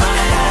with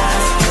my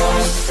eyes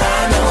closed. I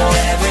know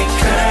every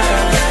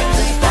curve like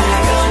the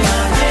back of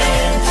my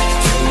hand.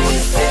 2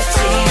 and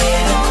 15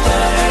 in a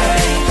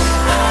 30,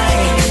 I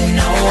ain't in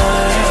no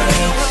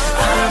worry.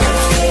 I'ma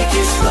take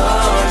it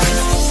slow,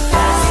 just as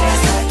fast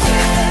as I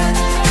can.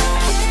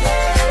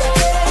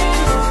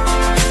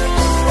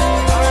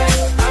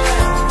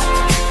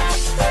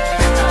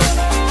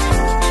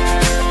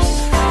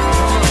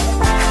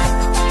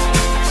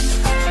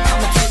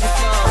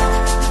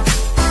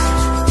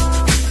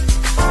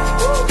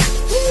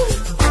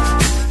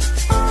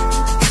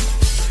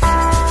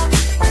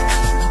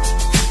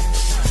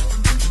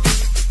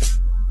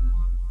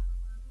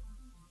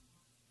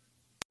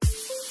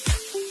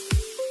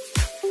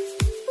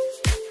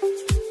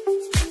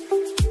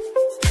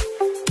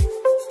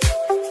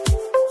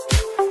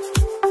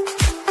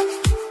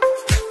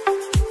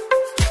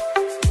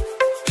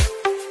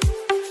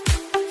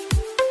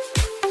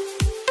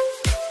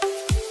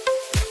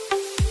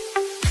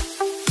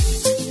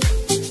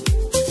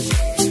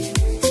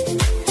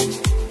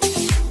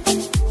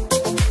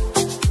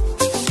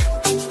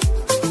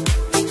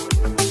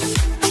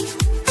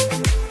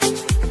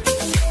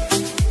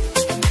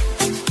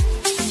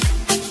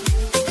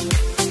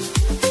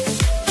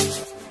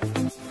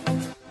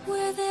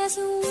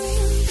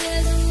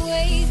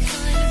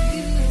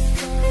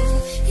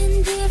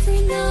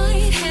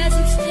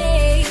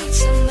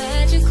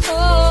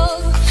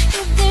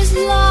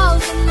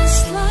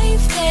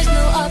 there's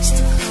no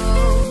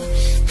obstacle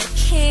that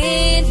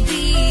can't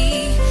be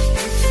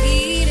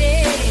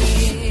defeated.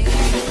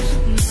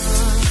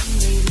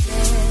 Monday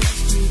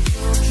left me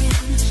broken.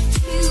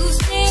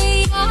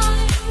 Tuesday I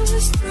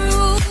was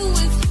through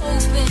with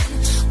hoping.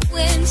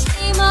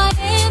 Wednesday my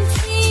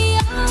empty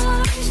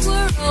arms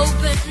were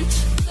open.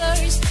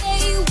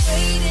 Thursday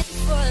waiting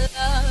for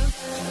love.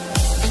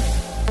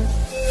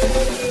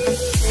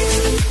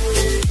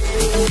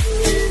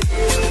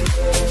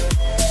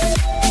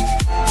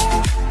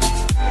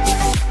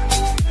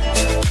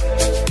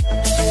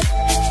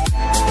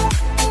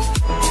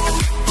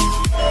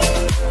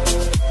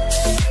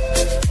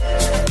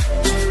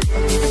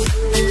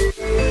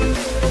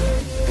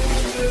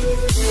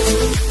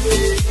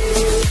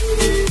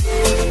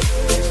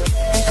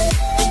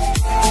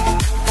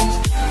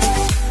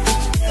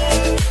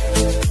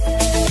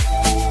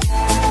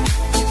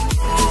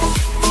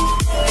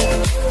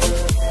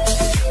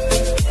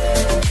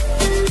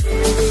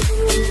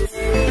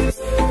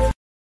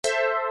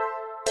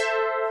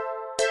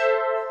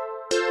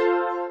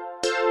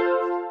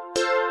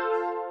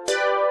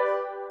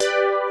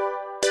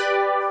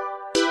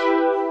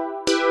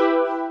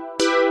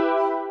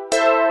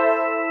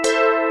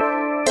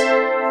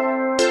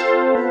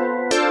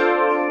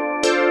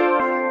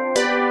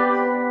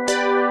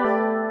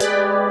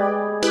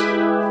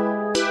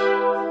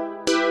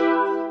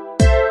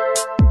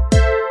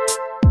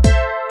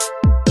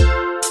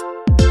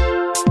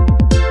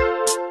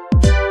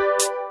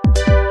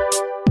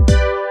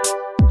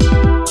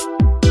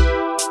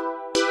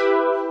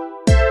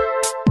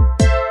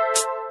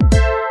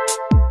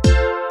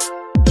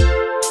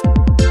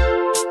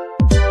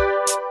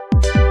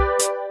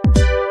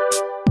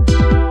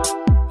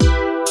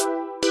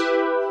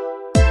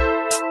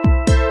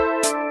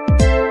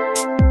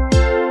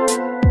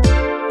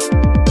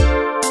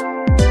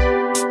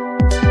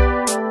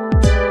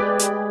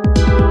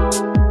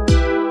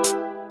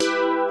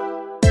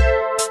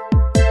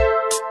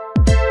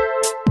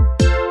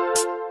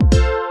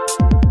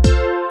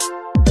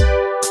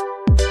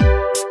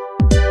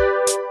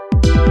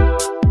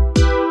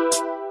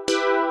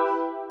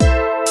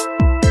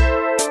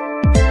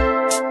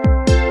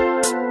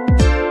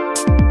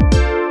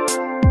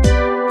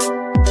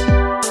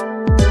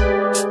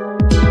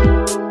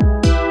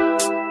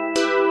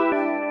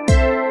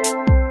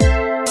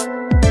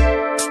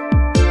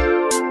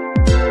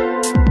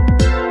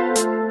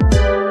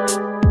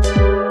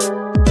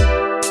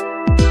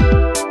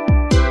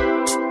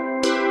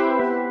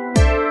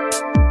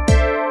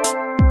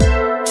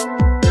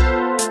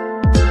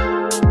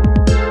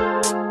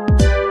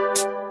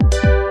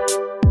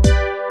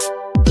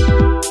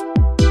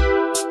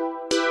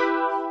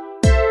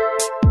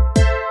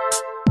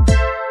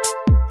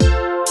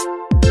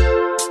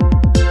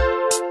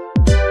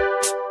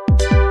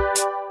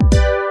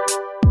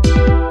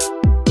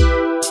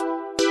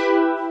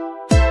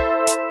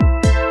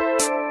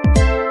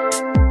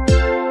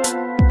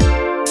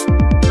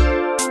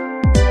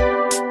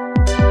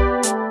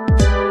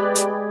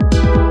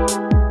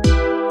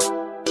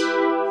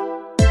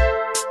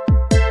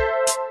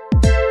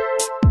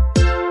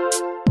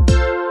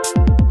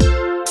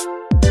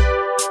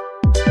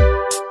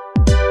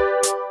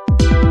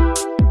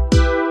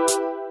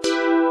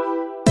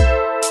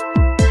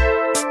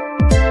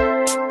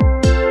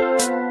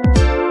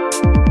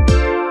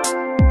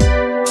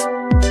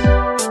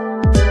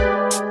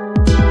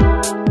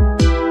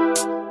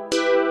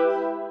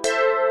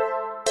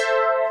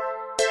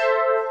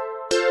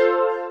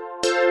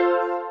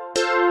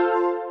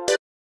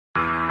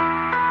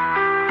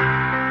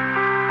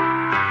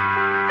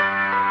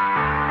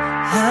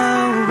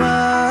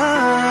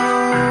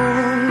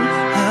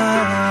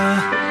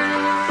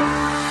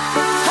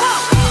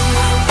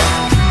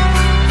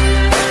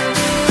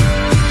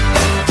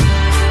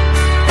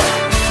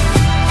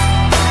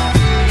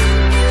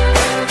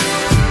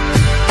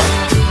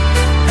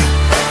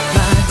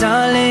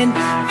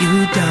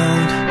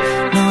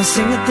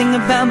 Single thing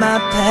about my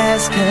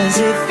past, cause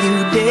if you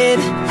did,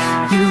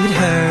 you'd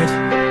hurt.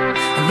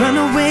 I run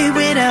away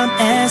without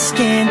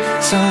asking.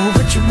 So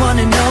what you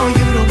wanna know,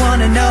 you don't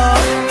wanna know.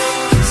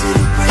 Is it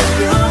a break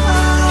your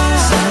heart?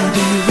 So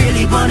do you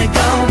really wanna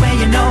go where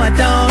you know I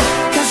don't?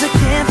 Cause I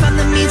can't find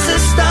the means to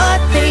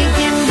start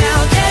thinking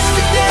about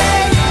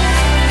yesterday.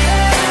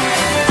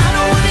 I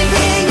don't wanna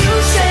hear you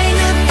say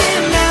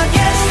nothing about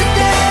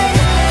yesterday.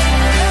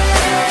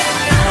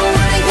 I don't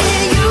wanna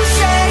hear you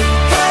say,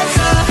 cause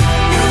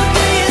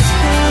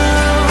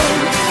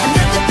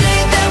another day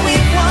that we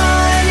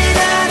wanted.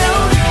 I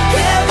don't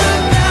care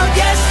about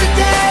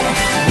yesterday.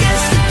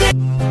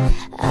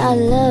 I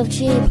love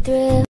cheap thrills.